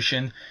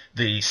Evolution,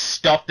 the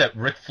stuff that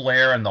Ric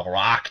Flair and The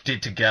Rock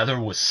did together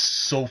was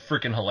so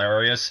freaking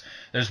hilarious.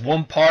 There's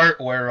one part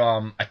where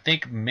I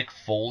think Mick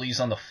Foley's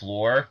on the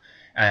floor,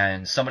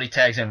 and somebody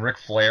tags in Ric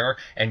Flair,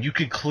 and you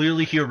can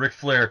clearly hear Ric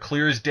Flair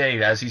clear as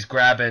day as he's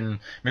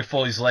grabbing Mick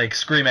Foley's leg,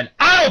 screaming,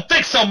 "I don't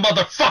think so,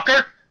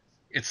 motherfucker!"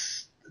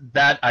 It's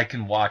that I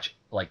can watch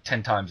like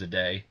 10 times a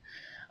day.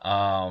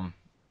 The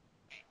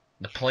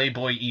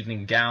Playboy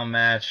evening gown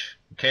match,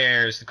 who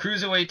cares? The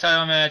Cruiserweight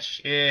title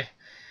match, it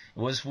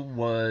was what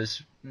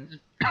was.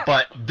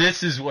 But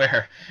this is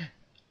where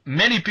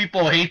many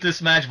people hate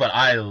this match, but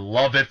I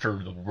love it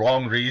for the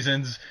wrong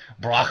reasons.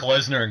 Brock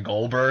Lesnar and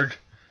Goldberg.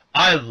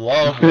 I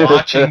love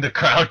watching the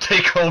crowd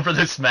take over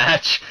this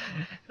match.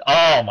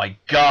 Oh my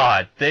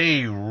god,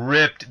 they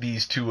ripped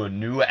these two a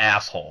new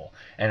asshole,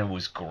 and it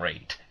was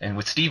great. And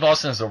with Steve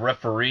Austin as the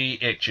referee,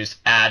 it just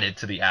added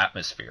to the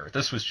atmosphere.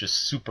 This was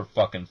just super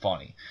fucking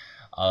funny.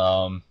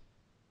 There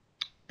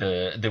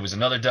was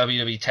another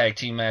WWE tag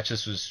team match.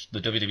 This was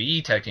the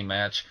WWE tag team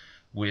match,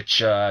 which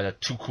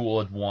Too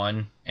Cool had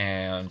won,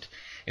 and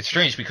it's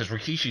strange because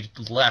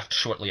Rikishi left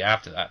shortly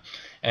after that.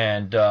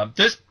 And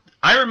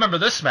I remember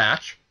this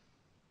match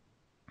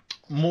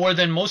more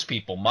than most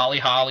people. Molly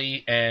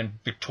Holly and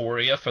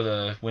Victoria for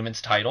the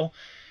women's title.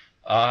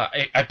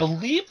 I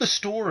believe the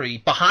story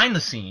behind the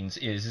scenes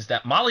is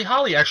that Molly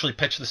Holly actually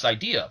pitched this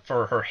idea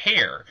for her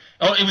hair.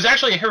 Oh, it was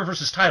actually a hair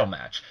versus title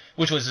match,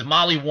 which was if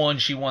Molly won,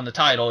 she won the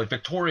title. If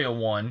Victoria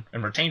won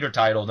and retained her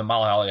title, then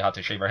Molly Holly had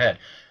to shave her head.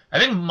 I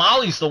think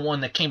Molly's the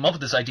one that came up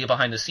with this idea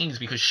behind the scenes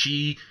because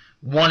she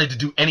wanted to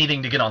do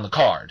anything to get on the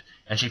card,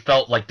 and she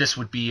felt like this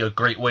would be a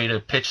great way to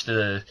pitch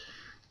to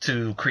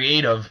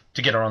creative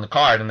to get her on the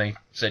card, and they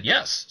said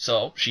yes.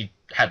 So she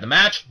had the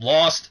match,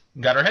 lost,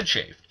 got her head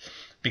shaved.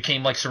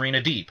 Became like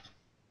Serena Deeb.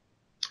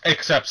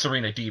 Except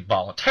Serena Deeb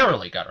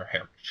voluntarily got her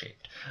hair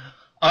shaved.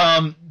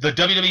 The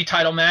WWE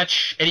title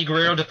match, Eddie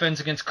Guerrero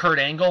defends against Kurt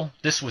Angle.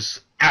 This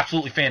was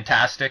absolutely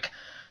fantastic.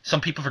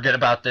 Some people forget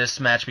about this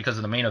match because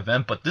of the main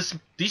event, but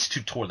these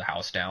two tore the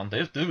house down.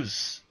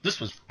 This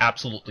was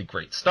absolutely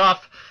great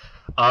stuff.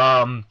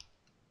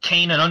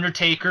 Kane and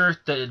Undertaker,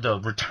 the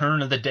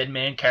Return of the Dead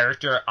Man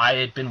character. I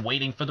had been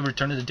waiting for the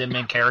Return of the Dead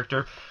Man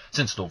character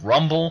since the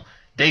Rumble.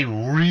 They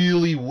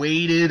really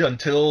waited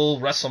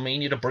until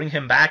WrestleMania to bring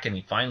him back, and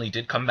he finally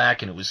did come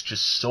back, and it was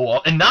just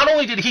so... And not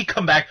only did he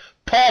come back,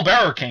 Paul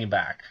Bearer came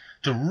back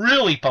to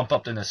really pump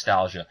up the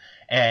nostalgia.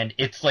 And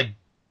it's like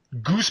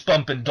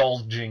goosebump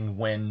indulging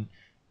when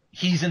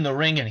he's in the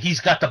ring and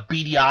he's got the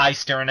beady eye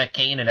staring at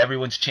Kane and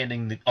everyone's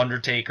chanting The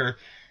Undertaker.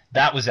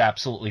 That was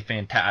absolutely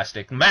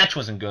fantastic. The match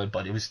wasn't good,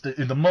 but it was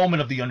the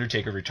moment of The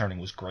Undertaker returning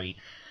was great.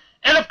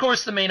 And, of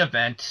course, the main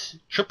event,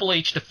 Triple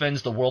H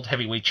defends the World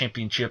Heavyweight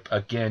Championship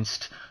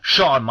against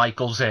Shawn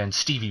Michaels and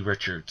Stevie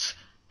Richards.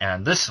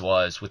 And this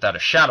was, without a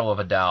shadow of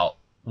a doubt,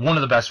 one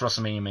of the best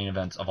WrestleMania main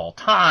events of all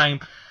time.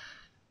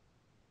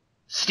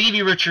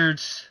 Stevie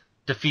Richards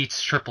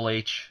defeats Triple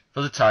H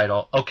for the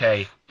title.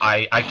 Okay,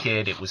 I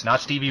kid. It was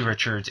not Stevie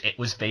Richards. It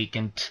was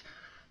Vacant.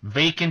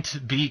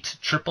 Vacant beat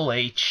Triple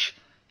H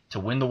to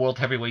win the World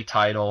Heavyweight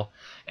title,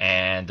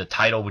 and the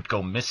title would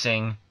go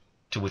missing,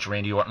 to which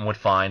Randy Orton would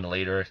find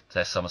later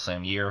that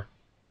SummerSlam year.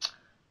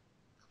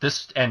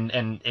 And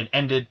it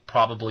ended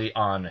probably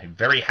on a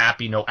very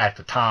happy note at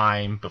the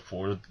time,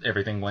 before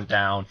everything went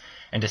down.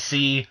 And to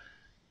see,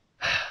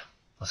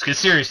 let's get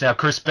serious now,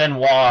 Chris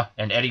Benoit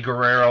and Eddie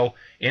Guerrero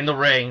in the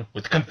ring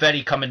with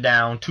confetti coming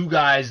down, two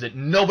guys that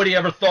nobody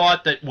ever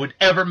thought that would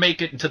ever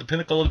make it into the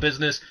pinnacle of the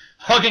business,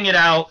 hugging it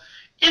out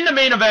in the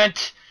main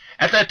event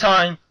at that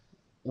time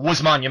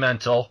was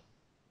monumental.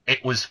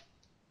 It was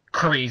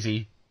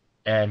crazy.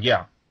 And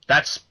yeah,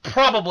 that's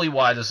probably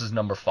why this is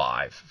number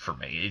 5 for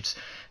me. It's,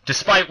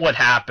 despite what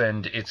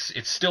happened, it's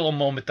still a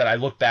moment that I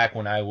look back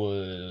when I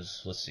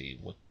was, let's see,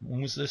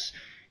 when was this?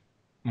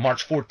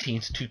 March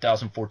 14th,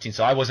 2014,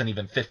 so I wasn't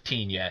even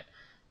 15 yet.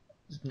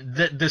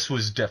 This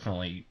was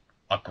definitely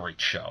a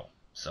great show.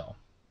 So,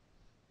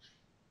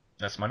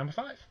 that's my number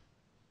 5.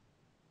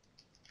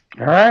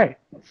 All right.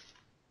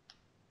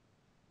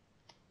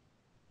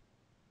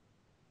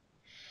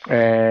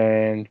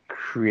 And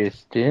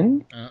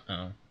Kristen?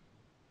 Uh-oh.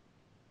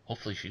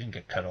 Hopefully she didn't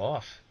get cut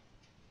off.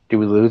 Did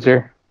we lose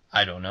her?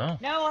 I don't know.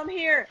 No, I'm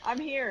here. I'm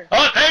here.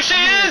 Oh, there she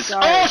is!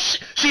 Sorry. Oh,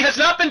 she has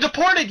not been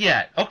deported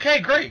yet.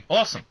 Okay, great.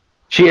 Awesome.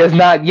 She has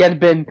not yet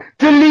been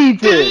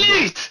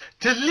deleted.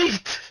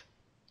 Delete!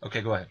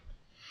 Okay, go ahead.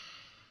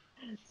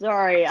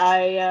 Sorry,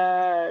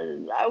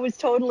 I was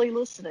totally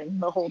listening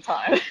the whole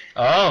time.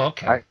 Oh,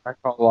 okay. I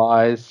call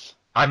lies.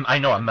 I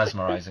know I'm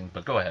mesmerizing,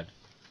 but go ahead.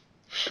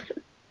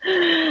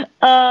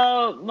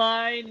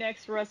 My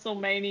next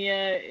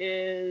WrestleMania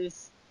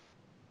is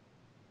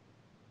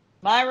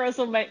next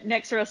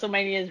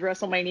WrestleMania is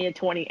WrestleMania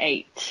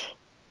 28.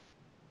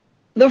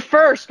 The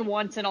first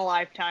once in a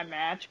lifetime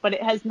match, but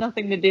it has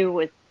nothing to do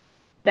with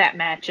that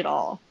match at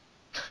all.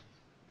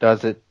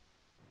 Does it?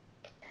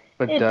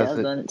 But It does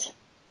doesn't.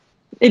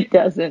 It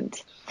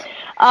doesn't.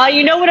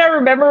 You know what I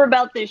remember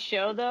about this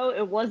show though?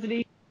 It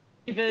wasn't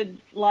even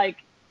like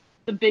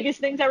the biggest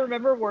things I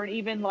remember weren't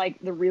even like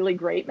the really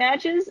great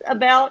matches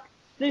about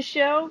this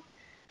show.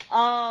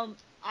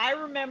 I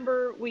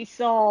remember we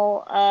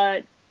saw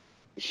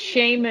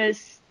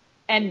Sheamus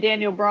and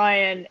Daniel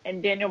Bryan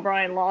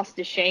lost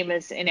to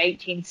Sheamus in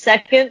 18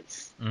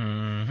 seconds.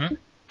 Mm-hmm.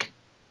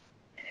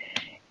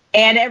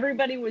 And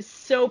everybody was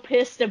so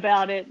pissed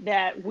about it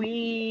that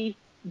we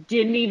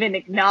didn't even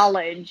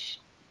acknowledge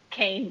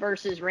Kane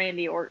versus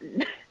Randy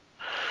Orton.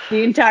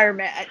 The entire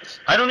match.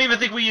 I don't even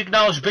think we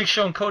acknowledged Big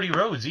Show and Cody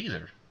Rhodes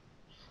either.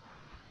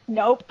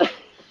 Nope.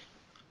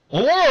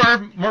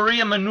 Or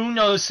Maria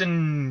Menounos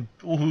and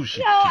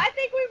I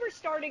think we were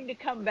starting to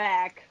come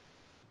back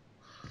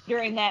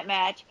during that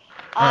match.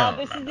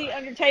 This is the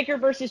Undertaker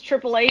versus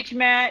Triple H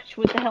match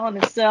with the Hell in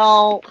a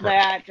Cell.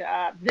 Correct.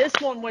 This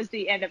one was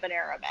the end of an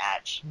era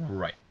match.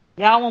 Right.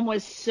 That one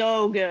was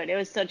so good. It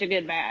was such a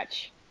good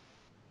match.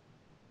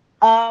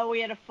 We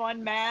had a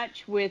fun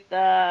match with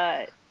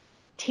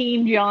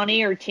Team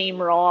Johnny or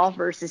Team Raw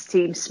versus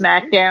Team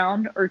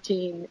SmackDown or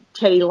Team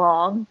Teddy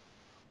Long.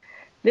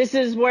 This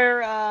is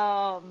where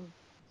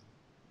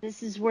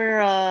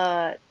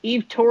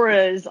Eve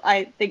Torres,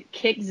 I think,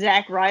 kicked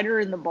Zack Ryder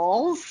in the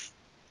balls.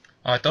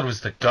 Oh, I thought it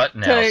was the gut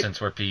now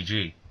since we're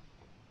PG.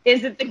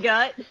 Is it the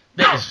gut?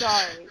 Oh,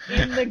 sorry.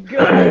 In the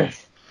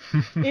gut.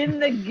 In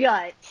the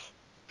gut.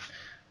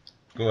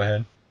 Go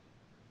ahead.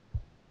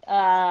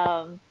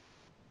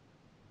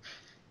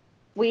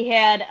 We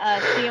had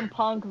CM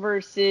Punk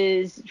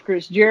versus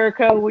Chris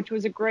Jericho, which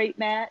was a great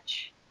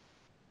match.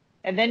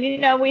 And then,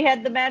 we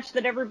had the match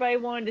that everybody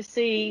wanted to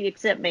see,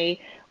 except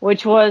me,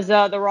 which was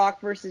The Rock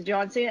versus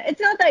John Cena.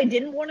 It's not that I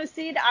didn't want to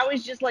see it. I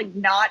was just,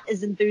 not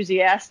as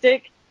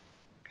enthusiastic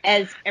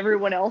as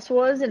everyone else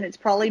was. And it's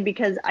probably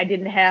because I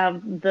didn't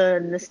have the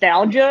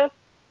nostalgia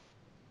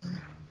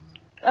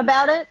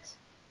about it.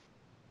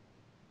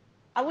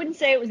 I wouldn't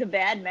say it was a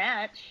bad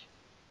match.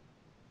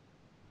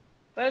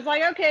 But I was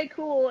like, okay,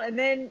 cool. And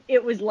then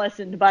it was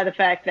lessened by the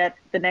fact that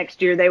the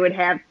next year they would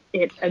have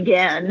it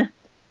again.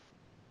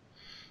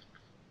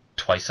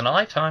 Twice in a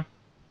lifetime.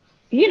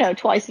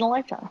 Twice in a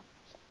lifetime.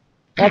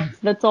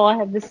 That's all I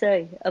have to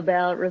say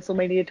about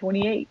WrestleMania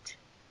 28.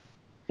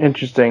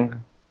 Interesting.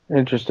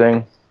 And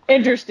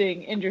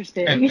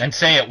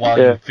say it while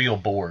you feel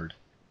bored.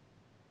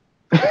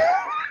 You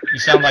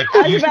sound like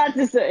I was about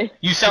to say.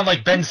 You sound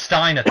like Ben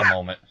Stein at the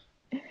moment.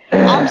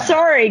 I'm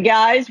sorry,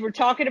 guys. We're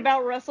talking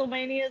about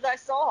WrestleManias I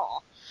saw.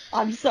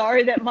 I'm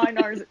sorry that mine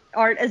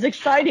aren't as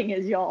exciting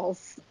as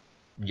y'all's.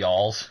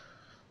 Y'all's.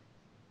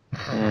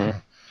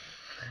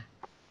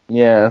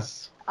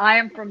 Yes. I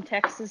am from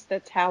Texas.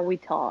 That's how we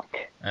talk.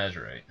 That's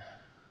right.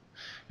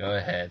 Go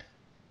ahead.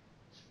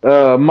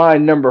 My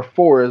number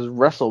 4 is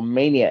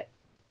WrestleMania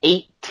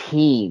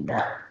 18,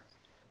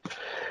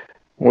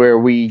 where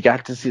we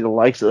got to see the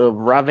likes of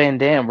Rob Van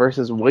Dam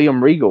versus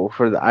William Regal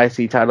for the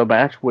IC title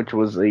match, which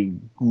was a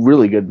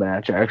really good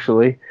match,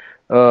 actually.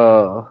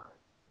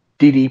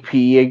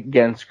 DDP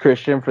against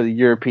Christian for the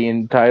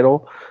European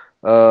title.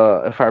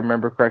 If I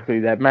remember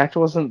correctly, that match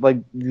wasn't like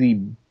the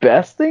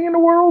best thing in the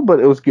world, but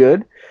it was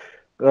good.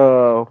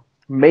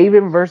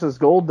 Maven versus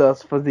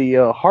Goldust for the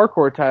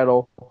hardcore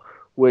title,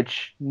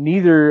 which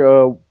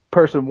neither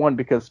person won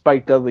because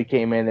Spike Dudley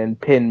came in and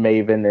pinned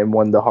Maven and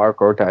won the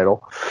hardcore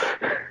title.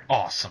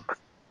 Awesome.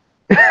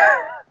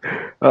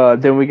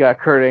 Then we got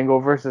Kurt Angle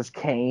versus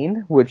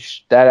Kane,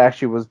 which that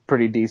actually was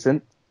pretty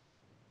decent.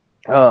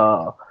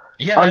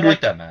 Yeah, I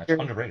like that match.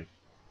 Underrated.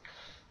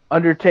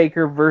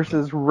 Undertaker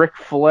versus Ric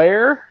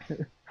Flair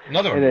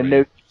Another in a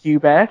underrated. no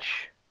DQ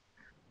match.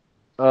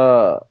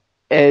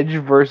 Edge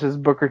versus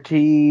Booker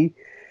T.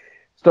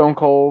 Stone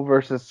Cold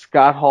versus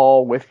Scott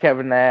Hall with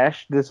Kevin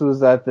Nash. This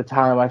was at the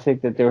time I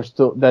think that they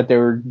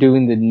were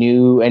doing the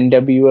new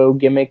NWO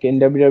gimmick in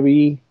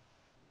WWE.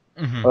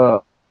 Mm-hmm.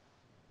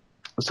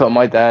 Something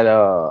like that.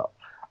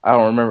 I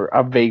don't remember.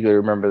 I vaguely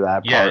remember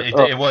that part. Yeah,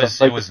 it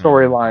was like it was the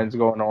storylines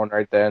going on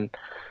right then.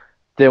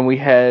 Then we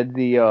had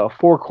the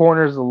Four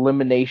Corners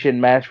elimination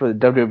match for the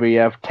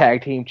WWF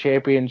Tag Team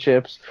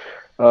Championships.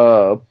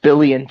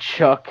 Billy and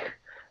Chuck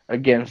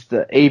against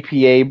the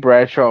APA,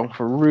 Bradshaw and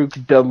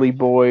Farouk, Dudley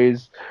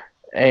Boys,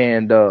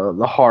 and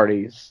the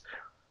Hardys.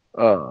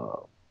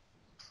 But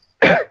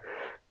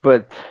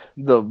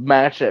the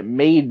match that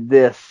made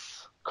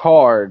this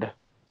card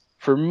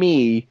for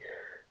me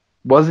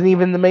wasn't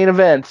even the main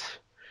event.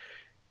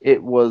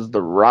 It was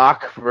The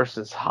Rock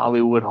versus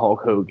Hollywood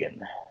Hulk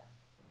Hogan.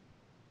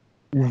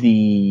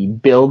 The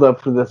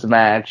build-up for this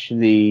match,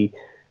 the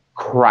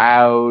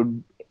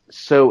crowd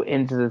so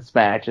into this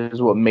match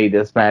is what made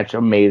this match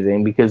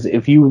amazing, because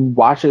if you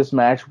watch this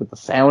match with the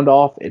sound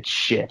off, it's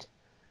shit.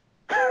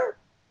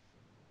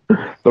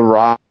 The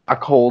Rock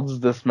holds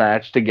this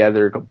match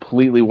together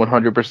completely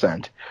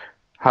 100%.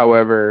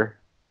 However,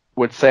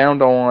 with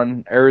sound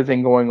on,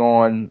 everything going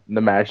on,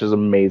 the match is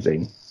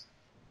amazing.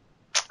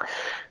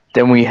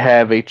 Then we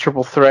have a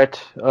triple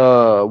threat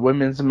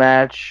women's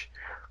match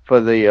for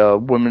the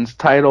women's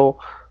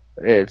title.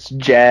 It's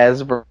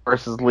Jazz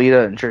versus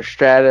Lita and Trish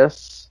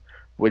Stratus,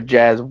 with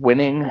Jazz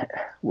winning,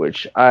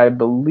 which I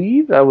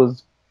believe that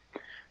was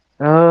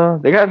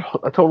they got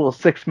a total of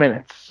 6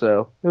 minutes,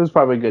 so it was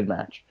probably a good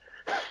match.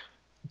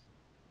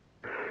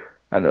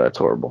 I know that's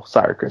horrible.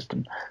 Sorry,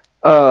 Kristen.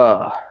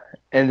 And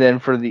then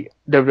for the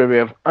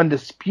WWF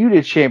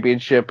Undisputed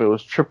Championship, it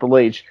was Triple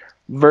H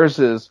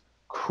versus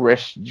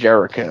Chris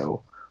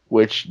Jericho,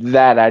 which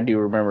that I do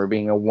remember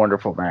being a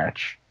wonderful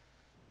match.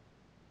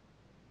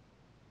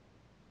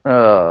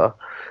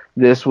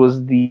 This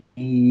was the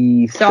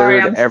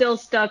Sorry, third I'm still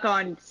stuck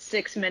on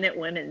 6-minute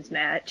women's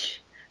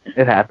match.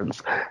 It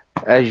happens,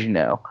 as you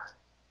know.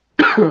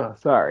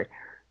 Sorry.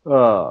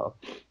 I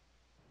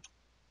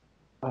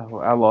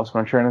lost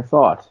my train of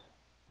thought.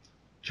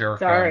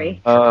 Jericho.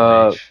 Sorry.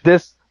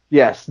 This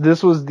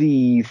was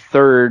the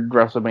third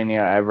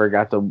WrestleMania I ever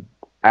got to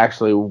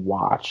actually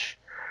watch.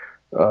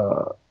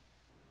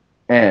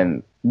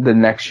 And the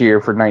next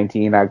year for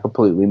 19, I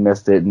completely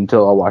missed it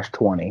until I watched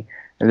 20.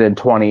 And then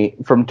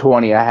from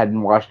 20, I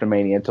hadn't watched a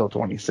Mania until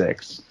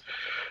 26.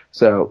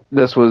 So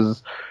this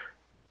was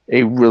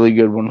a really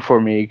good one for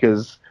me,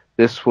 because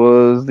this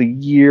was the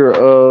year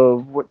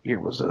of, what year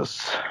was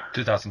this?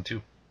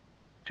 2002.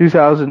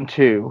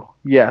 2002.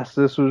 Yes,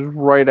 this was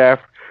right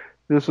after.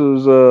 This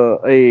was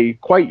a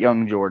quite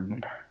young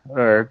Jordan,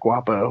 or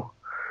Guapo.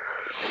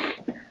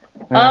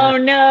 Oh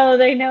no,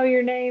 they know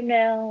your name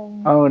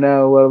now. Oh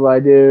no, what do I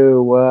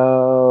do?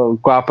 Whoa,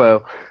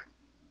 Guapo.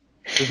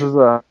 This is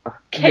a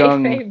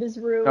young. Kayfabe is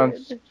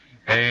ruined.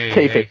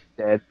 Hey,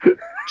 dead.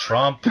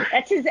 Trump.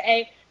 That's his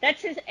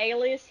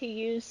alias he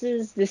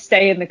uses to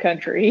stay in the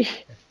country.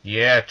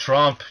 Yeah,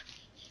 Trump.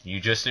 Here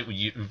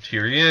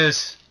he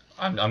is.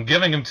 I'm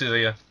giving him to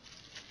you.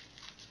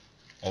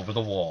 Over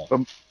the wall.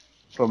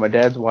 But my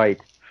dad's white.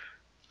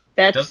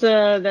 That's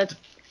doesn't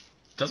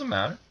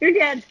matter. Your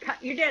dad's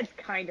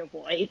kind of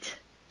white.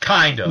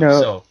 Kind of. No.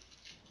 So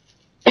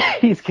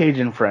he's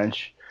Cajun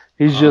French.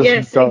 He's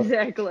just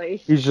exactly.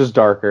 He's just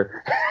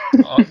darker.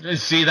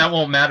 See, that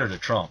won't matter to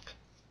Trump.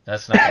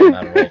 That's not going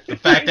to matter at all. The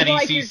fact that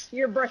he sees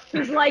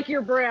he's like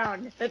you're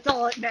brown. That's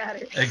all that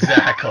matters.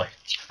 Exactly.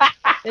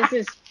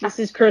 This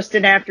is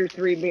Kristen after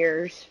 3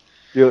 beers.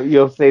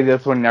 You'll say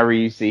this whenever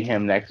you see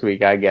him next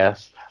week, I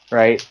guess,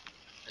 right?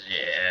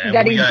 Yeah.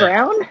 That he's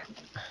brown?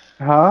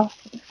 Huh?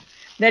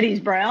 That he's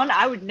brown?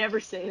 I would never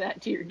say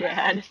that to your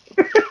dad.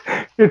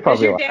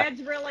 Because your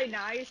dad's really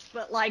nice,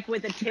 but like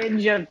with a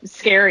tinge of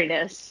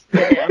scariness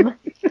to him.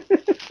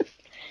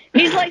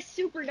 He's like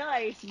super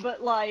nice,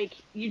 but like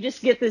you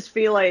just get this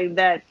feeling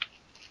that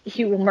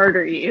he will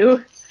murder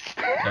you.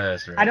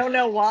 That's right. I don't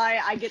know why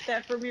I get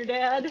that from your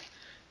dad,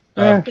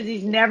 Because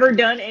he's never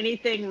done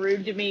anything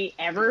rude to me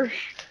ever.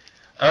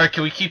 All right,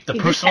 can we keep the He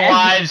personal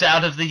just lives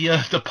out of the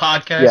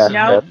podcast? Yeah.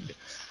 No.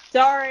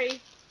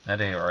 Sorry.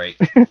 That ain't right.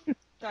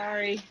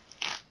 Sorry.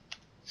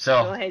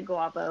 So, Go ahead,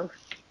 Guapo.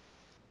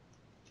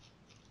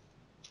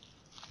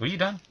 were you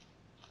done?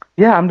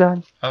 Yeah, I'm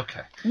done.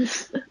 Okay.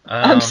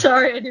 I'm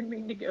sorry, I didn't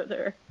mean to go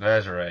there.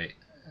 That's right.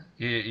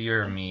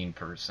 You're a mean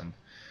person.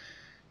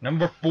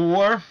 Number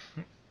 4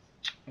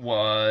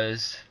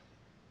 was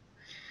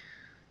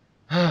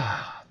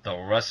the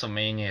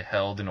WrestleMania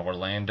held in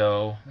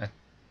Orlando.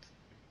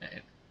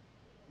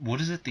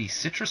 What is it? The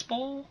Citrus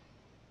Bowl?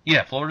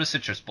 Yeah, Florida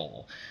Citrus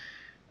Bowl.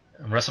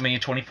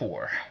 WrestleMania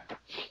 24.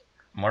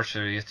 March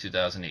 30th,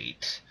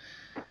 2008.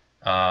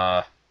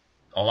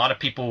 A lot of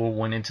people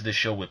went into the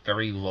show with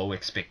very low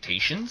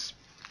expectations.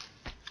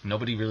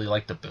 Nobody really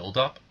liked the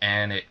build-up,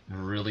 and it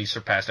really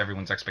surpassed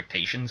everyone's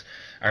expectations.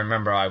 I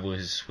remember I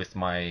was with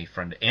my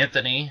friend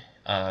Anthony.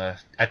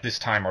 At this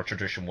time, our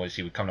tradition was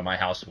he would come to my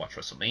house to watch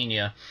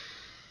WrestleMania.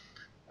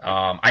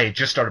 I had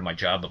just started my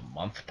job a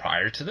month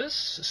prior to this,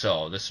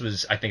 so this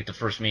was, I think, the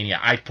first Mania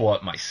I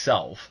fought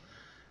myself.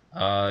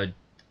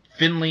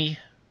 Finley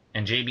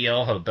and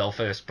JBL had a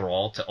Belfast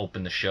Brawl to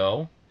open the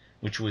show,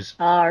 which was...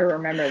 I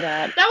remember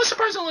that. That was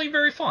surprisingly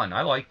very fun.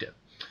 I liked it.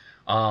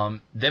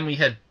 Then we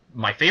had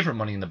my favorite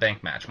Money in the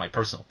Bank match, my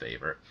personal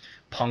favorite.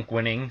 Punk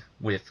winning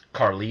with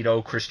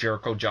Carlito, Chris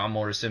Jericho, John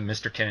Morrison,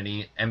 Mr.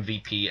 Kennedy,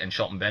 MVP, and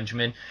Shelton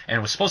Benjamin. And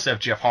it was supposed to have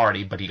Jeff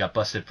Hardy, but he got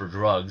busted for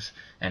drugs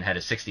and had a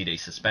 60-day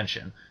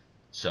suspension.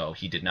 So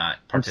he did not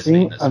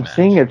participate in this match. I'm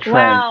seeing a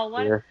trend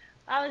here.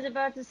 I was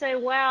about to say,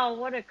 wow,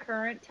 what a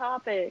current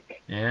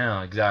topic.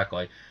 Yeah,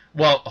 exactly.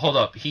 Well, hold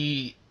up.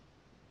 He,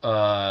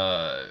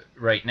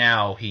 right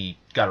now, he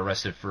got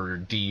arrested for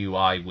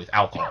DUI with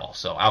alcohol.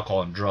 So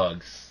alcohol and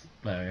drugs.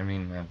 I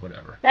mean,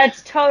 whatever.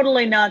 That's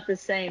totally not the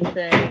same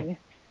thing.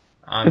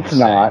 It's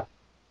not.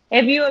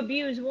 If you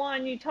abuse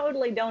one, you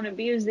totally don't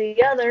abuse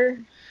the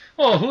other.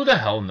 Well, who the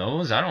hell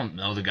knows? I don't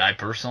know the guy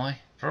personally.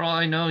 For all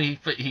I know, he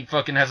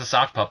fucking has a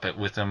sock puppet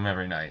with him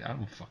every night. I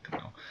don't fucking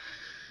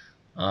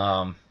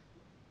know.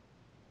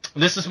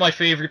 This is my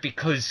favorite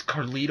because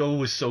Carlito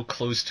was so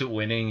close to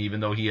winning, even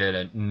though he had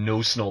a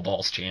no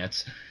snowballs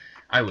chance.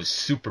 I was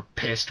super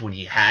pissed when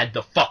he had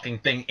the fucking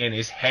thing in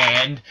his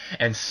hand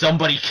and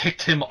somebody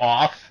kicked him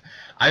off.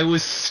 I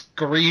was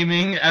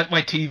screaming at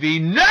my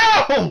TV,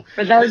 no!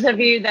 For those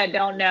of you that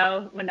don't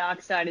know,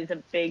 Monoxide is a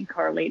big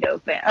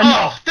Carlito fan.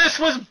 Oh, this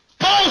was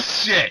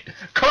bullshit!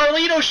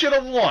 Carlito should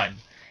have won.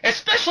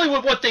 Especially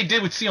with what they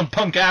did with CM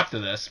Punk after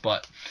this,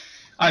 but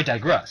I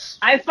digress.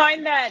 I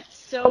find that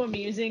so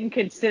amusing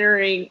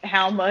considering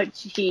how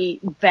much he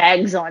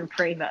bags on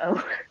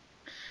Primo.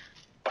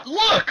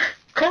 Look!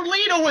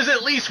 Carlito was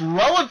at least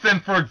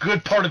relevant for a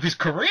good part of his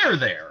career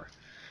there.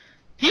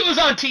 He was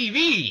on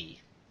TV.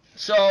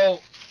 So,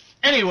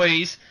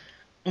 anyways,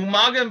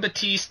 Umaga and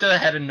Batista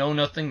had a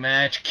know-nothing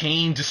match.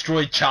 Kane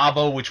destroyed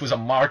Chavo, which was a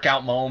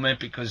mark-out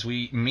moment because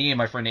me and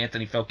my friend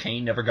Anthony felt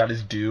Kane never got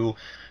his due,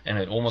 and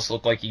it almost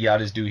looked like he got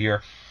his due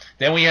here.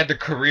 Then we had the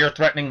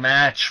career-threatening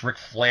match, Ric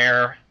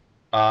Flair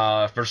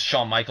versus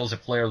Shawn Michaels.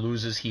 If Flair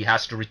loses, he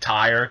has to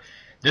retire.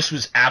 This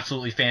was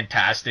absolutely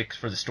fantastic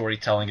for the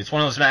storytelling. It's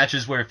one of those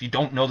matches where if you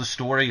don't know the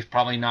story, it's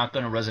probably not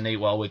going to resonate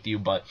well with you,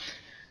 but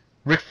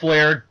Ric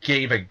Flair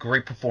gave a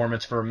great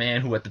performance for a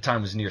man who at the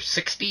time was near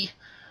 60,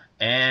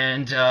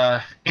 and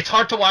it's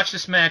hard to watch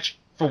this match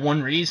for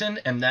one reason,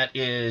 and that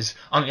is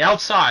on the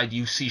outside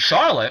you see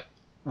Charlotte,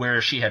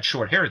 where she had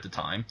short hair at the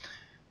time,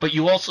 but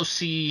you also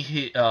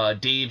see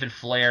David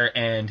Flair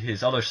and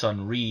his other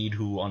son Reed,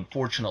 who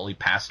unfortunately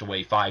passed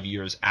away 5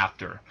 years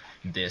after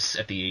this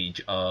at the age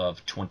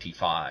of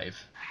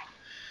 25.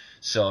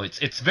 So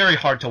it's very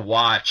hard to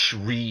watch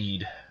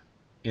Reed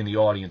in the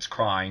audience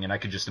crying, and I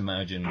could just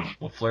imagine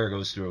what Flair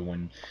goes through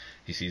when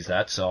he sees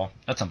that, so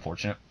that's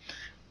unfortunate.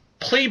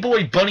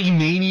 Playboy Bunny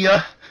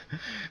Mania,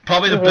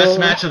 probably the best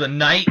match of the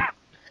night.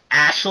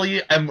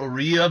 Ashley and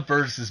Maria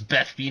versus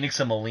Beth Phoenix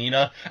and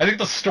Melina. I think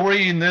the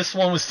story in this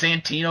one was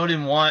Santino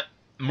didn't want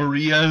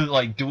Maria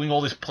like doing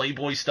all this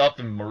Playboy stuff,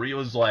 and Maria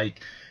was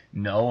like,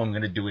 "No, I'm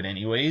gonna do it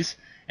anyways."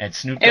 And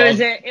Snoop Dogg.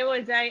 It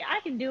was a I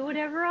can do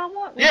whatever I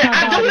want. Yeah,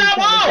 I do what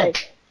I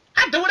want.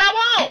 I do what I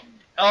want.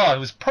 Oh, it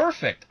was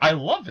perfect. I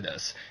love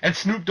this. And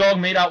Snoop Dogg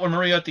made out with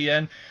Maria at the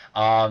end.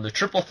 The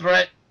triple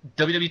threat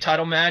WWE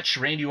title match.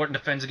 Randy Orton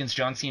defends against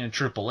John Cena and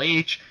Triple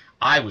H.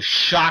 I was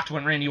shocked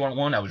when Randy Orton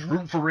won. I was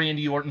rooting for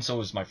Randy Orton, so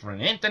was my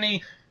friend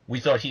Anthony. We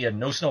thought he had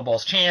no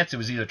snowball's chance. It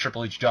was either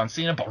Triple H or John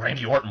Cena, but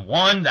Randy Orton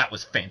won. That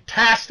was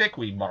fantastic.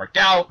 We marked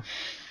out.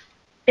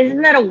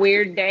 Isn't that a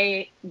weird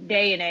day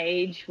and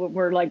age when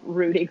we're like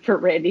rooting for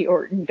Randy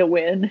Orton to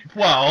win?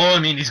 Well, I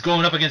mean, he's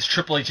going up against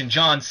Triple H and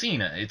John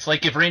Cena. It's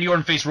like if Randy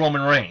Orton faced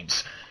Roman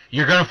Reigns.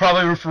 You're going to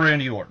probably root for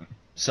Randy Orton.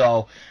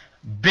 So,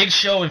 Big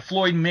Show and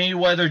Floyd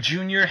Mayweather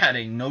Jr. had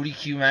a no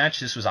DQ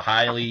match. This was a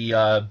highly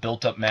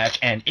built-up match,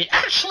 and it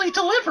actually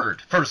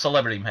delivered for a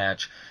celebrity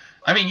match.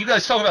 I mean, you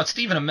guys talk about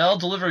Stephen Amell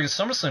delivering a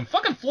SummerSlam.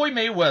 Fucking Floyd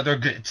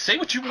Mayweather, say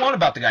what you want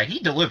about the guy. He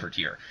delivered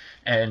here.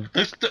 And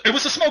it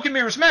was a smoke and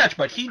mirrors match,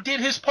 but he did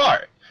his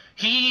part.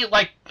 He,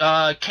 like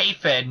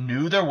K-Fed,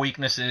 knew their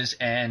weaknesses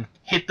and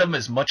hit them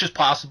as much as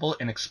possible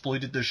and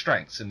exploited their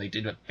strengths. And they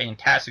did a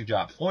fantastic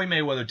job. Floyd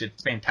Mayweather did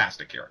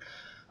fantastic here.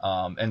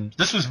 And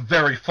this was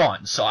very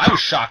fun. So I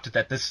was shocked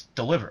that this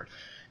delivered.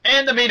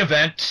 And the main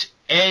event,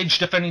 Edge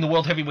defending the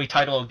World Heavyweight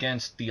title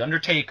against The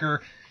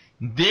Undertaker.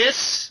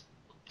 This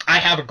I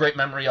have a great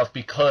memory of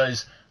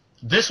because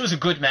this was a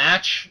good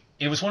match.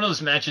 It was one of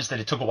those matches that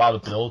it took a while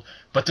to build,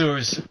 but there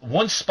was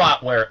one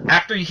spot where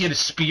after he hit a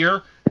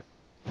spear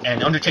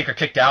and Undertaker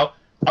kicked out,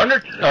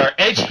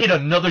 Edge hit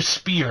another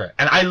spear,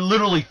 and I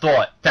literally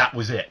thought that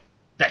was it.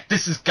 That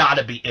this has got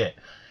to be it.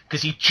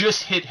 Because he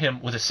just hit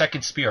him with a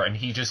second spear, and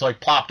he just, like,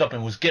 plopped up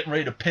and was getting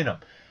ready to pin him.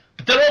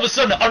 But then all of a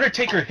sudden, the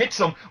Undertaker hits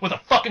him with a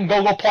fucking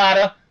go-go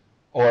platter,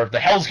 or the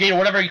Hell's Gate, or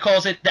whatever he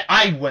calls it.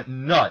 I went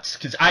nuts,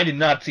 because I did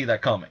not see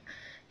that coming.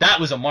 That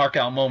was a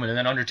mark-out moment, and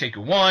then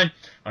Undertaker won.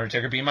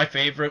 Undertaker being my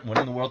favorite,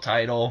 winning the world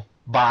title,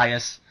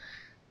 bias.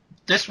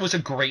 This was a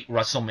great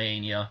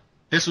WrestleMania.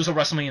 This was a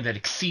WrestleMania that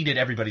exceeded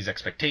everybody's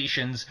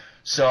expectations,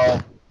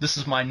 so this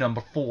is my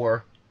number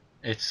 4.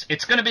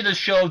 It's going to be the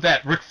show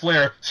that Ric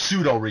Flair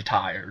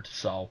pseudo-retired,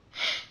 so.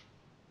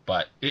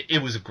 But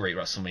it was a great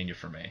WrestleMania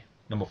for me.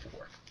 Number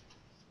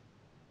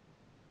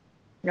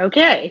 4.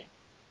 Okay.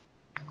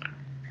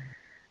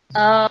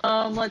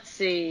 Let's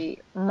see.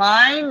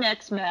 My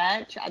next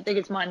match, I think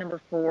it's my number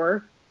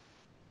 4.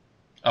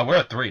 Oh, we're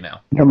at 3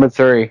 now. Number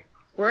 3.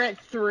 We're at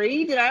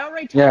 3? Did I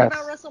already talk Yes.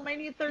 about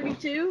WrestleMania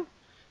 32?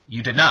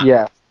 You did not.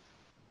 Yeah.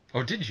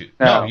 Or did you?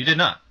 No. No, you did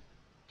not.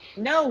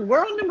 No,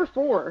 we're on number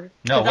 4.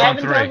 No, 'Cause we're I on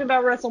haven't 3. talked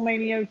about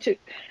WrestleMania 2.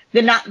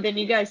 Then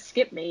you guys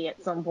skipped me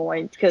at some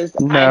point because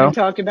No. I haven't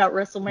talked about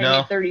WrestleMania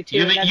No. 32.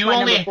 You- And that's you my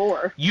only- number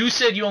 4. You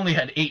said you only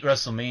had 8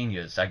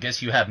 WrestleManias. I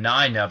guess you have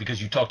 9 now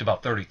because you talked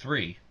about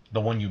 33,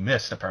 the one you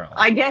missed, apparently.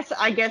 I guess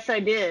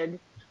I did.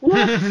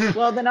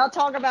 Well, then I'll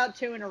talk about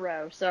 2 in a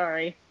row.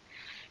 Sorry.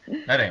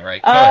 That ain't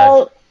right. Go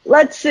ahead.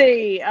 Let's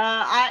see.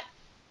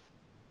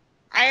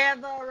 I have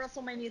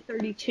WrestleMania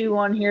 32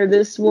 on here.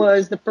 This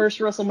was the first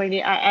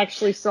WrestleMania I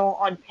actually saw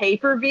on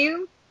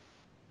pay-per-view.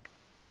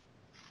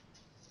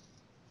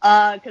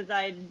 Because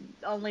I'd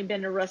only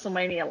been to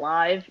WrestleMania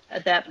Live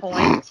at that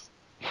point.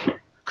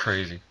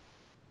 Crazy.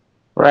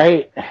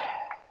 Right?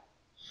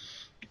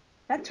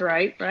 That's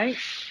right?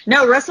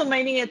 No,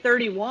 WrestleMania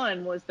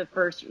 31 was the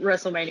first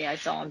WrestleMania I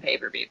saw on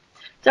pay-per-view.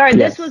 Sorry,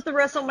 Yes. This was the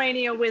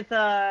WrestleMania with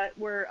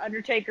where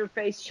Undertaker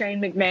faced Shane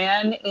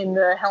McMahon in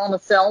the Hell in a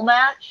Cell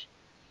match.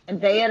 And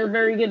they had a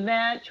very good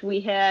match. We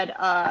had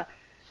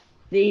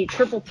the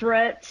triple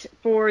threat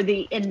for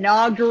the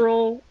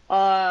inaugural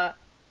Raw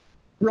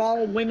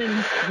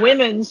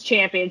Women's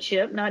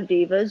Championship, not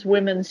Divas,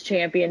 Women's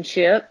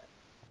Championship.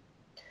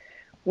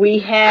 We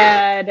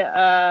had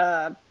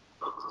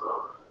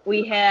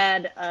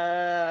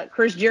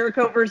Chris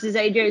Jericho versus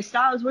AJ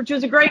Styles, which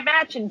was a great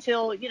match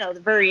until,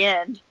 the very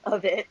end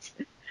of it,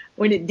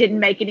 when it didn't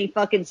make any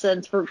fucking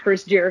sense for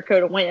Chris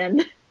Jericho to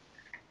win.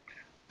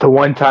 The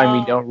one time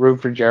you don't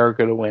root for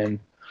Jericho to win.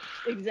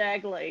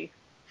 Exactly.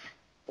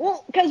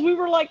 Well, because we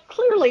were like,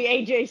 clearly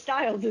AJ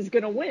Styles is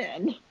going to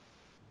win.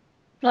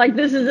 Like,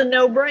 this is a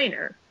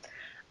no-brainer.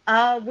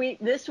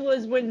 This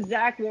was when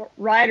Zack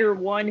Ryder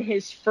won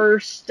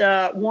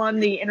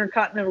the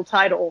Intercontinental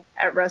title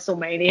at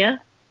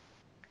WrestleMania.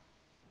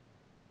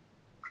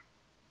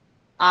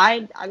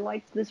 I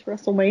liked this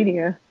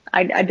WrestleMania.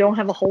 I don't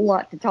have a whole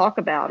lot to talk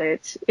about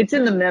it. It's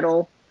in the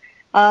middle.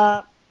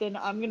 Then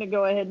I'm going to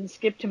go ahead and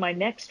skip to my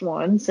next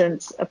one,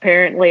 since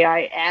apparently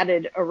I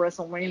added a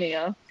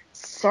WrestleMania.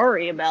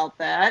 Sorry about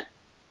that.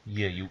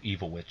 Yeah, you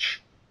evil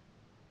witch.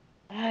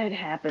 It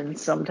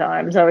happens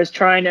sometimes. I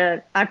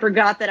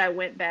forgot that I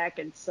went back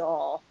and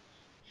saw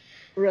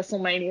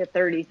WrestleMania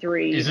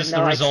 33. Is this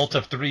the result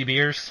of 3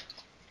 beers?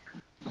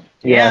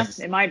 Yes.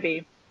 Yeah, it might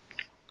be.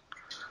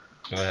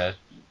 Go ahead.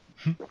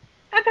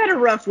 I've had a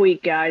rough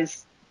week,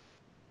 guys.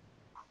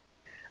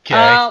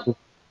 Okay.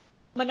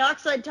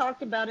 Monoxide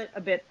talked about it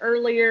a bit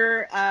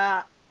earlier.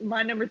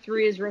 My number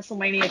 3 is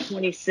WrestleMania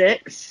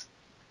 26.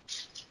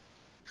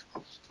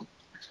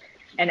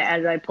 And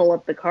as I pull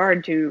up the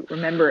card to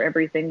remember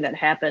everything that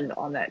happened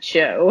on that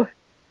show.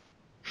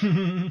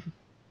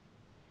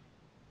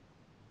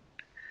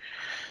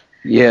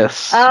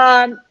 Yes.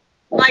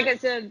 Like I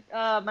said,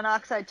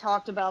 Monoxide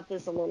talked about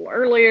this a little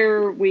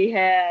earlier. We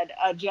had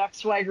Jack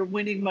Swagger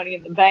winning Money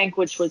in the Bank,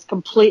 which was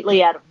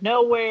completely out of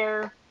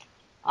nowhere.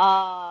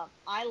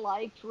 I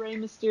liked Rey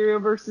Mysterio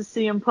versus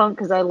CM Punk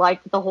because I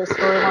liked the whole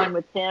storyline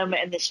with him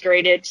and the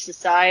Straight Edge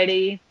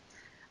Society.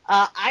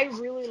 I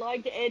really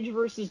liked Edge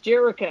versus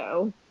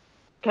Jericho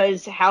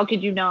because how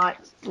could you not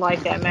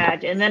like that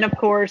match? And then, of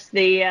course,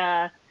 the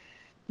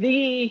Shawn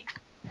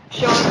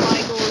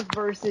Michaels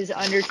versus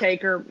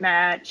Undertaker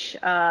match,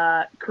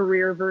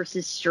 career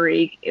versus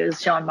streak. It was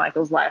Shawn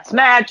Michaels' last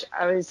match.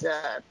 I was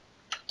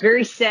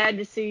very sad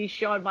to see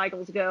Shawn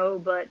Michaels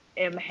go, but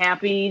am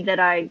happy that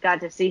I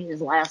got to see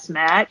his last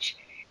match.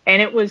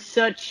 And it was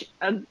such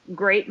a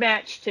great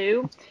match,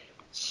 too.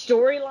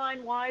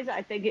 Storyline-wise,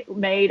 I think it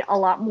made a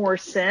lot more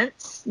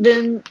sense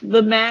than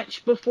the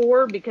match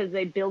before because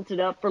they built it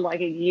up for like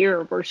a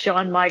year where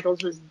Shawn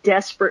Michaels was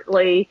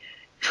desperately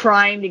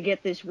trying to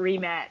get this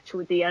rematch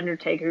with The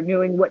Undertaker,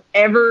 doing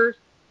whatever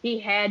he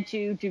had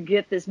to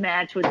get this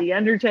match with The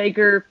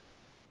Undertaker.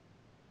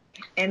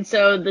 And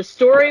so the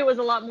story was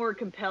a lot more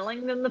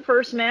compelling than the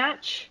first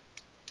match.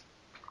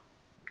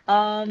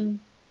 And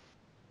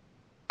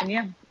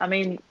yeah, I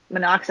mean,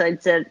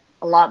 Monoxide said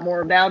a lot more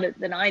about it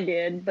than I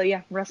did, but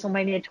yeah,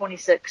 WrestleMania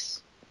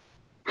 26.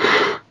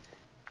 All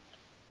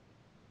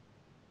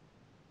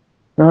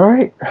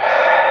right.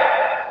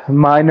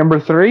 My number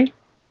 3,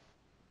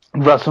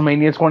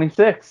 WrestleMania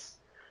 26.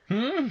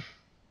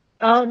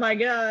 Oh my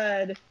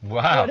God.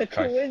 Wow.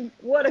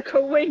 What a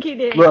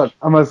coincidence. Look,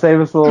 I'm going to save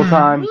us a little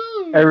time.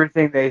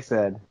 Everything they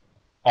said.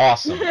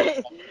 Awesome.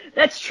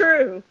 That's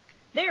true.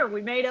 There,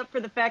 we made up for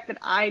the fact that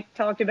I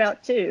talked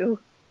about 2.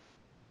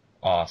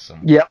 Awesome.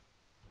 Yep.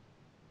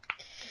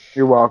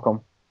 You're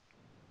welcome.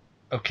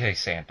 Okay,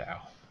 Sandow.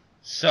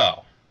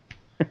 So,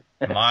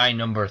 my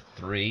number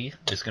 3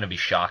 is going to be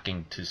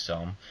shocking to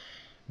some,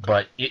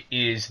 but it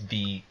is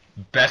the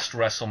best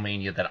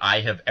WrestleMania that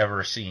I have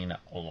ever seen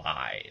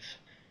live,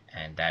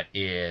 and that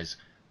is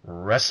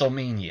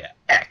WrestleMania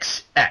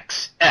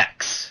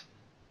XXX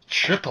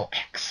Triple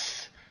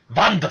X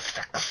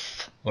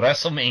Wonderfix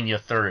WrestleMania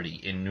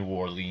 30 in New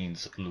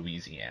Orleans,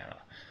 Louisiana.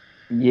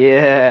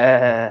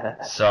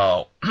 Yeah.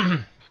 So,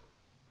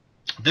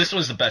 this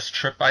was the best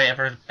trip I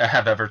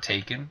have ever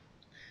taken.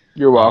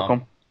 You're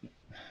welcome.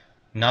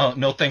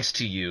 No thanks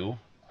to you.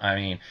 I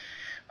mean,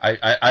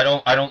 I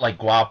don't like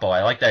Guapo.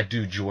 I like that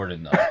dude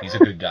Jordan though. He's a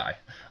good guy.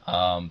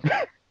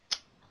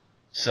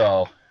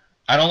 So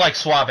I don't like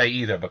Suave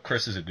either, but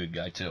Chris is a good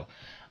guy too.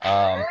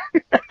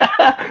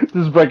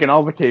 This is breaking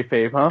all the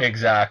kayfabe, huh?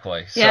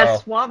 Exactly. Yeah,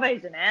 So,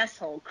 Suave's an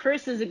asshole.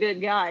 Chris is a good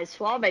guy.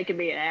 Suave can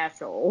be an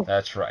asshole.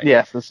 that's right.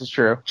 Yes, this is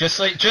true. Just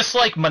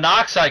like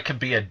Monoxide could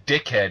be a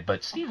dickhead,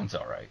 but Steven's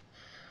all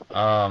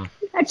right.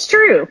 That's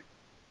true.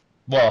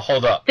 Well,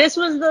 hold up. This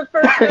was the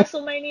first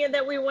WrestleMania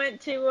that we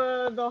went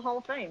to the Hall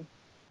of Fame.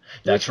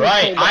 That's Which we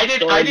right. told that I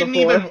story didn't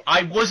before. even.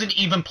 I wasn't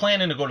even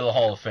planning to go to the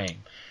Hall of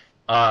Fame.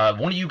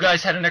 One of you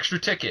guys had an extra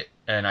ticket,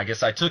 and I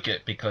guess I took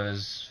it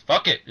because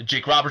fuck it,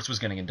 Jake Roberts was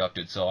getting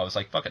inducted, so I was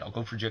like, fuck it, I'll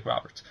go for Jake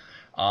Roberts.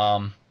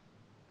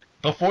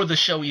 Before the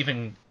show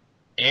even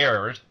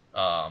aired,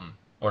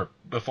 or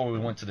before we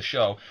went to the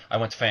show, I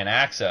went to Fan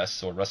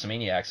Access or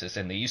WrestleMania Access,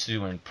 and they used to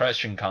do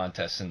impression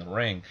contests in the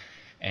ring.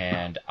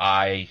 And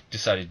I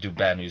decided to do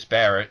Bad News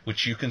Barrett,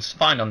 which you can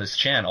find on this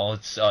channel.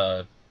 It's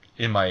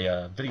in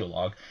my video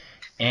log.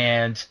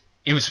 And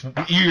it was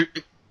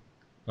weird.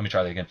 Let me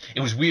try that again.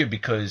 It was weird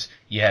because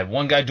you had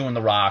one guy doing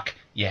The Rock,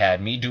 you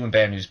had me doing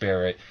Bad News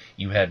Barrett,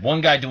 you had one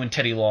guy doing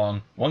Teddy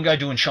Long, one guy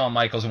doing Shawn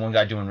Michaels, and one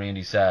guy doing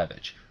Randy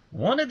Savage.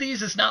 One of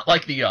these is not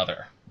like the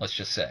other, let's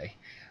just say.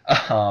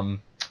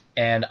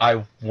 And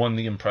I won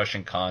the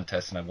impression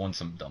contest, and I won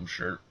some dumb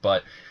shirt,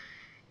 but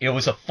it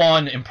was a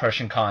fun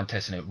impression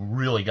contest, and it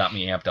really got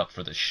me amped up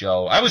for the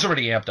show. I was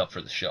already amped up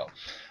for the show.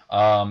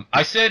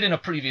 I said in a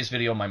previous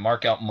video, my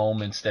markout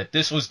moments, that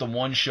this was the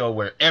one show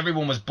where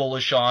everyone was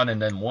bullish on,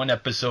 and then one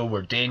episode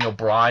where Daniel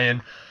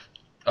Bryan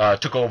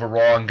took over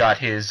Raw and got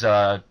his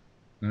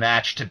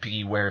match to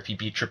be where if he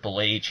beat Triple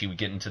H, he would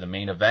get into the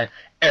main event.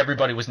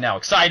 Everybody was now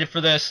excited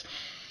for this.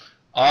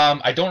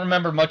 I don't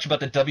remember much about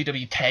the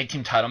WWE Tag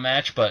Team title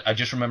match, but I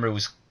just remember it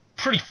was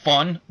pretty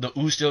fun. The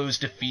Usos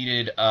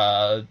defeated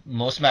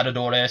Los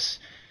Matadores,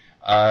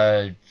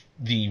 the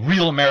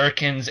Real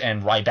Americans,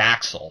 and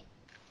Rybaxel.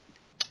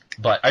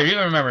 But I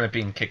even remember it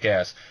being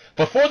kick-ass.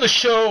 Before the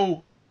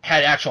show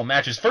had actual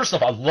matches, first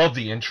off, I love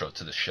the intro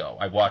to the show.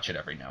 I watch it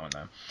every now and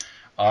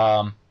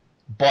then.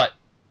 But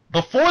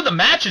before the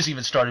matches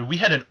even started, we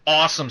had an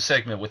awesome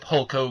segment with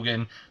Hulk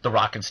Hogan, The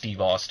Rock, and Steve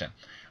Austin.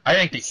 I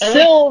think the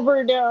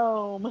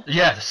Silverdome.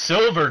 Yeah, the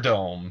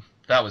Silverdome.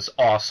 That was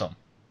awesome.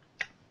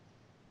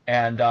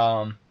 And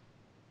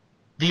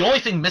the only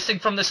thing missing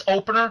from this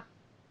opener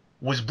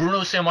was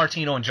Bruno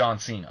Sammartino and John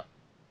Cena.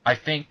 I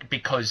think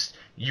because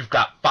you've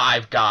got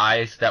 5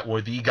 guys that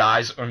were the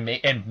guys, and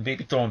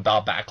maybe throwing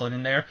Bob Backlund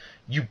in there,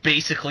 you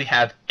basically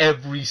have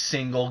every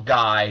single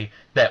guy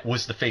that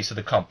was the face of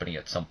the company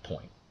at some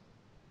point.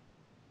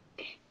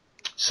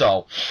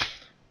 So,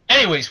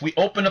 anyways, we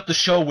open up the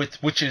show with,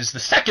 which is the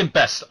second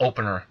best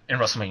opener in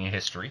WrestleMania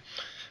history,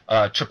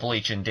 Triple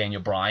H and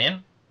Daniel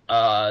Bryan.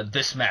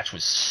 This match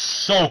was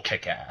so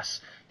kick-ass.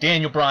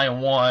 Daniel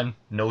Bryan won,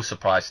 no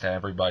surprise to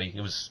everybody.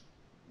 It was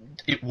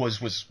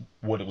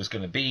what it was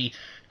going to be.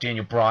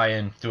 Daniel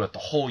Bryan, throughout the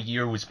whole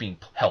year, was being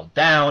held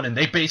down, and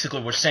they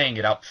basically were saying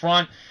it out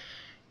front.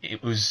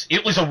 It was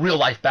a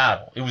real-life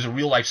battle. It was a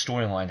real-life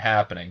storyline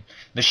happening.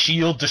 The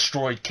Shield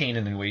destroyed Kane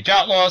and the New Age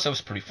Outlaws. That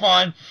was pretty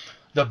fun.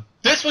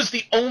 This was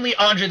the only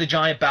Andre the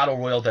Giant Battle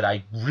Royal that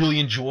I really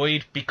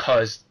enjoyed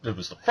because it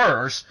was the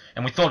first,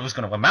 and we thought it was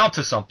going to amount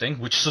to something,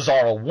 which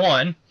Cesaro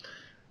won.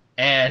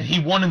 And he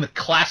won in the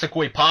classic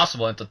way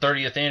possible at the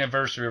 30th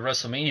anniversary of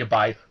WrestleMania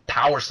by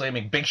power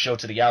slamming Big Show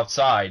to the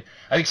outside.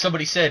 I think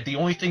somebody said the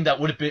only thing that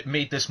would have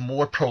made this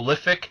more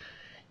prolific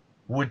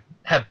would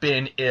have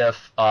been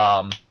if,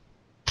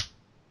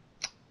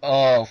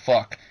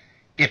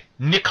 if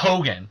Nick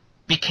Hogan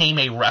became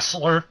a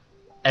wrestler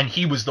and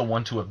he was the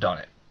one to have done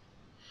it.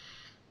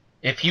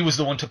 If he was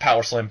the one to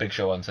power slam Big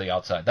Show onto the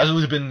outside. That would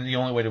have been the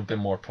only way to have been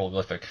more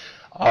prolific.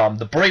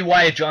 The Bray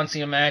Wyatt John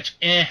Cena match,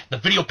 the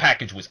video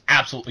package was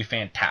absolutely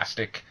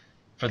fantastic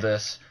for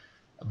this,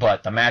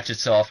 but the match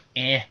itself,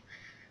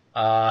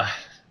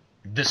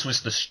 this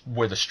was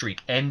where the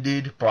streak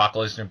ended. Brock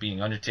Lesnar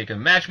being Undertaker. The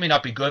match may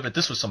not be good, but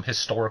this was some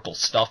historical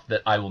stuff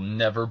that I will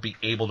never be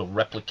able to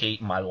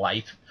replicate in my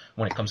life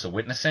when it comes to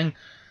witnessing.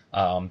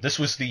 This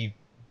was the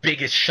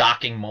biggest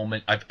shocking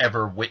moment I've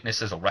ever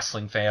witnessed as a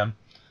wrestling fan.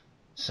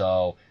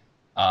 So,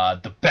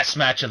 the best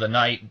match of the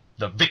night,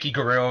 the Vicky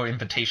Guerrero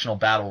Invitational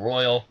Battle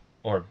Royal,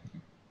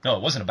 no,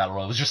 it wasn't a Battle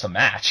Royal, it was just a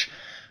match,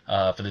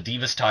 for the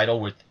Divas title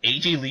with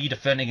AJ Lee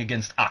defending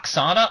against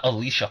Oksana,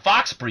 Alicia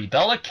Fox, Brie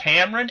Bella,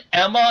 Cameron,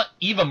 Emma,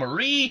 Eva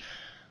Marie,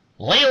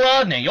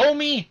 Layla,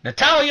 Naomi,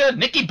 Natalia,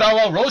 Nikki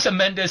Bella, Rosa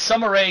Mendes,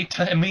 Summer Rae,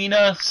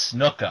 Tamina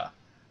Snuka.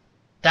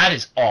 That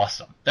is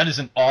awesome. That is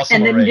an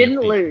awesome array. And then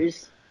didn't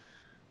lose.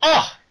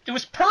 Oh, it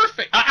was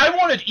perfect. I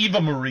wanted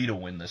Eva Marie to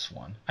win this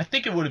one. I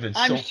think it would have been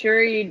I'm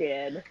sure you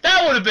did.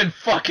 That would have been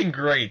fucking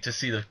great to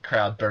see the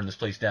crowd burn this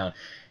place down.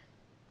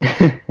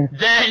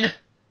 Then,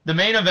 the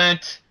main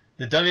event,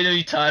 the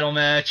WWE title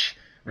match.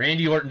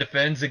 Randy Orton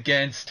defends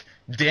against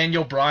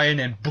Daniel Bryan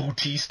and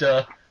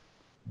Bautista.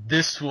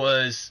 This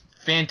was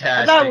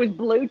fantastic. I thought it was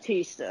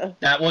Blue-tista.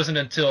 That wasn't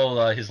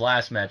until his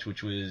last match,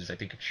 which was, I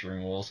think,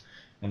 Extreme Rules,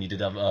 when he did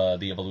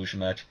the Evolution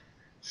match.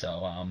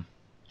 So,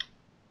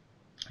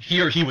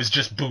 here he was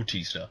just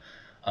Bautista.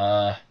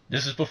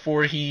 This is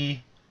before the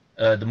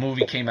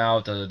movie came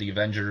out, the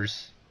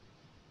Avengers.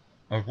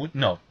 Or,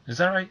 no, is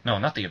that right? No,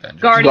 not the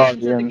Avengers.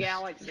 Guardians of the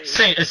Galaxy.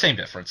 Same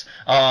difference.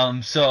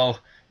 So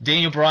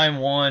Daniel Bryan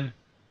won,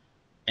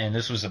 and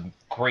this was a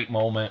great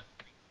moment.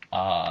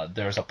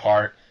 There's a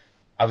part,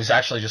 I was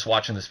actually just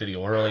watching this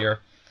video earlier.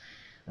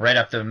 Right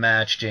after the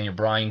match, Daniel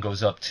Bryan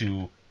goes up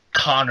to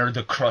Connor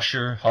the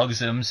Crusher,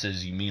 hugs him,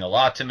 says, "You mean a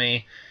lot to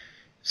me."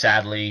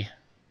 Sadly,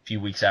 a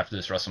few weeks after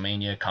this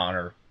WrestleMania,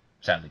 Connor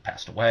sadly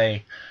passed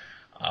away.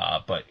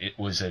 But it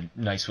was a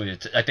nice way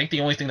to... I think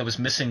the only thing that was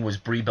missing was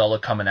Brie Bella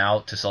coming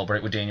out to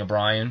celebrate with Daniel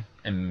Bryan.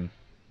 And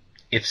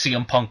if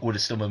CM Punk would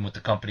have still been with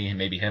the company, and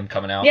maybe him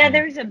coming out... Yeah,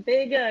 there's a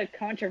big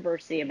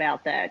controversy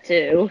about that,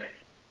 too.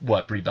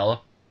 What, Brie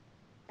Bella?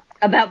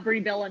 About Brie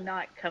Bella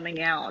not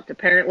coming out.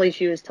 Apparently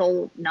she was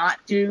told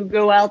not to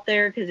go out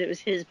there because it was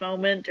his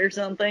moment or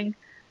something.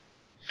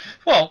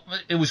 Well,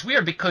 it was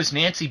weird because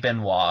Nancy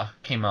Benoit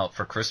came out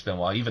for Chris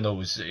Benoit, even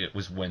though it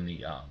was when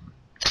the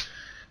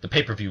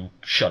pay-per-view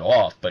shut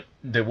off, but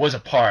there was a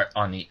part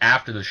on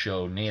after the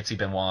show, Nancy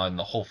Benoit and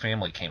the whole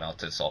family came out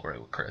to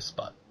celebrate with Chris,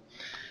 but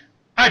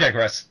I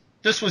digress.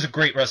 This was a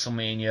great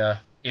WrestleMania.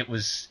 It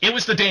was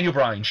the Daniel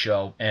Bryan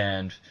show,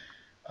 and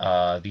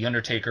The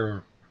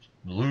Undertaker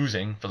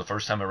losing for the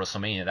first time at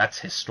WrestleMania, that's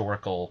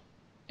historical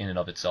in and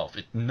of itself.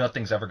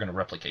 Nothing's ever going to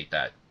replicate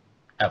that,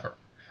 ever,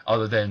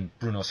 other than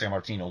Bruno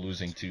Sammartino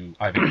losing to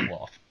Ivan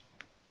Koloff.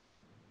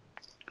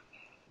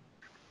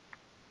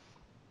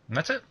 And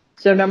that's it.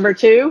 So number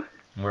 2?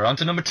 We're on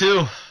to number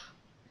 2.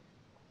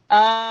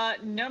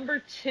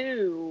 Number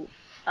 2,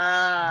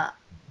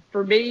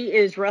 for me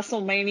is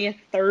WrestleMania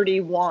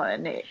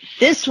 31.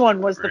 This one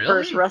was the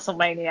first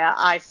WrestleMania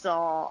I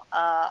saw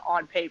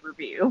on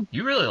pay-per-view.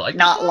 You really liked it?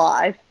 Not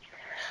live.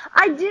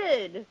 I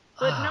did,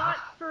 but not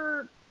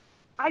for...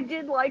 I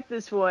did like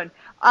this one.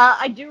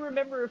 I do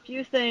remember a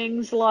few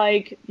things,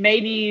 like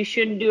maybe you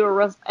shouldn't do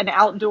an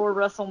outdoor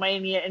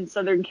WrestleMania in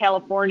Southern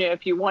California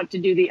if you want to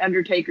do the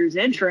Undertaker's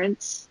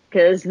entrance,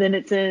 because then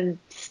it's in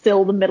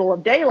still the middle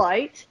of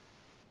daylight.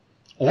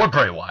 Or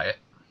Bray Wyatt.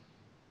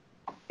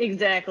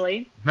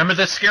 Exactly. Remember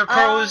the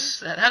scarecrows?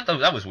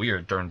 That was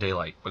weird during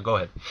daylight, but go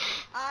ahead.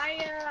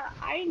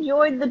 I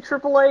enjoyed the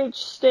Triple H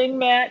Sting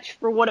match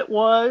for what it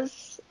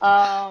was.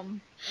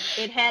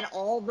 It had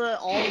all the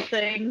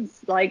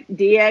things, like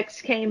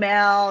DX came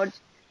out.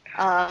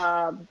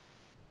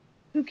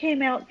 Who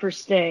came out for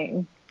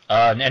Sting?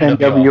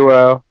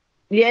 NWO.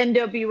 The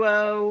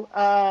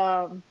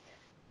NWO.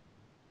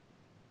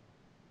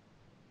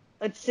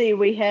 Let's see.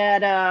 We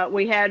had.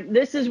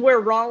 This is where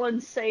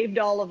Rollins saved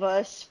all of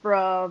us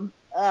from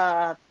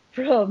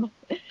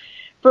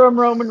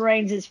Roman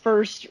Reigns'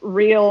 first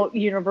real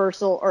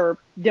Universal or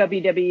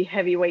WWE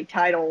heavyweight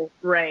title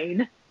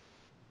reign.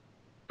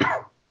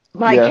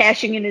 By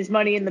cashing in his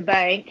Money in the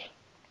Bank.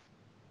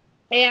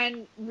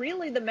 And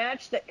really the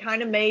match that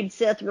kind of made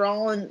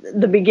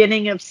the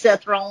beginning of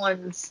Seth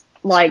Rollins,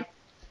 like,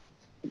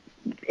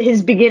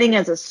 his beginning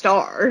as a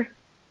star.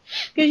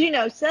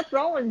 Because, Seth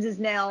Rollins is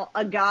now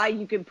a guy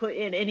you can put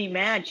in any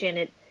match, and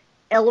it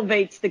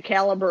elevates the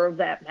caliber of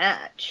that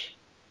match.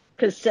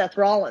 Because Seth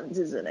Rollins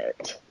is in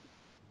it.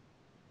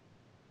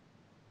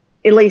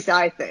 At least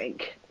I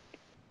think.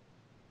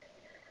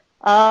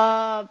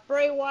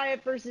 Bray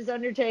Wyatt versus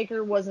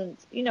Undertaker wasn't,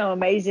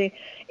 amazing.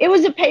 It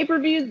was a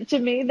pay-per-view to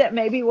me that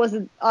maybe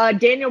wasn't.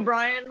 Daniel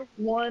Bryan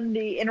won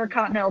the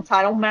Intercontinental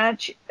title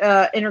match,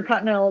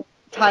 Intercontinental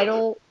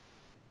title,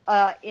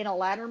 in a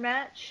ladder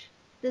match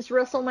this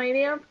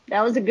WrestleMania.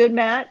 That was a good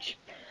match.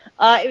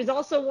 It was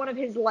also one of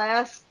his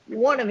last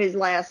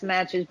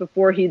matches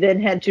before he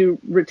then had to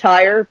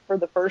retire for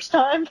the first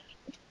time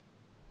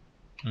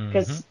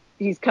because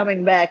he's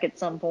coming back at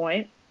some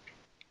point.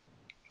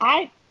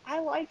 I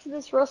liked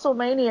this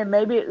WrestleMania.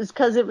 Maybe it was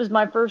because it was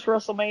my first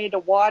WrestleMania to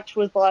watch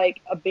with like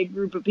a big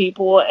group of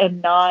people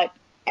and not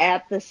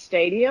at the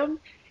stadium.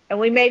 And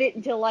we made it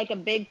into like a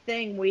big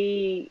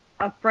thing.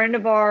 A friend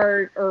of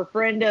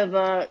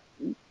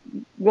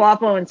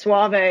Guapo and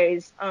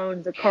Suave's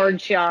owns a card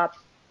shop,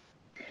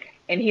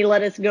 and he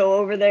let us go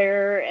over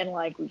there and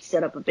like we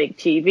set up a big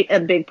TV, a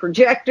big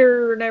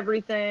projector and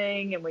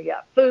everything, and we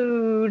got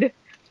food.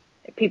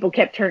 People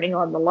kept turning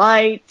on the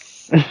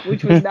lights,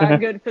 which was not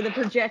good for the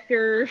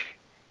projector.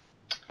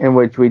 In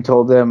which we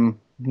told them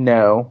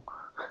no.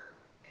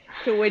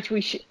 To which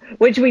we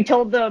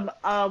told them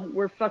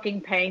we're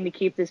fucking paying to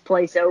keep this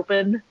place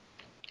open,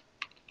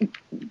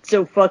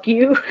 so fuck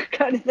you,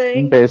 kind of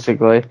thing.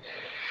 Basically.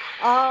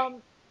 I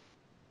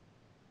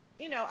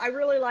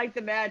really liked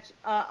the match.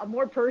 A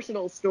more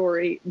personal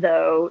story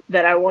though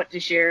that I want to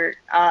share.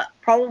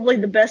 Probably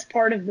the best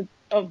part of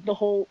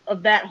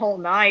that whole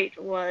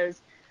night was.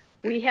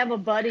 We have a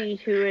buddy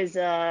who is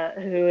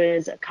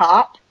a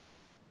cop,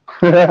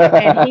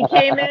 and he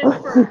came in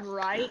from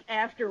right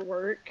after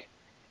work,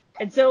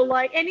 and so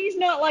and he's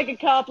not like a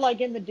cop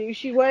like in the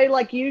douchey way.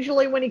 Like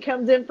usually when he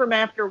comes in from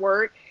after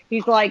work,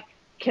 he's like,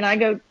 "Can I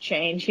go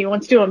change?" He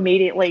wants to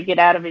immediately get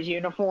out of his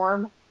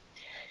uniform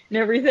and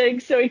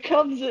everything. So he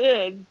comes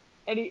in,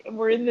 and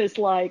we're in this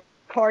like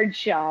card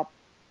shop.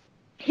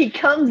 He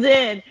comes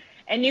in,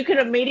 and you can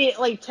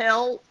immediately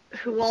tell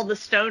who all the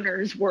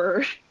stoners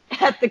were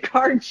at the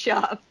card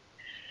shop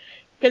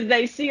because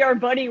they see our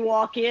buddy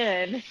walk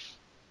in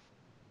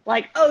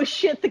like, oh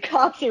shit, the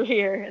cops are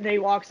here. And then he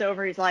walks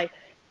over, he's like,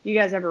 you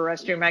guys have a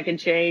restroom I can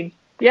change?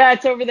 Yeah,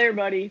 it's over there,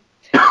 buddy.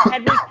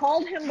 Had we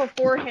called him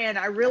beforehand,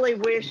 I really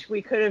wish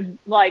we could have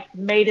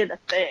made it a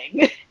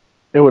thing.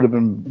 It would have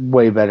been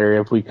way better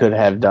if we could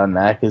have done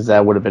that, because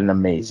that would have been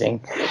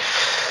amazing.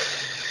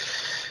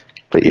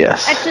 But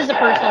yes. That's just a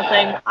personal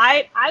thing.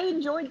 I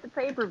enjoyed the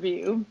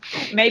pay-per-view.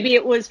 Maybe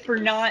it was for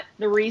not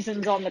the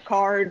reasons on the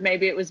card.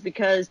 Maybe it was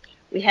because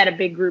we had a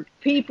big group of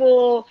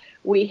people.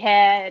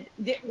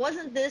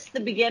 Wasn't this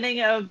the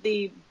beginning of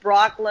the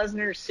Brock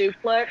Lesnar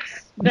suplex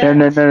bet?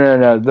 No.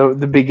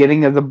 The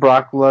beginning of the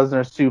Brock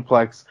Lesnar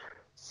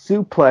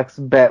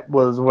suplex bet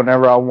was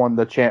whenever I won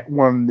the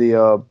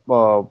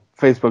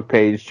Facebook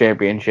page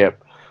championship.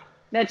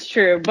 That's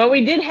true, but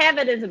we did have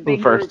it as a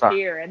big group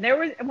here, and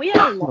we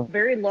had a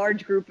very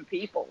large group of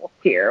people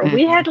here. Mm-hmm.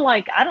 We had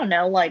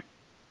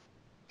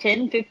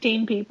 10,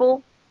 15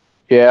 people.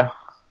 Yeah.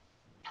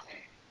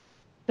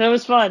 So it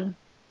was fun.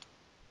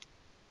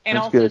 And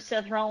That's also good.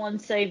 Seth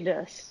Rollins saved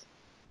us.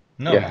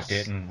 No, He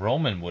didn't.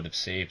 Roman would have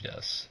saved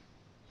us.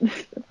 I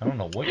don't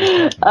know what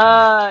you're talking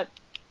about.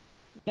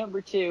 Number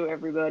 2,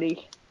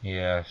 everybody.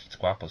 Yeah, it's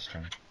Guapo's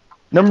turn.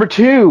 Number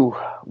 2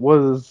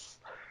 was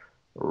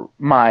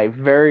my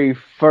very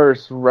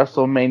first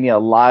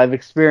WrestleMania live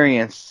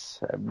experience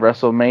at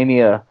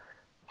WrestleMania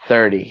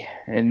 30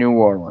 in New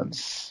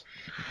Orleans.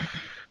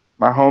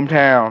 My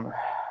hometown.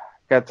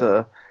 Got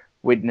to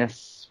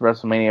witness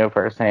WrestleMania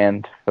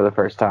firsthand for the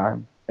first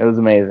time. It was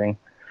amazing.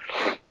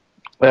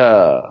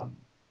 I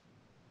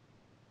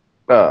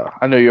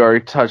know you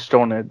already touched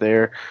on it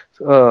there,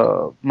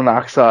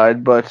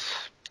 Monoxide, but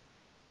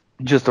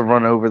just to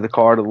run over the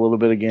card a little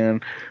bit again,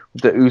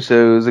 with the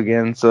Usos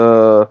against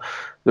the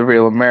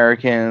Real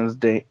Americans,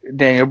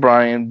 Daniel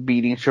Bryan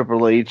beating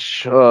Triple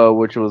H,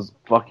 which was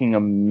fucking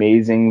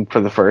amazing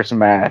for the first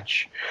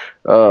match.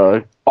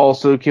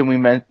 Also, can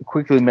we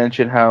quickly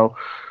mention how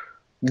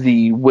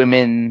the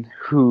women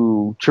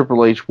who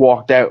Triple H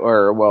walked out,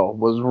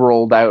 was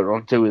rolled out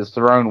onto his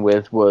throne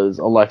with, was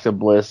Alexa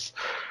Bliss,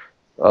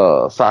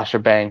 Sasha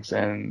Banks,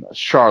 and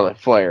Charlotte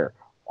Flair,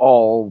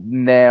 all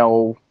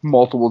now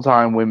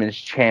multiple-time women's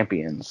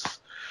champions.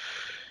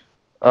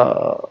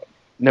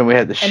 Then we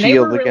had the Shield against... And they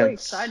were really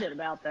excited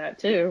about that,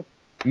 too.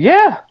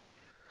 Yeah.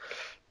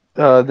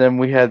 Then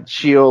we had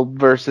Shield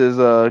versus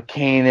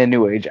Kane and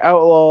New Age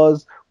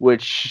Outlaws,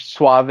 which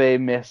Suave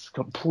missed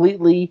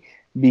completely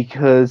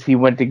because he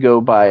went to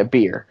go buy a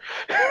beer.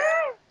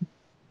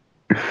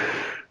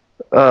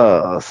 Cesaro...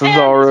 And this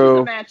was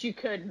a match you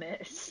could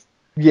miss.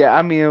 Yeah,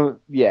 I mean,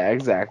 yeah,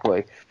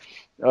 exactly.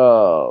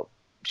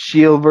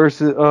 Shield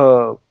versus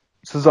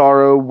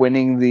Cesaro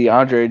winning the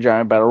Andre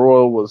Giant Battle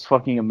Royal was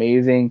fucking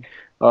amazing.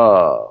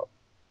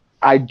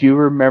 I do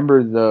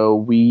remember, though,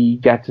 we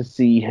got to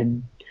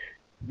see...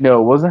 No,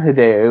 it wasn't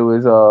Hideo. It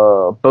was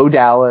Bo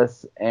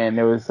Dallas, and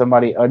there was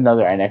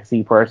another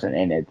NXT person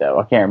in it, though.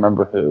 I can't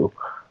remember who.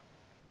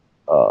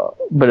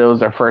 But it was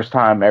their first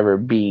time ever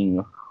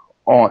being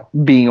on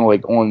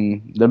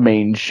the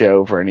main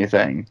show for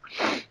anything.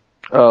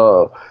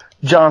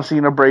 John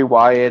Cena, Bray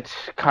Wyatt,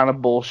 kind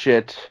of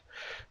bullshit.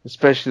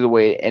 Especially the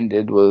way it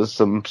ended was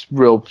some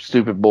real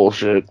stupid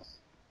bullshit.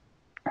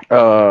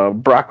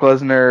 Brock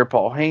Lesnar,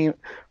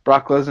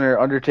 Brock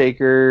Lesnar,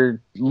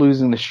 Undertaker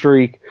losing the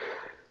streak.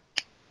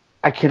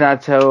 I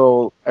cannot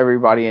tell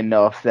everybody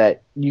enough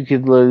that you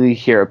could literally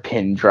hear a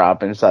pin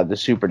drop inside the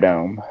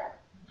Superdome.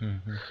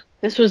 Mm-hmm.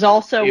 This was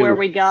also where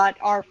we got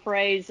our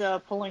phrase,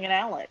 pulling an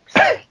Alex.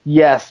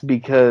 Yes,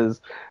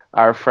 because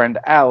our friend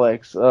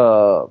Alex,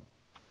 from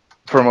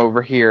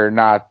over here,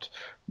 not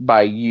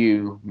by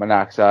you,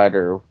 Monoxide,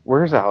 or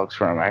where's Alex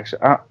from,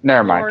 actually?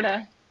 Never mind.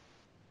 Florida.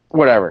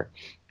 Whatever.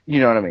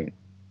 You know what I mean.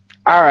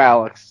 Our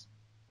Alex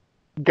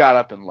got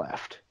up and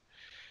left.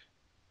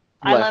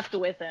 I left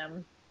with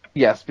him.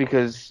 Yes,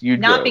 because you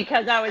Not drove.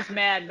 because I was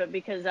mad, but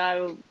because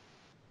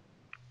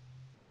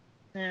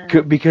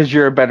Because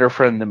you're a better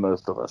friend than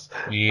most of us.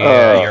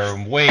 Yeah,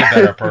 you're a way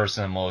better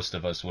person than most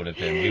of us would have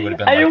been. We would have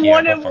been I didn't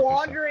want go him fuck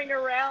wandering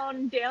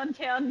around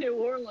downtown New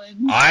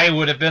Orleans. I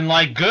would have been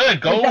like, good,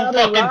 go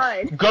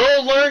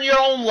learn your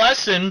own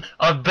lesson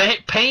of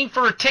paying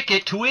for a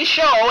ticket to a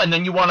show, and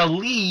then you want to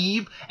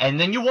leave, and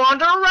then you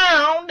wander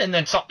around, and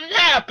then something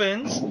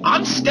happens.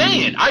 I'm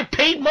staying. I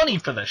paid money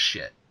for this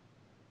shit.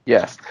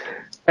 Yes.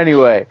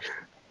 Anyway,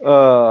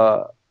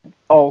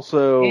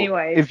 also,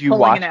 Anyways, if you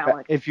watch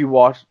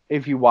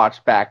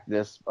back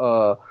this,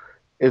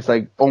 it's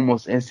like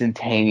almost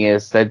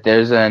instantaneous that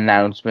there's an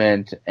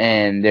announcement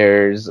and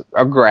there's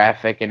a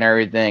graphic and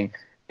everything.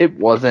 It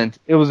wasn't.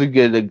 It was a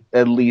good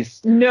at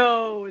least there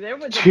was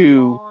a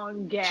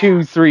long gap.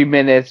 2-3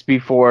 minutes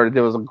before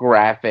there was a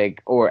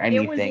graphic or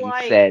anything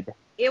said.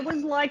 It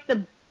was like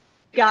the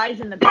guys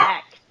in the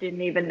back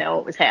didn't even know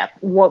it was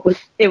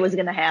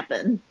going to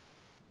happen.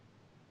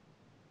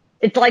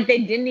 It's like they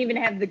didn't even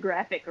have the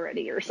graphic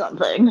ready or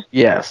something.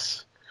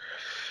 Yes.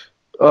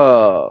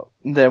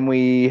 Then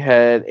we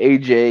had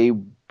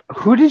AJ.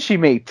 Who did she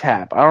make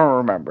tap? I don't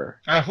remember.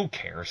 Who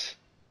cares?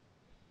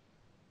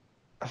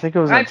 I think it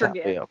was on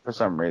Tapia for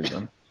some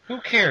reason. Who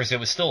cares?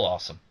 It was still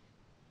awesome.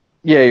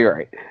 Yeah, you're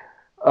right.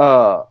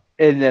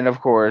 And then,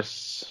 of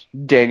course,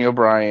 Daniel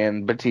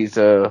Bryan,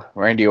 Batista,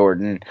 Randy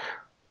Orton.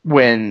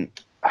 When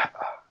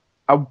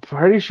I'm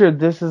pretty sure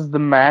this is the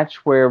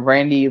match where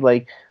Randy,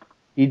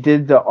 he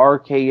did the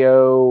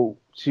RKO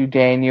to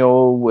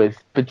Daniel with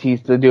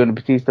Batista doing a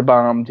Batista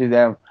bomb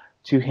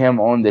to him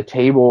on the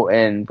table,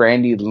 and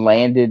Randy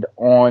landed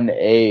on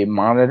a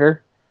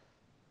monitor.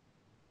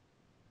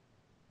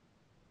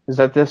 Is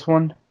that this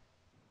one?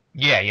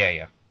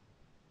 Yeah.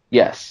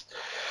 Yes.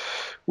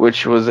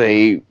 Which was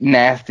a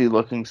nasty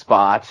looking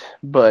spot,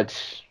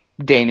 but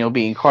Daniel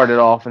being carted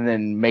off and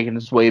then making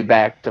his way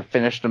back to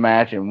finish the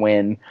match and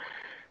win.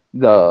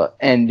 The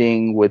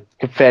ending with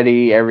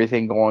confetti,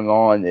 everything going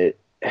on,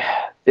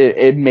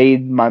 it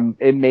made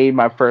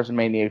my first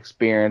Mania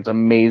experience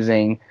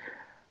amazing,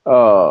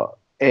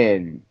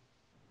 and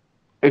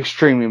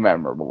extremely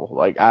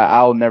memorable.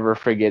 I'll never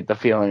forget the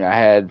feeling I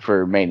had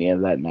for Mania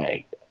that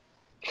night.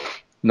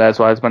 And that's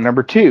why it's my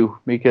number 2,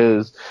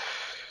 because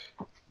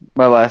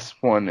my last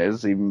one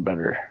is even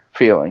better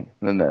feeling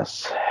than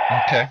this.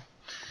 Okay.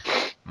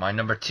 My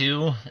number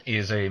 2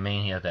 is a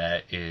Mania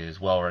that is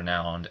well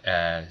renowned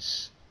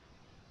as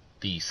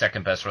the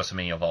second best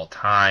WrestleMania of all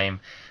time,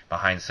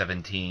 behind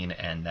 17,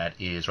 and that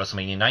is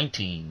WrestleMania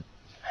 19,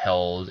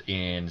 held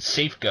in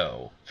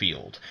Safeco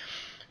Field.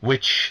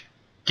 Which,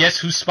 guess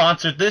who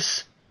sponsored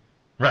this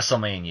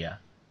WrestleMania?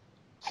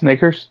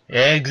 Snickers?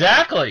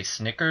 Exactly.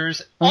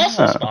 Snickers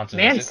also sponsored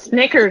this. Man,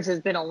 Snickers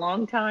has been a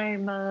long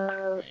time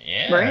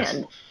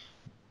brand.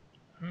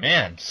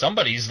 Man,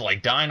 somebody's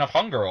dying of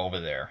hunger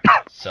over there.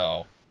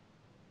 So,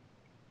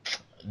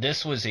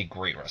 this was a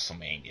great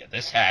WrestleMania.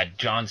 This had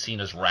John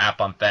Cena's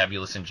rap on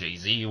Fabulous and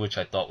Jay-Z, which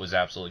I thought was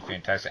absolutely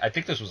fantastic. I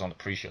think this was on the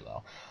pre-show,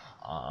 though.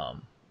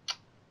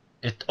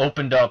 It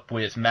opened up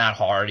with Matt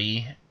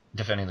Hardy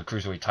defending the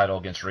Cruiserweight title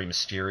against Rey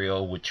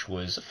Mysterio, which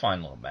was a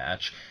fine little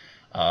match.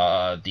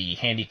 The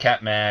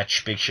handicap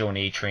match, Big Show and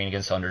A-Train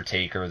against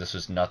Undertaker. This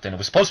was nothing. It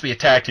was supposed to be a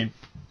tag team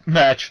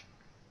match.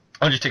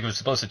 Undertaker was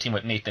supposed to team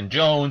with Nathan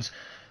Jones,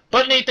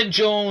 but Nathan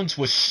Jones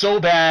was so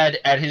bad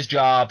at his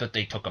job that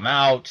they took him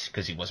out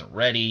because he wasn't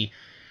ready.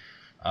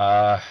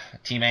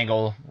 Team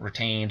Angle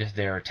retained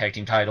their tag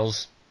team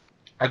titles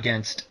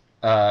against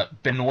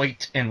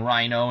Benoit and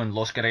Rhino and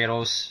Los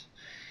Guerreros.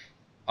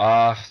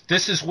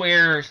 This is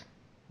where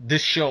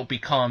this show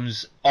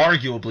becomes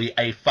arguably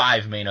a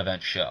 5 main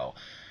event show.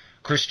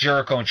 Chris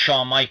Jericho and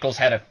Shawn Michaels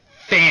had a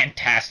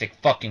fantastic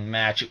fucking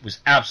match. It was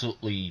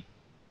absolutely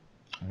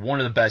one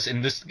of the best.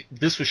 And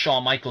this was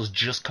Shawn Michaels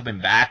just coming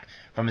back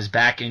from his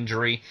back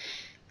injury.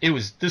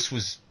 This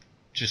was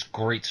just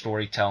great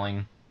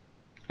storytelling.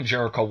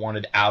 Jericho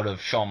wanted out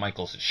of Shawn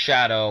Michaels'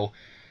 shadow.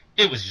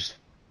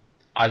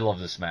 I love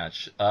this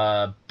match.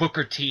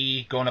 Booker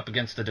T going up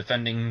against the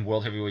defending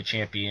World Heavyweight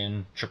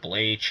Champion, Triple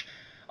H.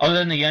 Other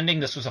than the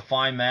ending, this was a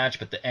fine match,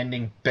 but the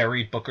ending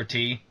buried Booker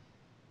T.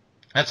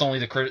 That's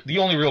the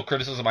only real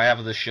criticism I have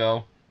of this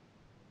show.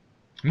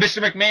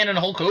 Mr. McMahon and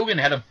Hulk Hogan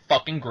had a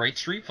fucking great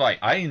street fight.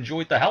 I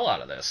enjoyed the hell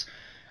out of this.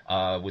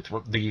 with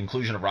the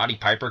inclusion of Roddy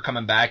Piper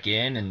coming back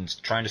in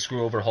and trying to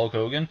screw over Hulk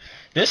Hogan.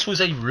 This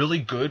was a really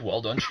good,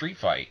 well-done street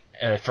fight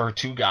for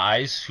two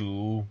guys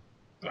who,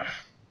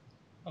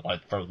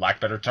 for lack of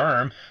a better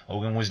term,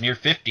 Hogan was near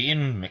 50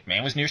 and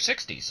McMahon was near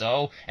 60.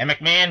 And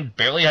McMahon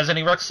barely has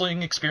any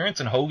wrestling experience,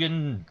 and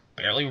Hogan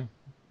barely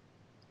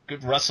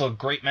could wrestle a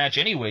great match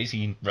anyways.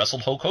 He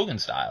wrestled Hulk Hogan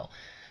style.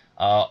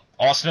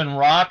 Austin and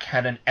Rock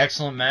had an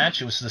excellent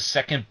match. It was the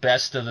second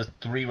best of the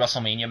 3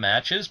 WrestleMania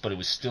matches, but it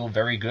was still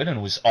very good, and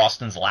it was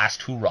Austin's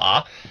last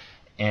hurrah.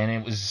 And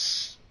it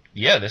was,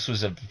 this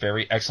was a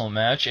very excellent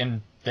match.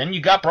 And then you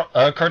got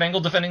Kurt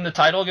Angle defending the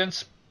title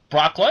against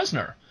Brock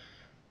Lesnar.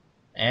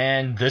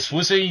 And this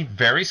was a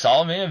very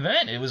solid main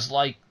event. It was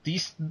like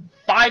these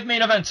 5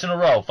 main events in a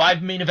row,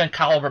 5 main event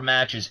caliber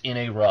matches in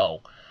a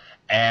row.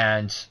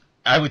 And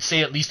I would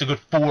say at least a good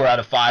 4 out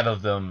of 5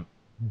 of them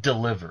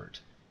delivered.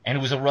 And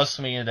it was a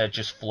WrestleMania that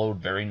just flowed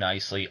very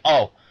nicely.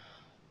 Oh,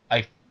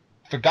 I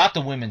forgot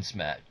the women's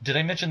match. Did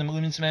I mention the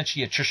women's match?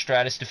 Yeah, Trish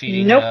Stratus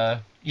defeating... Nope.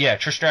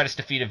 Trish Stratus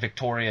defeated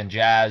Victoria and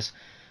Jazz.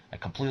 I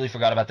completely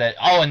forgot about that.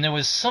 Oh, and there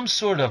was some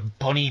sort of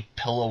bunny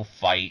pillow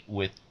fight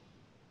with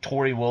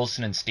Tori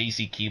Wilson and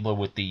Stacy Keibler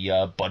with the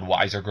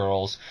Budweiser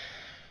girls.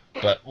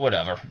 But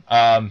whatever.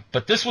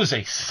 But this was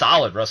a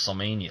solid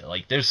WrestleMania.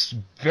 Like, there's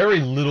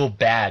very little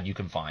bad you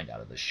can find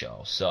out of this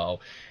show. So,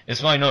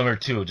 it's my number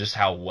 2, just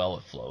how well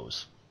it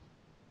flows.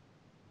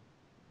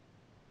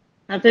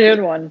 That's a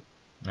good one.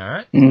 All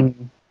right.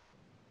 Mm.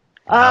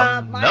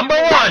 Number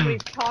 1.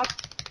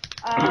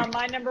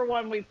 My number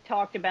 1 we've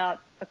talked about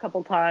a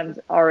couple times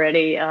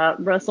already.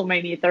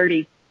 WrestleMania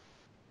 30.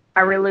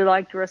 I really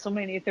liked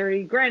WrestleMania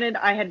 30. Granted,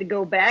 I had to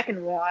go back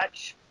and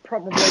watch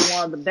probably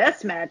one of the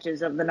best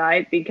matches of the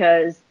night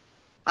because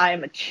I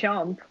am a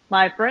chump.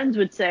 My friends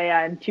would say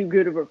I'm too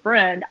good of a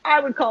friend. I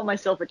would call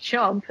myself a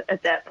chump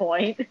at that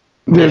point.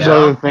 There's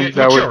other things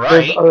I would. You're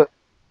right.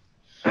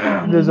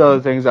 There's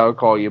other things I would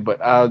call you, but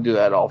I'll do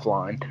that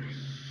offline.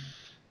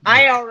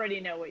 I already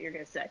know what you're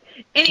going to say.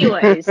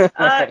 Anyways,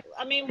 I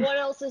mean, what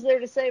else is there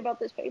to say about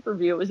this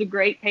pay-per-view? It was a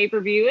great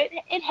pay-per-view.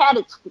 It had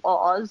its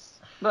flaws,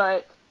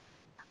 but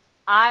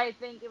I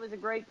think it was a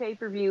great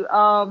pay-per-view.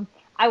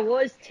 I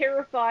was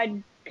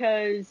terrified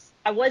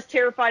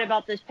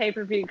about this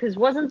pay-per-view because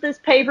wasn't this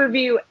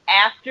pay-per-view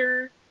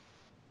after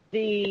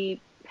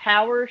the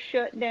power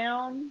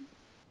shutdown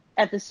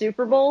at the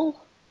Super Bowl?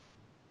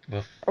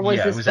 Or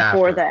was this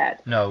before after.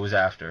 that? No, it was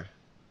after.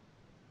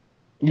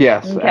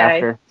 Yes, okay.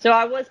 After. So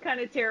I was kind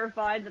of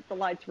terrified that the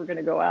lights were going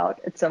to go out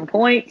at some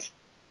point.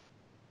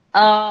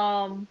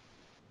 And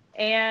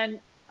I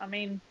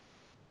mean,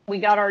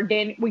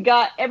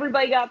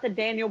 everybody got the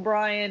Daniel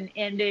Bryan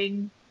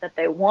ending that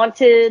they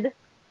wanted.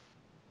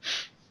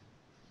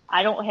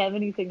 I don't have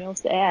anything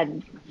else to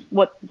add.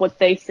 What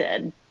they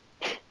said.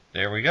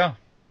 There we go.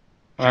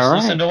 Just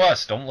listen to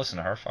us. Don't listen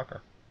to her. Fuck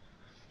her.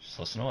 Just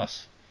listen to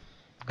us.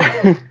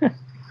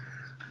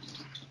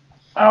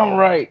 All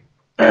right.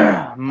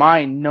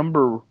 My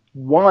number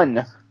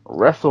 1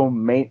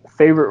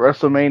 favorite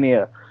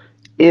WrestleMania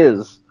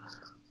is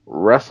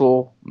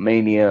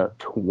WrestleMania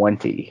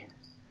 20.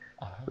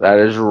 That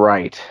is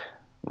right.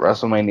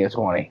 WrestleMania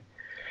 20.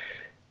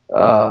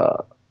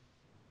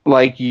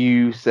 Like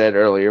you said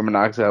earlier,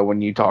 Monoxide,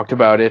 when you talked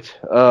about it,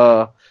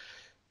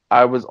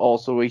 I was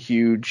also a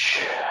huge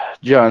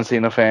John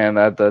Cena fan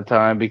at that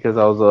time because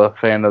I was a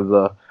fan of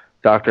the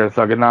Dr.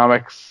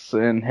 Thugonomics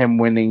and him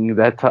winning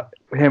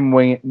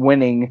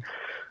winning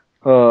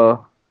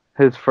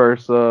his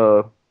first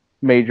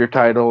major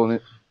title, and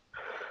it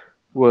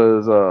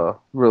was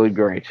really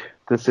great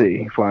to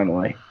see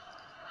finally.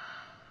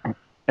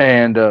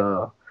 And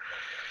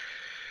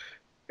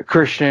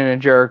Christian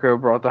and Jericho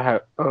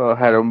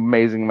had an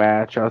amazing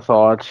match. I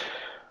thought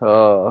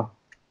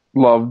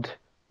loved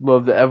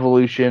the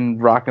Evolution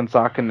Rock and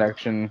Sock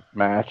Connection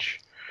match.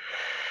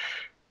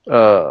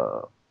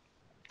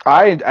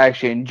 I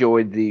actually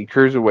enjoyed the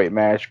Cruiserweight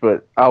match,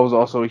 but I was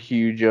also a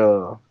huge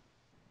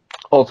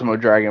Ultimo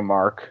Dragon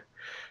mark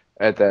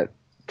at that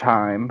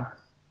time.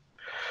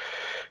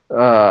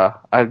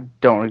 I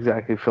don't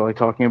exactly feel like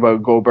talking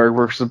about Goldberg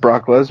versus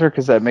Brock Lesnar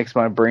because that makes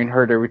my brain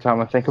hurt every time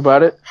I think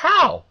about it.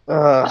 How?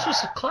 This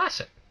was a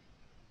classic.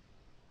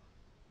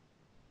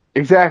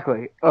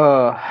 Exactly.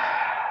 The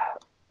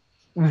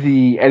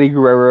Eddie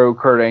Guerrero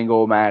Kurt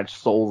Angle match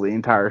sold the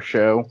entire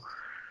show.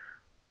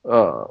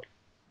 Of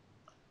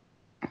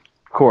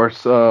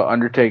course,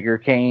 Undertaker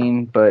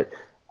Kane, but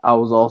I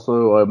was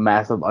also a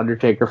massive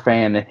Undertaker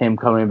fan, and him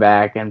coming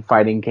back and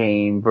fighting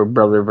Kane for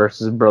Brother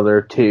versus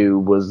Brother 2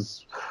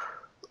 was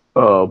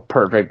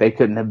perfect. They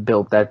could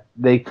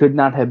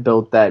not have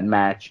built that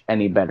match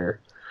any better.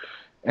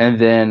 And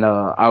then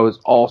I was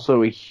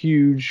also a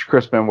huge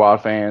Chris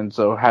Benoit fan,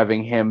 so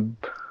having him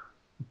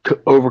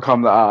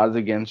overcome the odds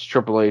against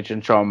Triple H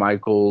and Shawn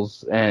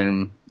Michaels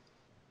and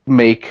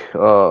make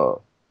I'm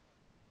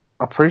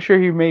pretty sure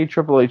he made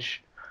Triple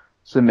H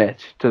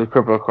submit to the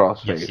Crippler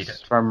Crossface. Yes, he did.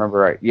 If I remember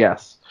right.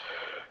 Yes.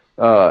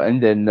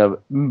 And then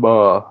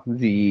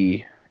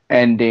the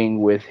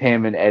ending with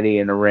him and Eddie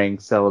in the ring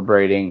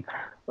celebrating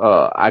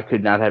I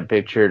could not have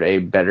pictured a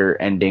better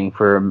ending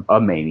for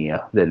a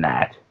Mania than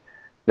that.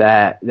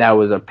 That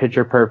was a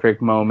picture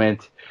perfect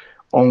moment,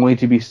 only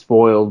to be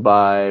spoiled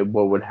by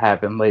what would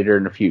happen later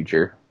in the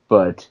future.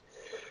 But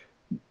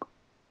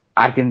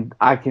I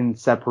can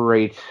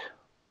separate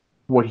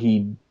what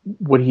he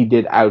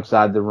did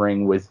outside the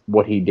ring with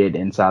what he did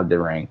inside the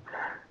ring.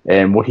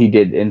 And what he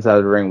did inside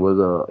the ring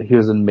was he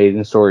was an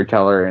amazing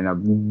storyteller and an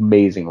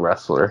amazing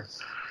wrestler.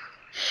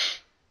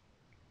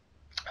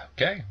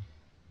 Okay.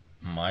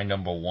 My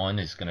number one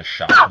is going to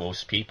shock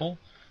most people.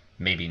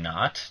 Maybe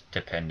not,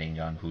 depending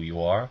on who you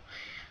are.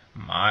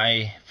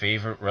 My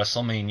favorite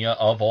WrestleMania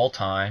of all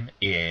time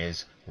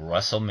is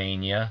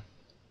WrestleMania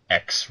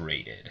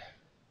X-rated.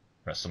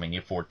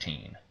 WrestleMania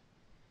 14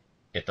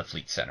 at the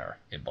Fleet Center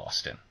in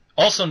Boston.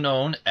 Also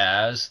known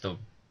as the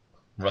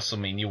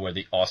WrestleMania where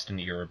the Austin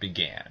era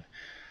began.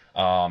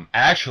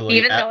 Actually,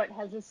 even though it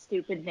has a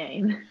stupid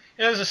name.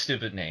 It has a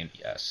stupid name,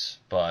 yes.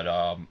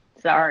 But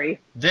sorry.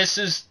 This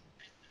is,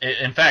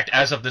 in fact,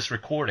 as of this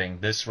recording,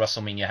 this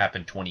WrestleMania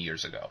happened 20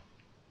 years ago.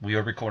 We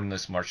are recording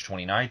this March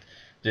 29th.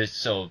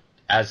 So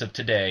as of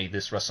today,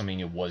 this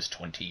WrestleMania was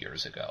 20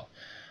 years ago.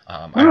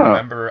 I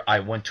remember I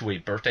went to a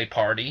birthday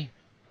party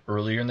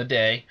earlier in the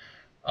day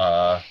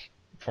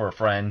for a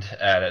friend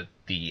at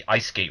the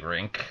ice skate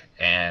rink,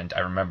 and I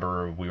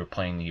remember we were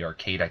playing the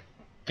arcade. I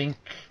think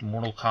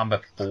Mortal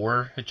Kombat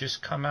 4 had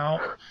just come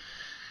out,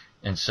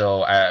 and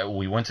so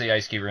we went to the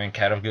ice skate rink,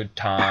 had a good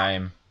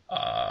time,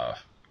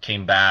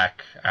 came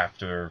back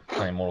after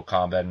playing Mortal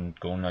Kombat and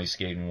going ice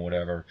skating or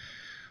whatever.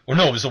 Or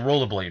no, it was a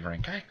rollerblade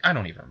rink. I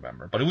don't even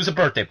remember, but it was a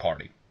birthday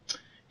party,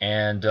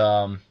 and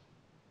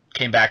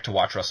came back to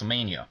watch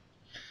WrestleMania,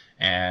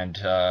 and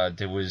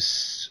there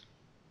was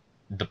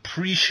the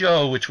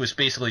pre-show, which was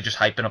basically just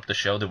hyping up the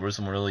show. There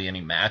wasn't really any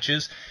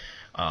matches.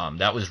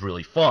 That was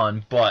really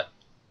fun, but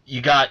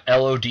you got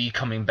LOD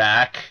coming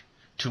back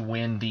to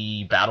win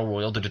the Battle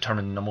Royal to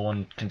determine the number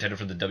one contender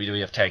for the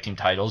WWF Tag Team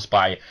titles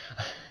by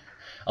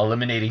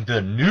eliminating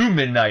the new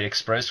Midnight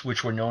Express,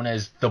 which were known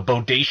as the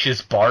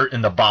Bodacious Bart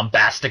and the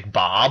Bombastic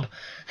Bob,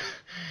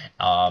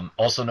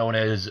 also known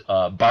as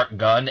Bart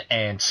Gunn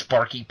and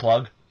Sparky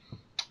Plug.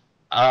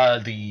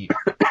 The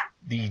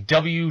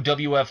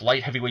WWF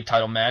Light Heavyweight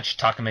title match,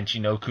 Taka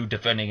Michinoku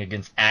defending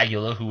against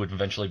Aguila, who would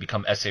eventually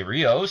become S.A.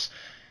 Rios.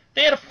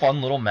 They had a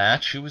fun little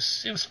match. It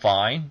was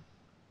fine.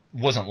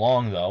 It wasn't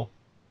long, though.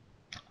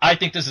 I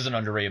think this is an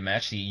underrated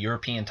match. The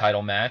European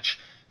title match,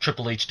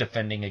 Triple H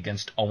defending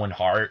against Owen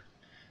Hart.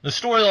 The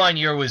storyline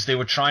here was they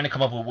were trying to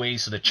come up with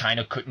ways so that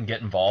Chyna couldn't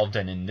get involved,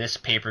 and in this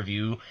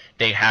pay-per-view,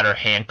 they had her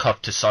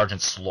handcuffed to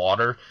Sergeant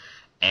Slaughter,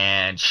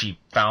 and she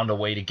found a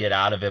way to get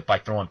out of it by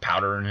throwing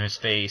powder in his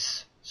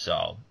face.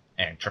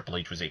 And Triple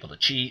H was able to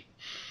cheat.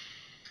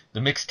 The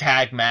mixed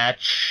tag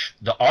match,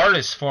 the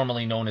Artists,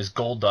 formerly known as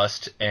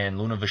Goldust, and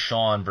Luna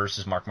Vachon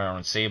versus Mark Merrow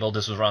and Sable.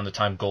 This was around the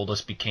time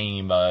Goldust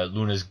became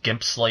Luna's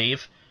gimp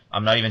slave.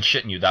 I'm not even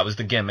shitting you. That was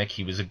the gimmick.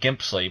 He was a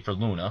gimp slave for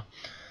Luna.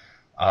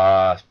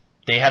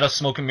 They had a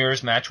smoke and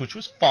mirrors match, which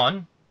was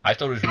fun. I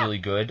thought it was really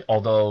good,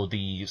 although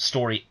the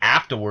story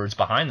afterwards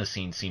behind the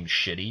scenes seemed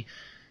shitty,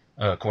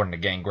 according to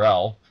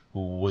Gangrel,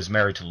 who was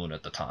married to Luna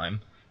at the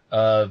time.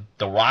 The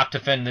Rock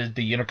defended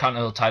the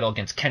Intercontinental title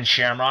against Ken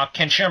Shamrock.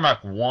 Ken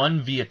Shamrock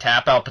won via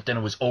tap out, but then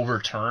it was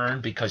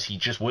overturned because he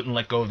just wouldn't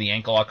let go of the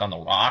ankle lock on The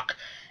Rock,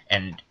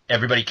 and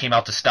everybody came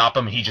out to stop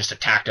him, and he just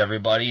attacked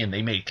everybody, and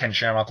they made Ken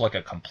Shamrock look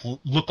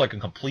like a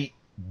complete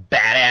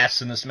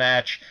badass in this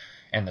match.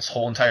 And this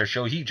whole entire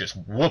show, he just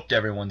whooped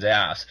everyone's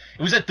ass.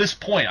 It was at this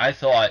point I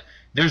thought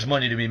there's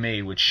money to be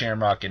made with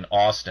Shamrock and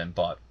Austin,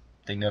 but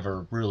they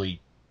never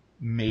really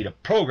made a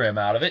program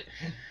out of it.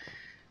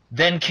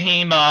 Then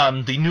came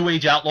the New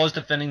Age Outlaws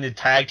defending the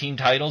tag team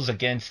titles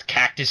against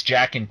Cactus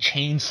Jack and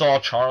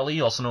Chainsaw Charlie,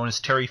 also known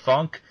as Terry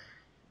Funk.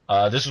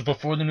 This was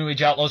before the New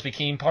Age Outlaws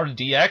became part of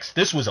DX.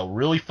 This was a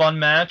really fun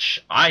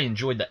match. I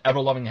enjoyed the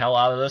ever-loving hell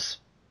out of this.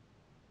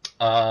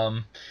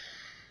 I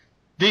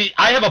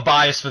have a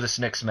bias for this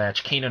next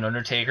match, Kane and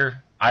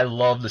Undertaker. I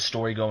love the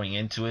story going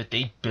into it.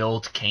 They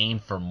built Kane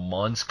for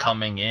months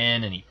coming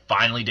in, and he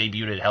finally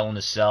debuted at Hell in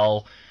a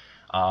Cell.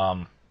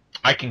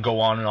 I can go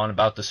on and on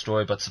about the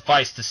story, but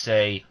suffice to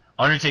say,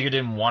 Undertaker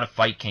didn't want to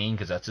fight Kane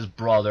because that's his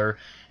brother,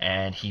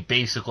 and he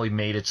basically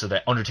made it so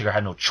that Undertaker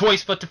had no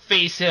choice but to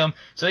face him.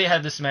 So they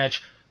had this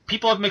match.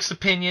 People have mixed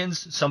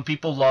opinions. Some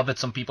people love it.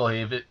 Some people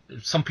hate it.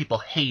 Some people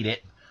hate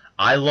it.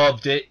 I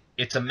loved it.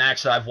 It's a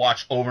match that I've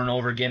watched over and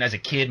over again. As a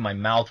kid, my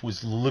mouth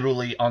was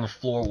literally on the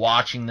floor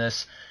watching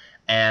this,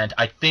 and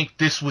I think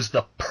this was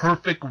the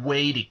perfect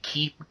way to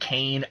keep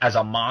Kane as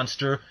a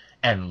monster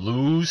and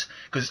lose,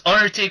 because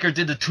Undertaker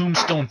did the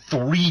tombstone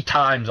 3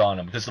 times on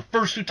him, because the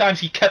first 2 times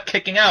he kept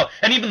kicking out,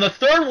 and even the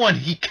third one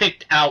he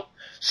kicked out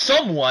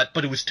somewhat,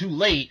 but it was too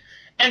late,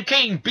 and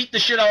Kane beat the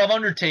shit out of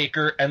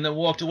Undertaker and then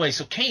walked away,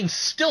 so Kane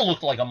still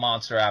looked like a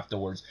monster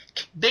afterwards.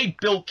 They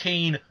built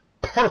Kane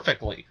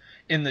perfectly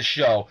in the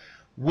show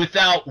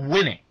without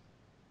winning.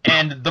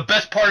 And the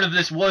best part of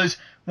this was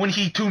when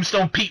he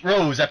tombstoned Pete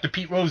Rose after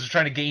Pete Rose was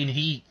trying to gain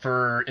heat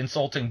for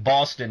insulting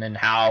Boston, and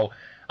how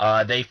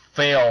They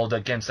failed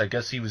against, I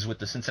guess he was with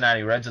the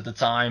Cincinnati Reds at the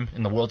time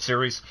in the World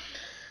Series.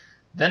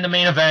 Then the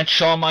main event,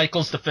 Shawn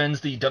Michaels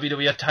defends the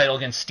WWF title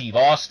against Steve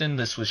Austin.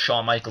 This was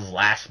Shawn Michaels'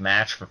 last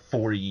match for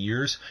 4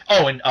 years.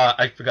 Oh, and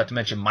I forgot to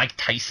mention, Mike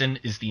Tyson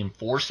is the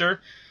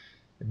enforcer.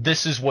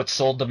 This is what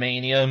sold the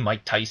Mania,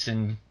 Mike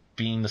Tyson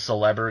being the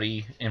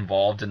celebrity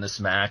involved in this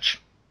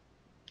match.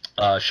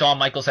 Shawn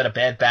Michaels had a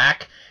bad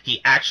back.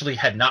 He actually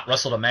had not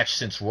wrestled a match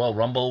since Royal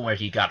Rumble, where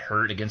he got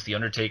hurt against The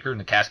Undertaker in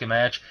the casket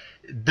match.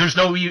 He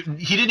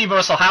didn't even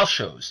wrestle house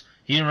shows.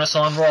 He didn't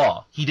wrestle on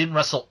Raw. He didn't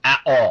wrestle at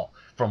all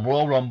from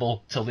Royal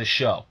Rumble till this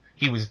show.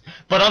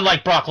 But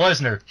unlike Brock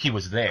Lesnar, he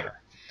was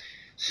there.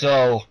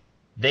 So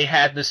they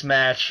had this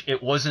match.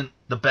 It wasn't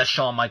the best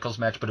Shawn Michaels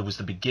match, but it was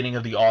the beginning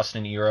of the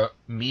Austin era.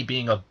 Me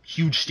being a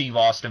huge Steve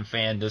Austin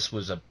fan, this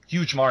was a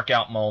huge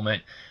mark-out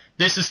moment.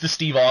 This is the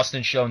Steve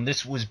Austin show, and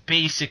this was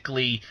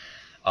basically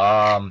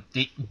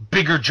the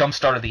bigger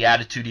jumpstart of the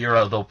Attitude Era,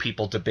 although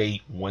people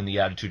debate when the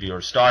Attitude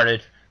Era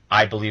started.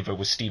 I believe it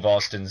was Steve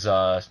Austin's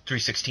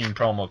 316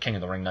 promo, King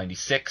of the Ring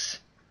 96.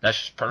 That's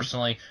just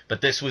personally.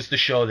 But this was the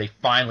show they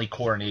finally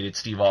coronated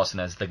Steve Austin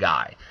as the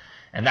guy.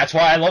 And that's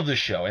why I love this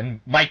show.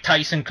 And Mike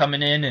Tyson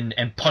coming in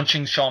and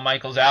punching Shawn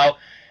Michaels out,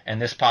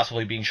 and this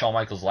possibly being Shawn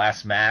Michaels'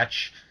 last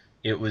match,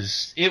 it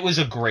was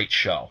a great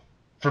show.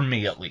 For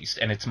me, at least.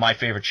 And it's my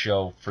favorite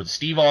show for the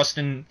Steve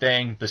Austin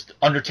thing, the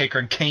Undertaker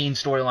and Kane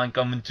storyline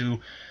coming to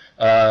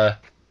a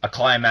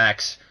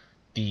climax,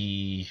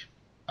 the,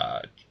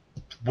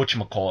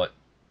 whatchamacallit,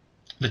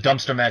 the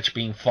dumpster match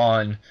being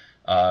fun,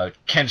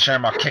 Ken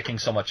Shamrock kicking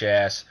so much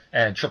ass,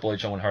 and Triple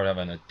H and Owen Hart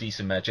having a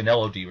decent match, and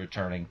LOD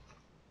returning.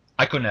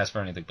 I couldn't ask for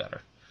anything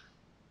better.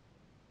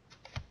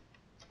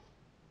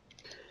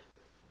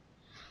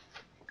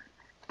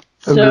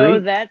 So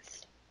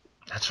that's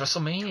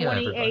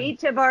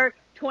WrestleMania.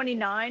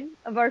 29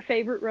 of our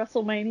favorite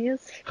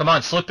WrestleManias. Come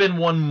on, slip in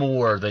one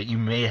more that you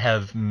may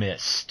have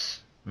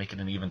missed. Make it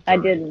an even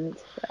 30.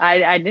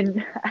 I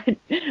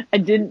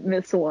didn't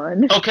miss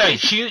one. Okay,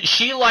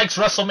 she likes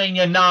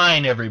WrestleMania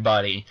 9,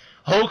 everybody.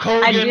 Hulk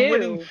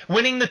Hogan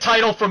winning the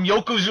title from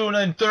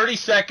Yokozuna in 30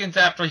 seconds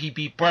after he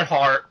beat Bret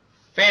Hart.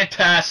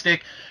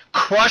 Fantastic.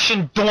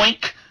 Crushing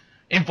doink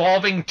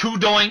involving two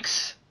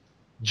doinks.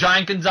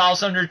 Giant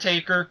Gonzalez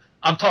Undertaker.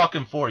 I'm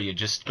talking for you.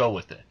 Just go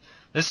with it.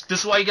 This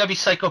is why you gotta be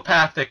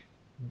psychopathic.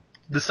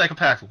 The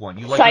psychopathic one.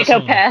 You like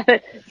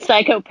psychopathic.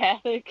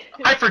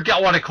 I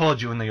forgot what I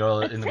called you in the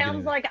beginning.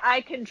 Sounds like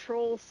I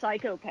control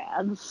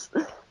psychopaths.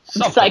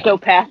 Something.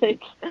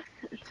 Psychopathic.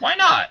 Why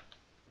not?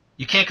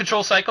 You can't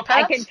control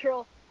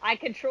psychopaths? I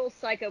control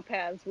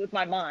psychopaths with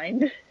my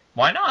mind.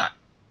 Why not?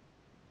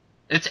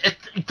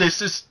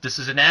 This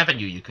is an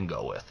avenue you can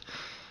go with.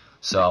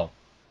 So,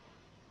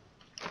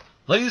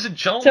 ladies and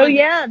gentlemen. So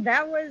yeah,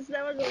 that was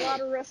a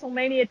lot of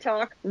WrestleMania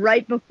talk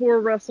right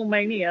before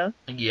WrestleMania.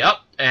 Yep,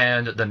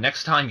 and the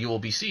next time you will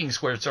be seeing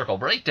Squared Circle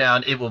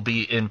Breakdown, it will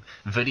be in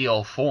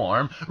video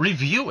form,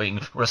 reviewing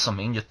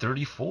WrestleMania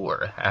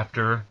 34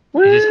 after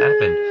it has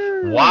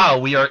happened.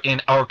 While we are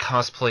in our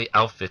cosplay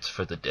outfits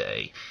for the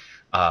day.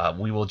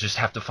 We will just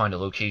have to find a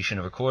location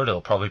to record. It'll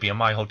probably be in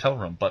my hotel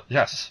room, but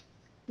yes.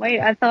 Wait,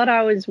 I thought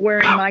I was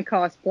wearing my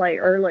cosplay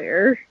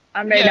earlier.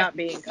 I may not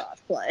be in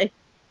cosplay.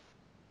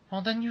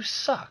 Well, then you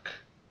suck.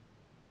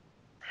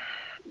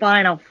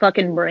 Fine, I'll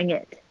fucking bring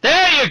it.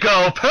 There you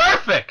go!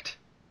 Perfect!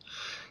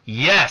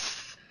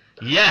 Yes!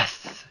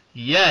 Yes!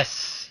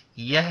 Yes!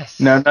 Yes!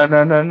 No.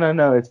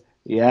 It's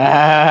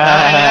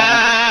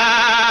yeah.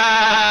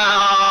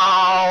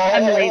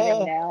 I'm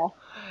leaving now.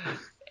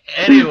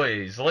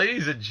 Anyways,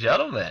 ladies and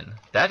gentlemen,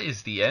 that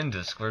is the end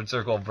of Squared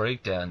Circle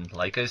Breakdown.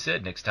 Like I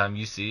said, next time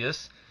you see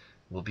us,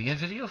 we'll be in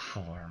video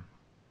form.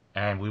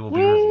 And we will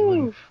be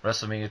reviewing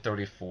WrestleMania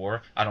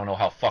 34. I don't know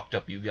how fucked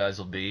up you guys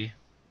will be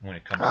when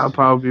it comes I'll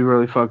probably be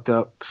really fucked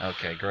up.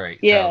 Okay, great.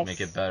 Yes. That'll make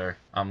it better.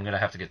 I'm going to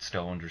have to get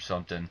stoned or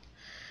something.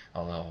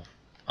 Although,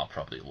 I'll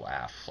probably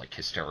laugh, like,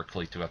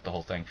 hysterically throughout the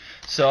whole thing.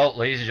 So,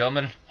 ladies and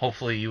gentlemen,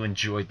 hopefully you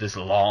enjoyed this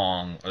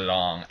long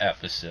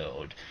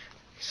episode.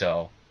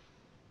 So,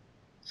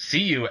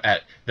 see you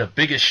at the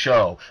biggest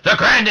show, the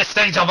grandest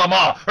stage of them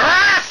all,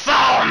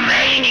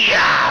 WrestleMania!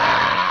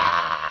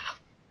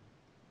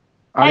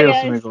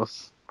 Adios,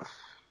 amigos.